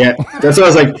partner. Yeah, that's what I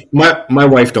was like. My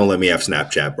wife don't let me have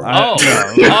Snapchat, bro. Fuck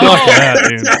that,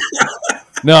 dude.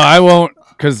 No, I won't,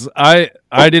 because I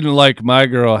didn't like my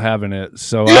girl having it,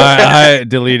 so I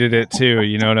deleted it too.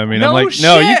 You know what I mean? I'm like,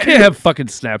 no, you can't have fucking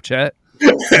Snapchat.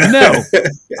 No,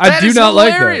 I do not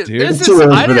like that, dude.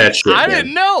 I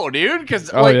didn't know, dude,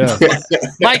 because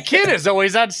my kid is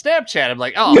always on Snapchat. I'm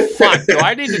like, oh fuck, do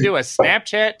I need to do a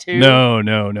Snapchat too?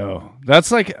 No.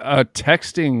 That's like a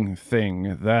texting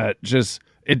thing that just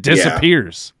it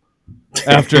disappears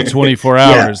after 24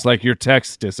 hours. Like your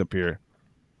texts disappear.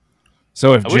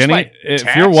 So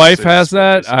if your wife has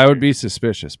that, I would be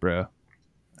suspicious, bro.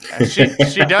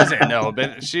 She doesn't know,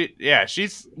 but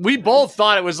we both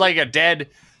thought it was like a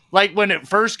dead, like when it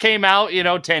first came out,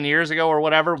 10 years ago or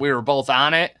whatever, we were both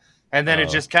on it, and then it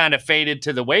just kind of faded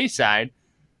to the wayside.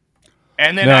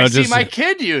 And then I see my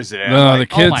kid use it. And the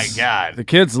kids, oh my god, the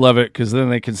kids love it because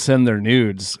then they can send their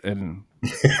nudes and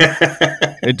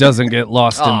it doesn't get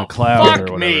lost in the cloud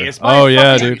or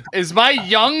whatever. Dude, is my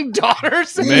young daughter?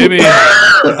 Maybe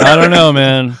I don't know,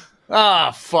 man.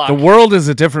 Ah, fuck. The world is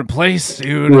a different place,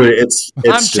 dude.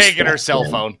 I'm taking her cell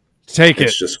phone. Take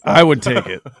it. I would take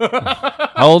it.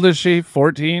 How old is she?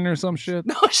 14 or some shit?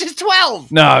 No, she's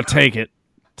 12. No, take it.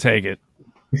 Take it.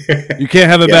 You can't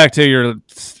have it back till you're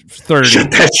 30.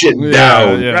 Shut that shit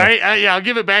down. Yeah. Right? I'll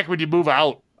give it back when you move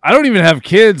out. I don't even have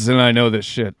kids, and I know this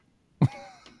shit.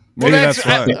 Maybe that's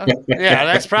why.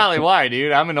 That's probably why,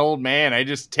 dude. I'm an old man. I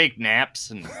just take naps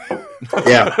and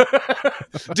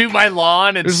do my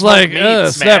lawn and it's like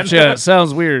meats, Snapchat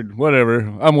sounds weird. Whatever.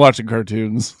 I'm watching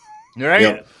cartoons. Right?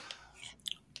 Yep.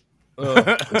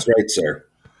 That's right, sir.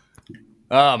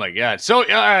 Oh my god. So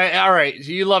all right.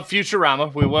 You love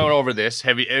Futurama. We went over this.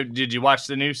 Did you watch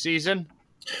the new season?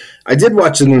 I did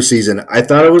watch the new season. I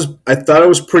thought it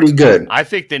was pretty good. I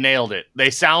think they nailed it. They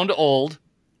sound old.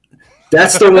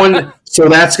 That's the one. So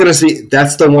that's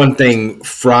the one thing.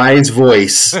 Fry's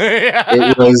voice.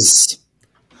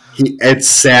 It's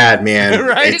sad, man.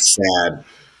 Right? It's sad.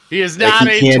 He is not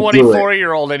a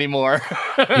 24-year-old anymore.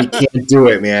 He can't do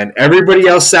it, man. Everybody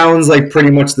else sounds like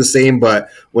pretty much the same, but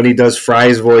when he does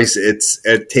Fry's voice,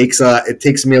 it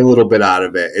takes me a little bit out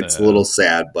of it. It's a little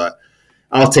sad, but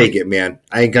I'll take it, man.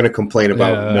 I ain't gonna complain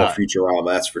about more Futurama,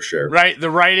 that's for sure. Right, the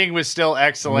writing was still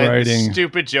excellent. The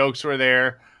stupid jokes were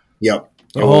there. Yep.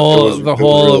 The whole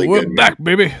really we're back,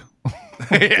 baby.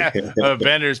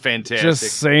 Bender's fantastic. Just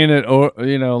saying it, or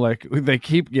like they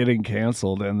keep getting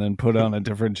canceled and then put on a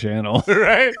different channel,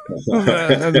 right?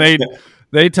 And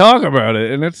they talk about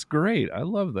it, and it's great. I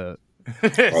love that.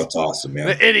 It's awesome, man.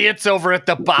 The idiots over at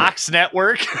the Box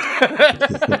Network.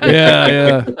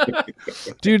 Yeah.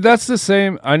 Dude, that's the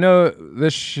same. I know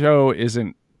this show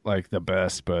isn't like the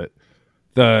best, but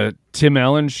the Tim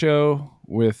Allen show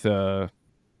with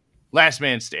Last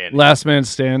Man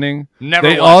Standing.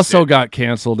 They also got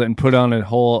canceled and put on a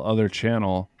whole other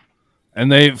channel,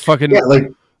 and they fucking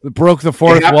broke the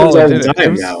fourth wall. And did it.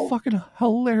 It was fucking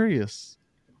hilarious.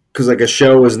 Because like a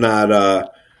show is not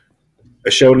a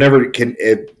show never can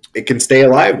it can stay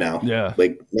alive now. Yeah,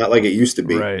 like not like it used to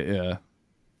be. Right. Yeah.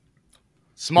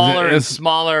 Smaller and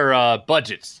smaller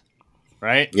budgets.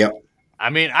 Right. Yep. I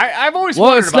mean, I've always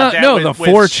wondered about that. No, the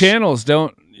four channels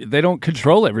don't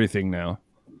control everything now.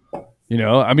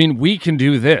 I mean, we can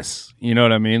do this. You know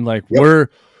what I mean? Like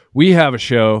we have a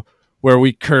show where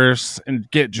we curse and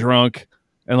get drunk,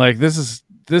 and like this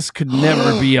could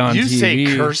never be on you TV. You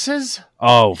say curses?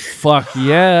 Oh fuck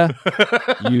yeah!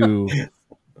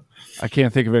 I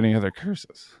can't think of any other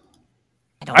curses.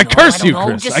 I curse you,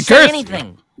 Chris. Just I say curse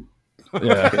anything.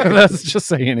 Yeah, let's just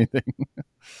say anything.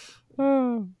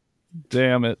 Oh,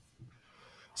 damn it.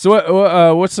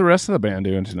 So what's the rest of the band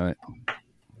doing tonight?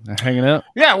 Hanging out?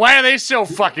 Yeah, why are they so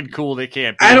fucking cool they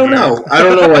can't be I don't know. I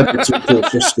don't know why they're so cool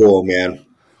for school, man.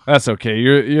 That's okay.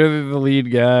 You're the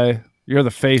lead guy. You're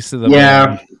the face of the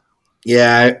band.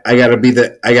 Yeah, I gotta be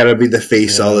the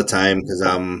face all the time because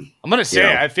I'm gonna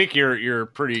say I think you're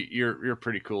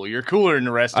pretty cool. You're cooler than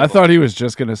the rest of them. I thought he was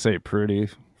just gonna say pretty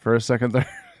for a second there.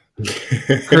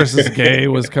 Chris's gay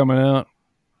was coming out.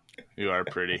 You are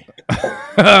pretty.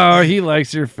 Oh, he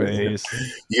likes your face.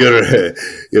 You're a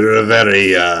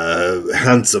very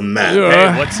handsome man.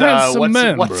 Hey, what's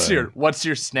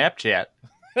your Snapchat?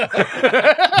 I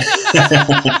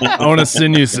want to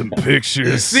send you some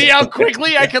pictures. See how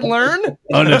quickly I can learn?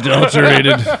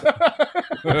 Unadulterated.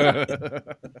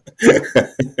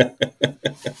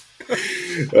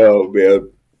 Oh man.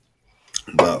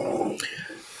 But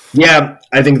yeah,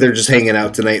 I think they're just hanging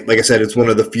out tonight. Like I said, it's one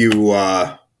of the few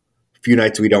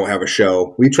nights we don't have a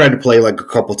show. We tried to play like a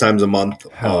couple times a month.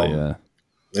 Hell yeah. Like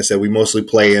I said we mostly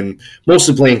play in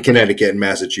Connecticut and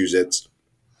Massachusetts.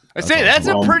 I say that's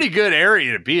a pretty good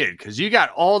area to be in because you got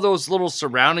all those little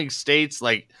surrounding states.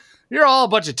 Like you're all a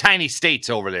bunch of tiny states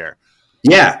over there.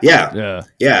 Yeah.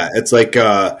 It's like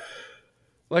how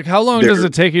long does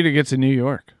it take you to get to New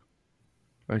York?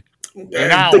 Like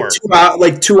an hour. 2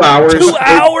 hours. 2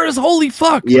 hours? Holy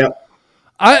fuck! Yep.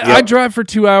 I drive for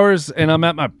 2 hours and I'm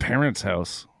at my parents'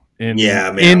 house in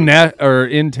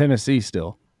Tennessee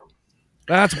still.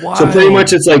 That's wild. So pretty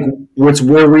much it's like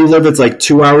where we live. It's like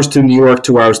 2 hours to New York,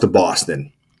 2 hours to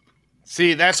Boston.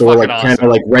 See, that's so fucking we're like awesome. kind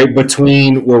of like we're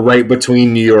right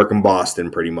between New York and Boston,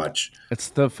 pretty much. It's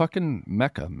the fucking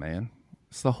Mecca, man.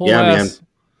 It's the whole man.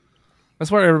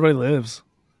 That's where everybody lives.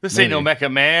 This ain't no Mecca,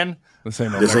 man. This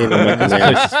ain't no Mecca, man. This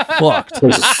place is fucked.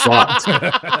 This is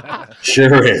fucked.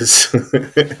 Sure is.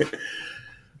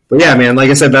 But yeah, man, like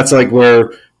I said, that's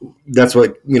what,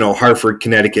 Hartford,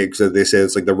 Connecticut, because they say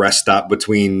it's like the rest stop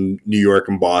between New York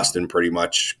and Boston, pretty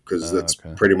much, because that's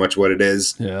pretty much what it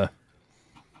is. Yeah.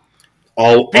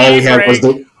 All we had was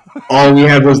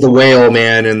the whale,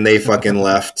 man, and they fucking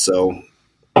left. So,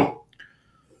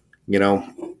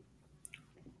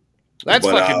 that's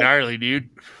fucking gnarly, dude.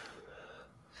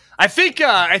 I think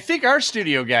our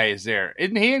studio guy is there.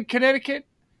 Isn't he in Connecticut?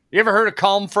 You ever heard of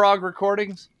Calm Frog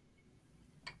Recordings?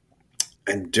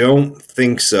 I don't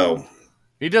think so.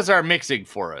 He does our mixing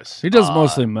for us. He does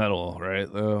mostly metal, right?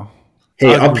 Though.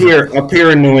 Hey, up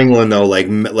here in New England, though, like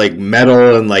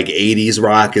metal and like 80s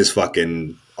rock is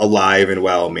fucking alive and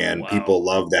well, man. Wow. People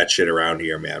love that shit around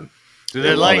here, man. Do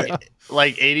they like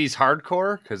 80s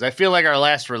hardcore? Because I feel like our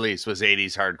last release was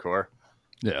 80s hardcore.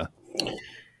 Yeah.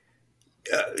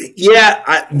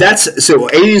 That's so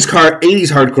 80s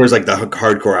hardcore is like the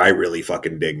hardcore I really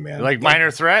fucking dig, man. Like Minor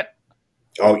Threat?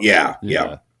 Oh yeah.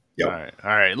 Yep. All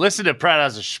right. Listen to Proud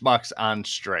as a Schmucks on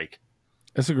Strike.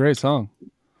 It's a great song.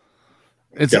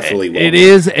 It's definitely it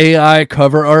is AI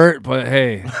cover art, but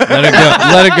hey, let it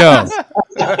go.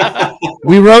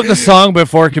 We wrote the song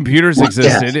before computers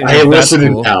existed. Yeah, I am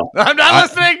listening now. I'm not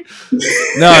listening.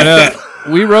 No.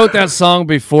 We wrote that song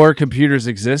before computers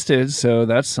existed, so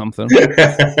that's something.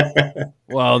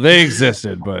 Well, they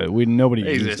existed, but nobody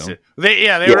used them. They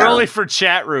were only for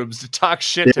chat rooms to talk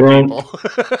shit to people.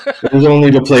 It was only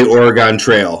to play Oregon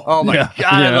Trail. Oh my God,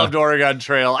 I loved Oregon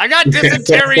Trail. I got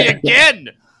dysentery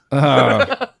again.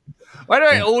 Why do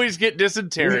I always get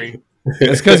dysentery?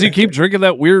 It's because you keep drinking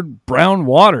that weird brown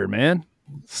water, man.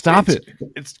 Stop it.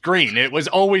 It's green. It was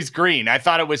always green. I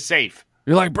thought it was safe.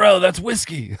 You're like, bro, that's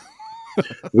whiskey.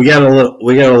 We got a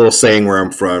little saying where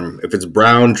I'm from. If it's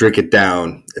brown, drink it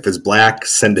down. If it's black,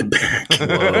 send it back.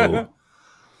 Whoa.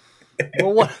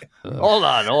 Well, what? Hold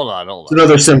on.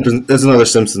 That's another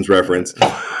Simpsons reference.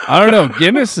 I don't know.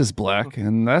 Guinness is black,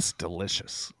 and that's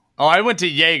delicious. Oh, I went to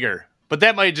Jaeger, but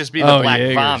that might just be the black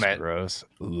Jaeger's vomit. Gross.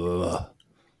 Ugh.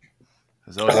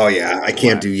 Oh yeah, I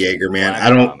can't do Jaeger, man. I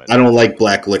don't like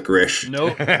black licorice.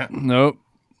 Nope. Nope.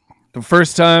 The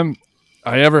first time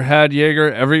I ever had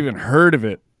Jaeger, ever even heard of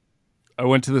it, I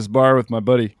went to this bar with my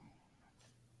buddy,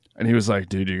 and he was like,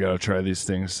 "Dude, you gotta try these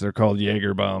things. They're called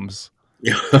Jaeger bombs."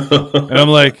 And I'm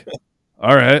like,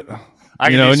 "All right."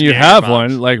 And you have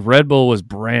one. Like Red Bull was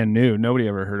brand new. Nobody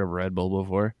ever heard of Red Bull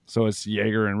before, so it's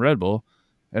Jaeger and Red Bull,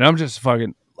 and I'm just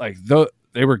fucking like,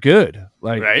 they were good,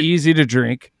 like easy to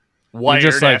drink. Wired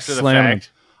just like after slamming. the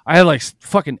fact. I had like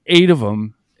fucking 8 of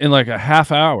them in like a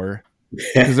half hour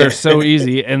because they're so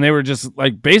easy, and they were just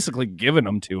like basically giving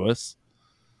them to us.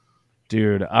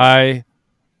 Dude, I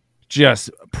just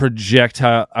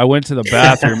projectile. I went to the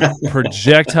bathroom,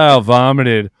 projectile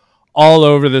vomited all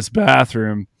over this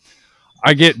bathroom.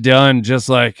 I get done just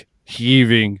like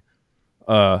heaving.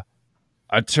 I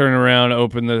turn around,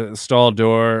 open the stall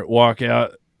door, walk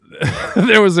out.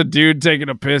 There was a dude taking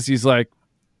a piss. He's like,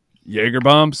 Jaeger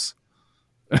bombs?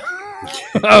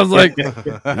 I was like,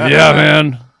 yeah,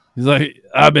 man. He's like,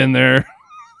 I've been there.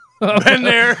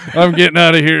 I'm getting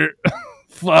out of here.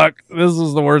 Fuck. This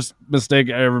was the worst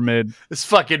mistake I ever made. His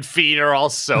fucking feet are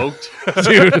all soaked.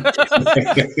 Dude.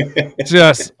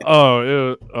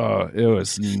 It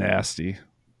was nasty.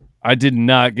 I did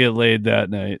not get laid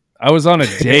that night. I was on a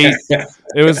date.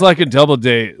 It was like a double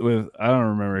date with, I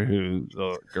don't remember who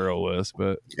the girl was,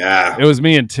 but it was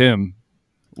me and Tim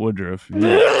Woodruff.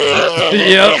 Yeah.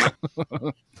 Yep.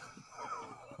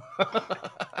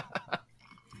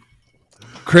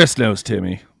 Chris knows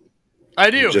Timmy. I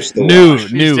do. New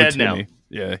dead Timmy. now.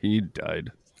 Yeah, he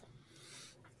died.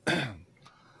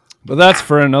 But that's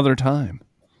for another time.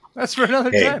 That's for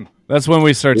another time. That's when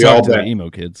we start talking to the emo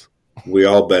kids. We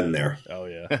all been there. Oh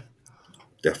yeah.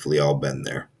 Definitely all been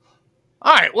there.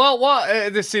 All right. Well,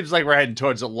 this seems like we're heading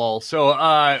towards a lull. So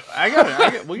I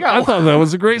thought that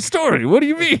was a great story. What do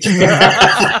you mean? Shit.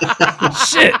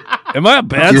 Am I a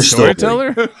bad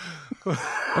storyteller?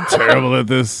 I'm terrible at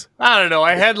this. I don't know.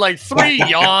 I had like 3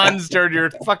 yawns during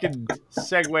your fucking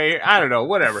segue. I don't know.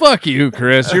 Whatever. Fuck you,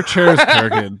 Chris. Your chair's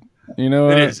crooked. You know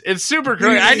what? It is. It's super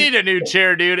crooked. I need a new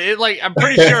chair, dude. I'm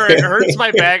pretty sure it hurts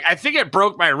my back. I think it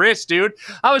broke my wrist, dude.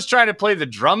 I was trying to play the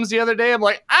drums the other day. I'm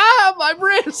like, my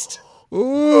wrist.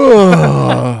 Ooh,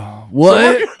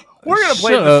 what? So we're gonna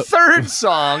play the third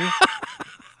song.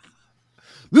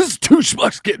 This is 2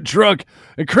 schmucks getting drunk,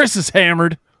 and Chris is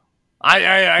hammered. I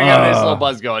got this little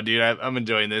buzz going, dude. I'm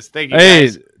enjoying this. Thank you. Hey,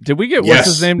 guys. did we get what's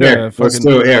his name? Let's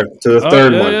do it to the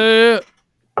third one. Yeah.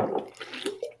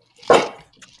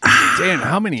 Dan,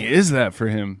 how many is that for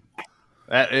him?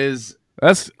 That's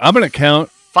I'm gonna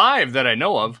count 5 that I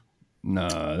know of.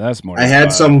 No, that's more. I had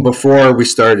 5. some before we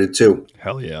started too.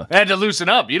 Hell yeah! I had to loosen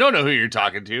up. You don't know who you're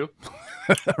talking to,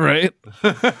 right?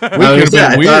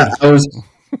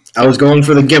 I was going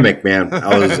for the gimmick, man.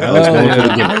 I was going for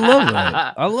the gimmick.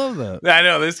 I love that. I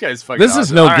know this guy's fucking. This awesome.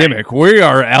 is no All gimmick. Right. We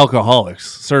are alcoholics,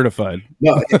 certified.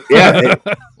 No, yeah.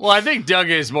 Well, I think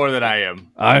Doug is more than I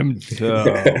am. Oh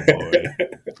boy.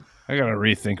 I gotta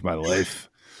rethink my life.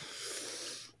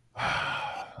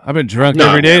 I've been drunk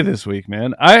every day this week,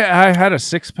 man. I had a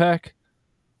 6-pack.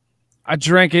 I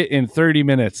drank it in 30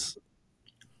 minutes.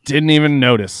 Didn't even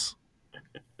notice.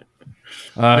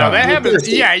 No, that happens.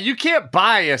 Yeah, you can't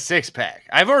buy a 6-pack.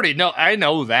 I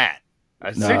know that.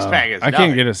 A 6-pack is I nothing.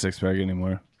 can't get a 6-pack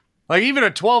anymore. Like even a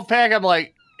 12-pack, I'm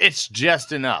like, it's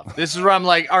just enough. This is where I'm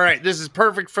like, all right, this is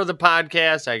perfect for the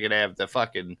podcast. I could have the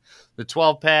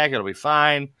 12-pack. It'll be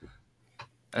fine.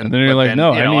 And then you're like,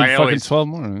 no, I need fucking 12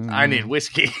 more. I need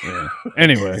whiskey. Yeah.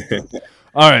 Anyway.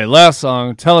 All right, last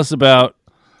song. Tell us about...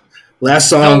 Last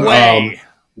song. The Way.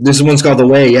 This one's called The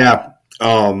Way, yeah.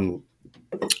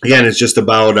 Again, it's just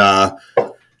about,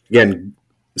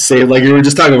 say like you were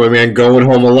just talking about, man, going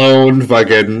home alone.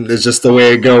 Fucking, it's just the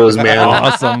way it goes, man.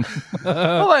 Awesome.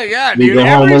 Oh my God, You dude. go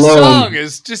home Every alone. song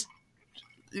is just,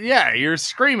 you're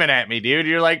screaming at me, dude.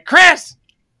 You're like, Chris,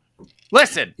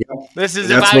 listen, this is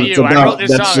That's about what you. it's about. I wrote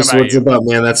this That's song just about what it's you. about,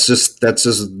 man. That's just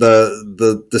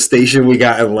the station we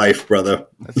got in life, brother.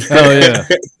 Hell yeah.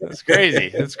 It's crazy.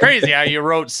 It's crazy how you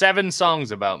wrote 7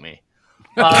 songs about me.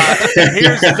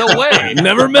 Here's The Way.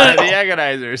 Never met. By the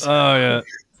Agonizers. Oh, yeah.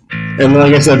 And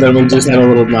like I said, then we just had a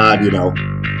little nod, you know.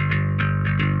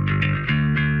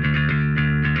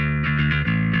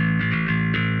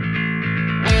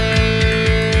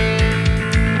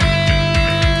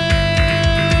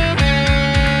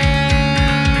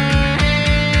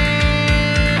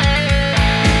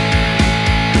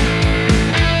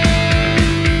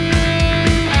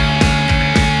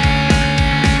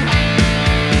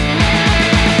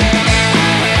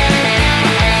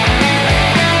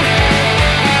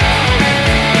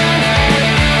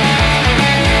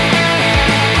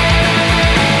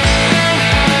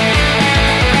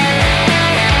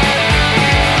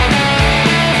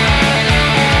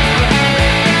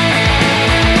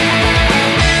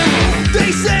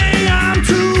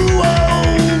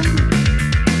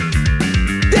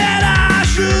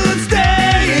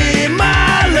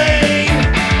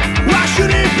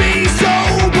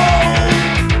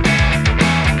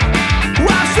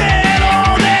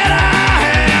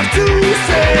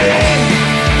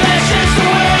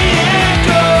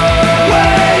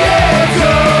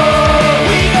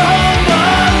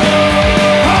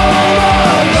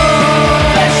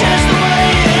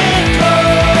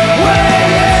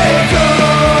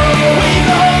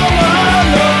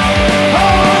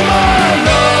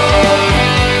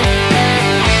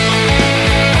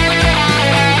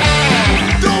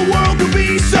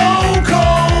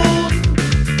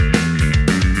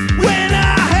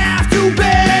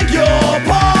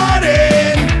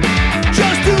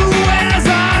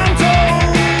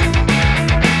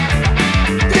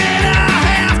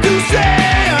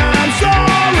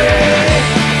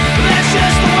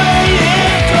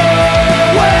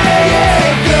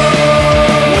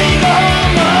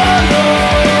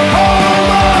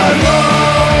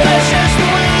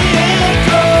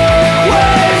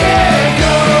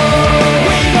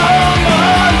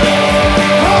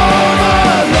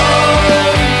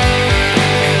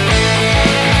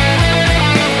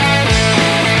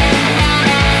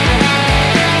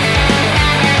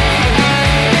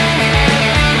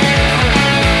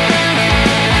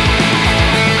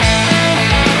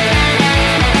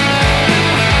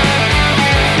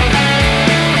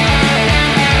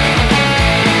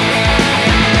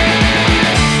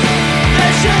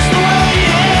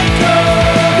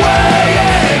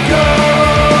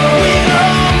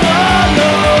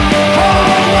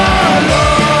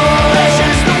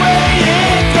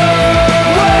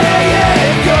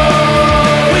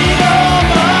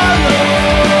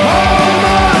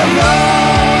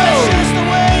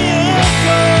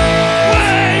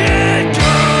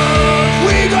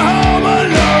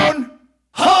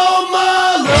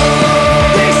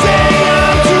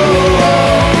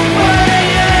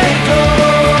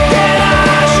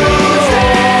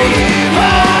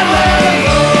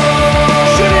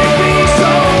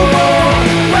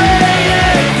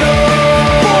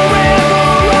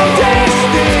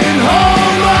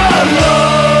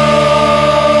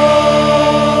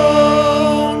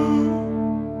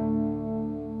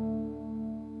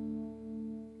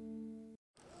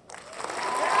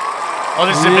 Oh,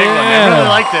 this is a big one. I really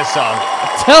like this song.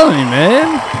 I'm telling you,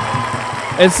 man.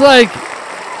 It's like,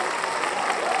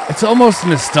 it's almost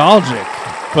nostalgic,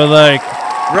 but like,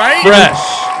 right?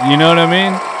 fresh. You know what I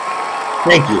mean?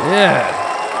 Thank you. Yeah.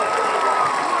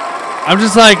 I'm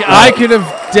just like, I could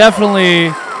have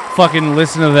definitely fucking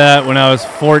listened to that when I was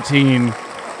 14,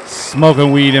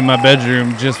 smoking weed in my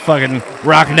bedroom, just fucking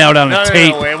rocking out on a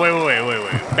tape. No, wait.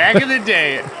 Back in the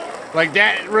day, like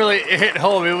that really hit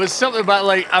home. It was something about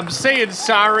like, I'm saying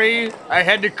sorry, I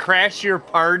had to crash your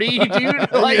party,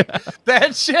 dude. Like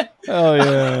that shit. Oh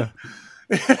yeah.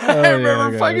 I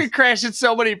remember fucking crashing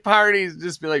so many parties and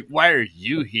just be like, why are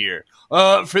you here?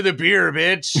 For the beer,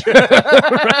 bitch.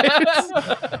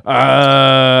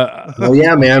 Well,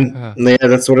 yeah, man. Yeah,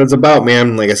 that's what it's about,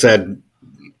 man. Like I said,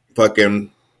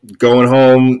 fucking going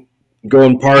home,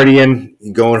 going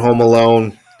partying, going home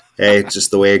alone. Hey, it's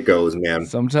just the way it goes, man.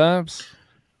 Sometimes.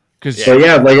 So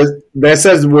yeah, like that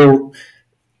says,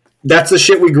 that's the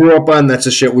shit we grew up on. That's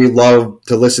the shit we love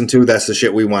to listen to. That's the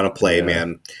shit we want to play,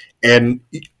 man. And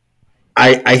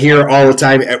I hear all the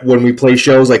time when we play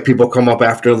shows, like people come up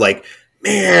after, like,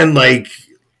 man, like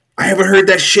I haven't heard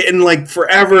that shit in like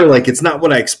forever. Like it's not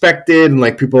what I expected. And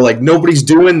like people are like, nobody's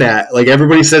doing that. Like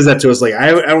everybody says that to us. Like I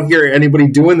don't hear anybody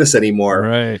doing this anymore.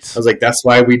 Right. I was like, that's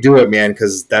why we do it, man.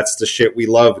 Because that's the shit we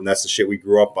love and that's the shit we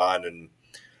grew up on and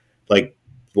like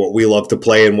what we love to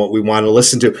play and what we want to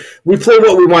listen to. We play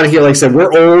what we want to hear. Like I said,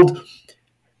 we're old.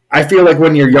 I feel like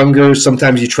when you're younger,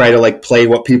 sometimes you try to like play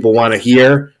what people want to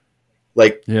hear.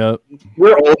 Like,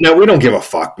 we're old now. We don't give a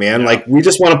fuck, man. Like, we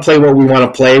just want to play what we want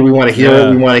to play. We want to hear what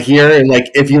we want to hear. And, like,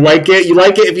 if you like it, you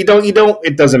like it. If you don't, you don't.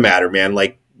 It doesn't matter, man.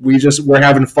 Like, we're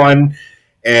having fun,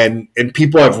 and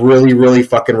people have really, really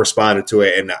fucking responded to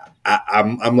it, and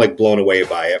I'm like blown away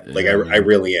by it. Like I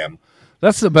really am.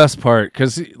 That's the best part,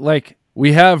 because like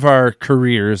we have our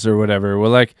careers or whatever. We're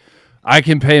like, I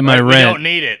can pay my rent. We don't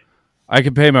need it. I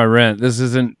can pay my rent. This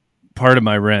isn't part of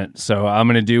my rent, so I'm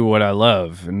going to do what I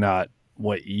love and not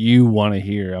what you want to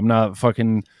hear. I'm not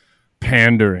fucking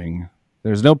pandering.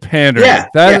 There's no pandering.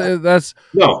 That's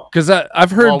no, because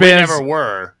I've heard bands we never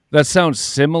were. That sound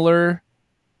similar.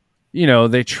 You know,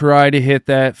 they try to hit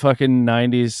that fucking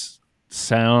 90s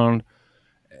sound,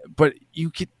 but you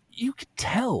could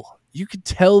tell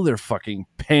they're fucking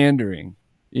pandering.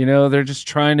 You know, they're just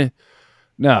trying to.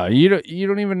 No, you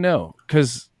don't even know,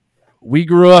 because we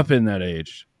grew up in that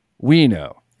age. We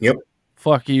know. Yep.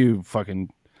 Fuck you,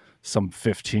 fucking some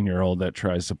 15-year-old that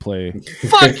tries to play.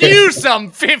 Fuck you,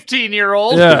 some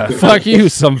 15-year-old. Yeah, fuck you,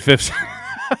 some 15.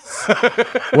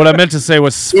 What I meant to say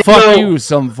was you,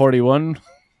 some 41.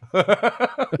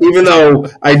 Even though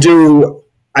I do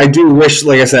wish,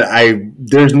 like I said, I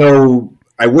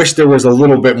wish there was a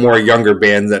little bit more younger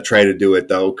bands that try to do it,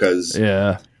 though, because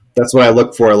that's what I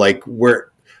look for. Like,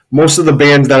 where most of the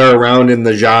bands that are around in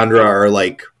the genre are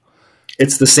like,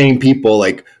 it's the same people.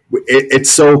 Like, it's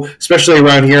so, especially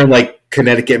around here in like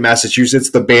Connecticut,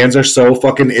 Massachusetts, the bands are so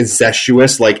fucking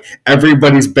incestuous. Like,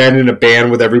 everybody's been in a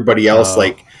band with everybody else.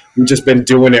 Like, we've just been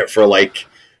doing it for like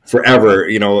forever.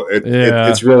 You know,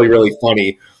 it's really, really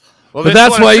funny. Well, but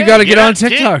that's why you got to get on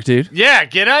TikTok, dude. Yeah,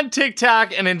 get on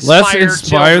TikTok and inspire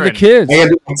the kids. I gotta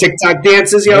do TikTok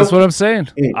dances, yo. That's what I'm saying.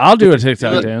 I'll do a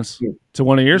TikTok dance to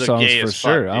one of your songs for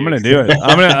sure. I'm gonna do it.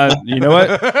 I'm gonna. You know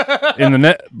what?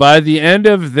 By the end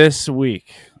of this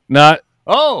week, no,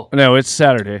 it's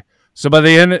Saturday. So by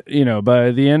the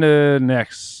end of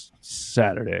next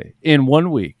Saturday, in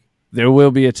 1 week, there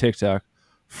will be a TikTok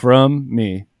from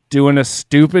me doing a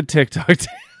stupid TikTok dance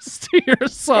to your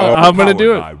song. I'm going to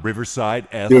do it. Riverside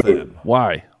FM.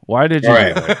 Why? Why did you do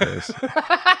it like this?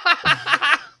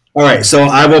 All right, so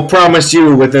I will promise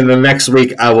you within the next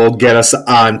week I will get us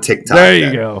on TikTok. There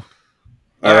you go.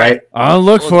 All right. I'll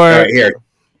look for it. Right, here.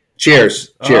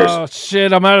 Cheers. Oh,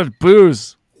 shit. I'm out of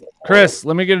booze. Chris,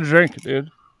 let me get a drink, dude.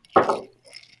 Oh,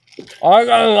 I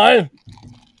got a line.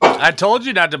 I told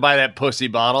you not to buy that pussy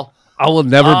bottle. I will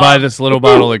never buy this little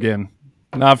bottle again.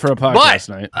 Not for a podcast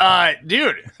night.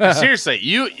 Dude, seriously,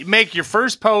 you make your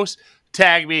first post,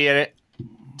 tag me in it,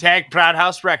 tag Proud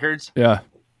House Records. Yeah.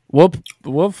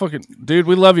 We'll fucking... Dude,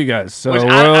 we love you guys. So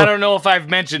I don't know if I've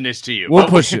mentioned this to you. We'll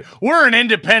push it. We're an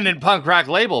independent punk rock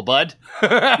label, bud.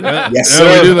 Yes,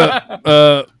 sir. We do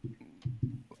that.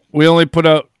 We only put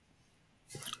out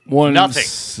one... Nothing.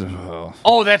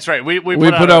 Oh, that's right. We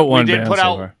put out one band. We did put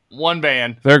out one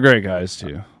band. They're great guys,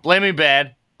 too. Blaming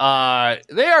Bad. They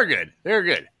are good. They're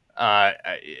good.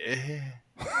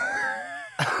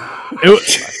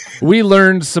 We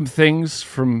learned some things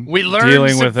from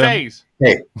dealing with them. Things.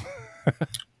 Hey,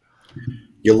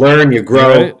 you learn, you grow.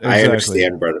 Right? Exactly. I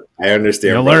understand, brother. I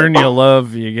understand. You learn, you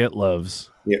love, you get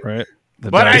loves. Yeah. Right.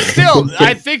 But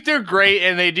I think they're great,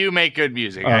 and they do make good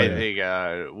music. I think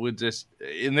we'll just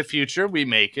in the future we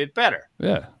make it better.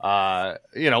 Yeah.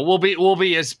 We'll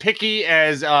be as picky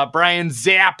as Brian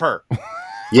Zapor.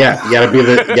 Yeah, you gotta be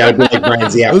like Brian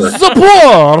Zapor.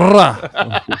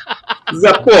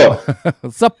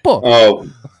 Zapor. Oh.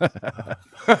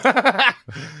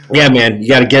 Yeah, man, you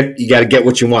gotta get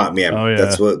what you want, man. Oh, yeah.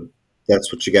 That's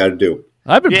what you gotta do.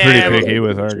 I've been pretty picky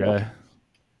with our guy.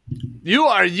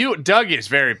 Doug is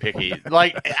very picky.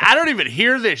 Like, I don't even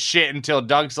hear this shit until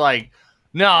Doug's like,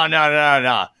 no.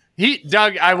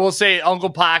 Doug, I will say, Uncle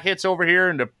Pockets over here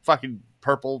in the fucking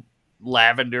purple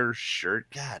lavender shirt.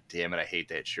 God damn it, I hate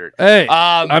that shirt. Hey,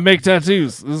 I make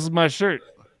tattoos. This is my shirt.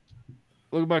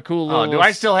 Look at my cool little... do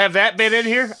I still have that bit in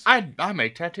here? I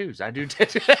make tattoos. I do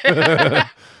tattoos.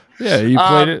 Yeah, you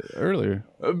played it earlier.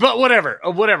 But whatever.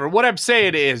 What I'm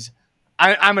saying is,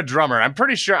 I'm a drummer. I'm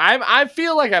pretty sure. I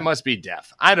feel like I must be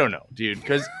deaf. I don't know, dude,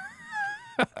 because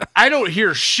I don't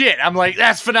hear shit. I'm like,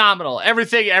 that's phenomenal.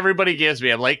 Everything everybody gives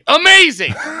me, I'm like,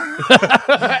 amazing.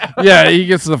 Yeah, he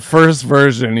gets the first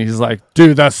version. He's like,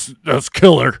 dude, that's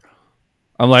killer.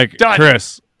 I'm like, done.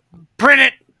 Chris, print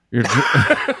it. You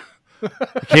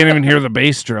can't even hear the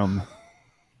bass drum.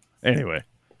 Anyway,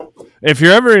 if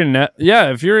you're ever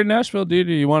if you're in Nashville, dude,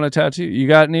 you want a tattoo? You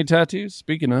got any tattoos?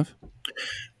 Speaking of,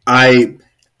 I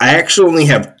actually only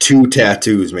have 2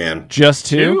 tattoos, man. Just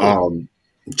 2?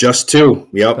 Just 2.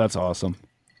 Yep. That's awesome.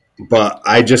 But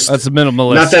that's a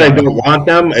minimalist. Not that I don't want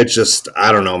them. It's just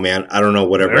I don't know, man. I don't know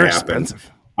whatever happened.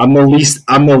 Expensive. I'm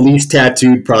the least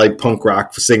tattooed probably punk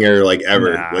rock singer like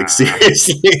ever. Nah. Like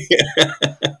seriously.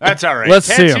 That's all right. Let's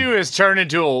see 'em. Tattoo has turned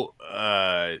into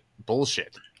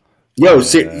bullshit. Yo,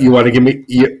 you want to give me,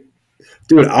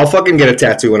 dude? I'll fucking get a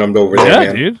tattoo when I'm over there,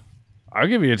 man. dude. I'll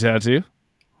give you a tattoo.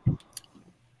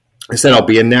 I said I'll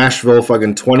be in Nashville,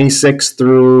 fucking 26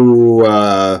 through,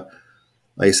 like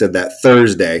I said, that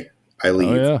Thursday. I leave.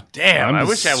 Oh yeah. Damn, I'm I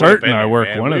wish I would have certain been I there, work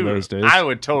man. one of those days. I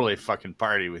would totally fucking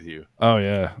party with you. Oh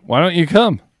yeah. Why don't you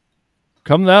come?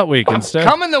 Come that week instead.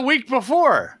 Coming the week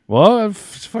before. Well,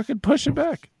 fucking push it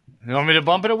back. You want me to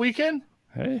bump it a weekend?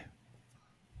 Hey.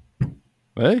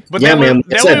 But Yeah, then, man,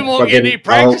 then listen, we won't get any fucking-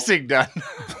 practicing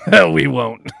done. We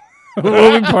won't.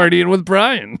 We'll be partying with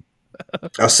Brian.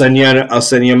 I'll send you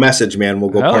a message, man. We'll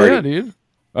go Hell party. yeah, dude.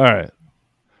 All right.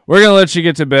 We're gonna let you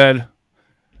get to bed.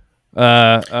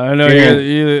 I know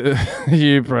Yeah.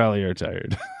 you probably are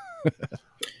tired.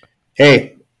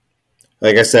 Hey,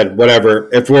 like I said, whatever.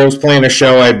 If we was playing a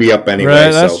show, I'd be up anyway.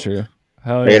 Right, that's so. true.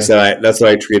 Hell Like yeah. I said, that's what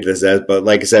I treat this as. But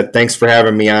like I said, thanks for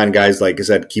having me on, guys. Like I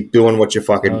said, keep doing what you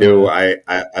fucking do. I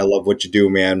love what you do,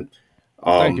 man.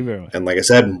 Thank you very much. And like I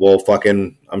said,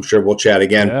 I'm sure we'll chat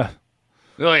again. Yeah.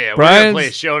 Oh yeah, we're Brian's- gonna play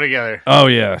a show together. Oh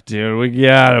yeah, dude. We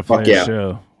gotta play Fuck a yeah.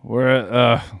 show.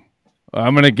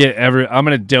 I'm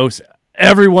gonna dose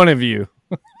every one of you.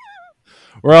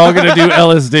 We're all gonna do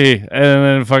LSD and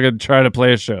then fucking try to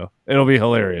play a show. It'll be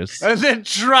hilarious. And then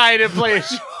try to play a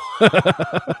show.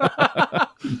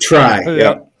 Try.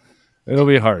 Yep. It'll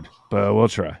be hard, but we'll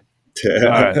try. All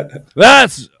right.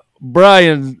 That's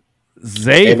Brian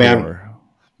Zapor. Hey, man.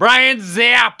 Brian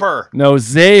Zapor. No,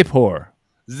 Zapor.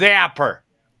 Zapor.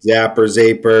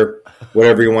 Zapper,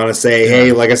 whatever you want to say.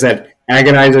 Hey, like I said,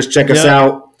 Agonizers, check us Yeah.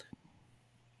 out.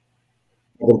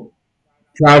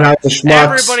 Proud House of Schmucks.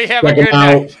 Everybody have a check 'em good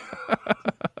out.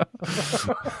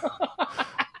 night.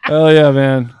 Hell yeah,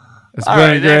 man. It's All been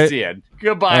right, great. that's the end.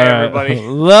 Goodbye, All right. everybody.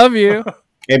 Love you.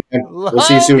 Hey, man. We'll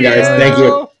see you soon, guys. Thank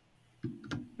you.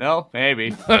 No,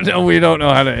 maybe. No, we don't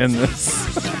know how to end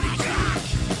this.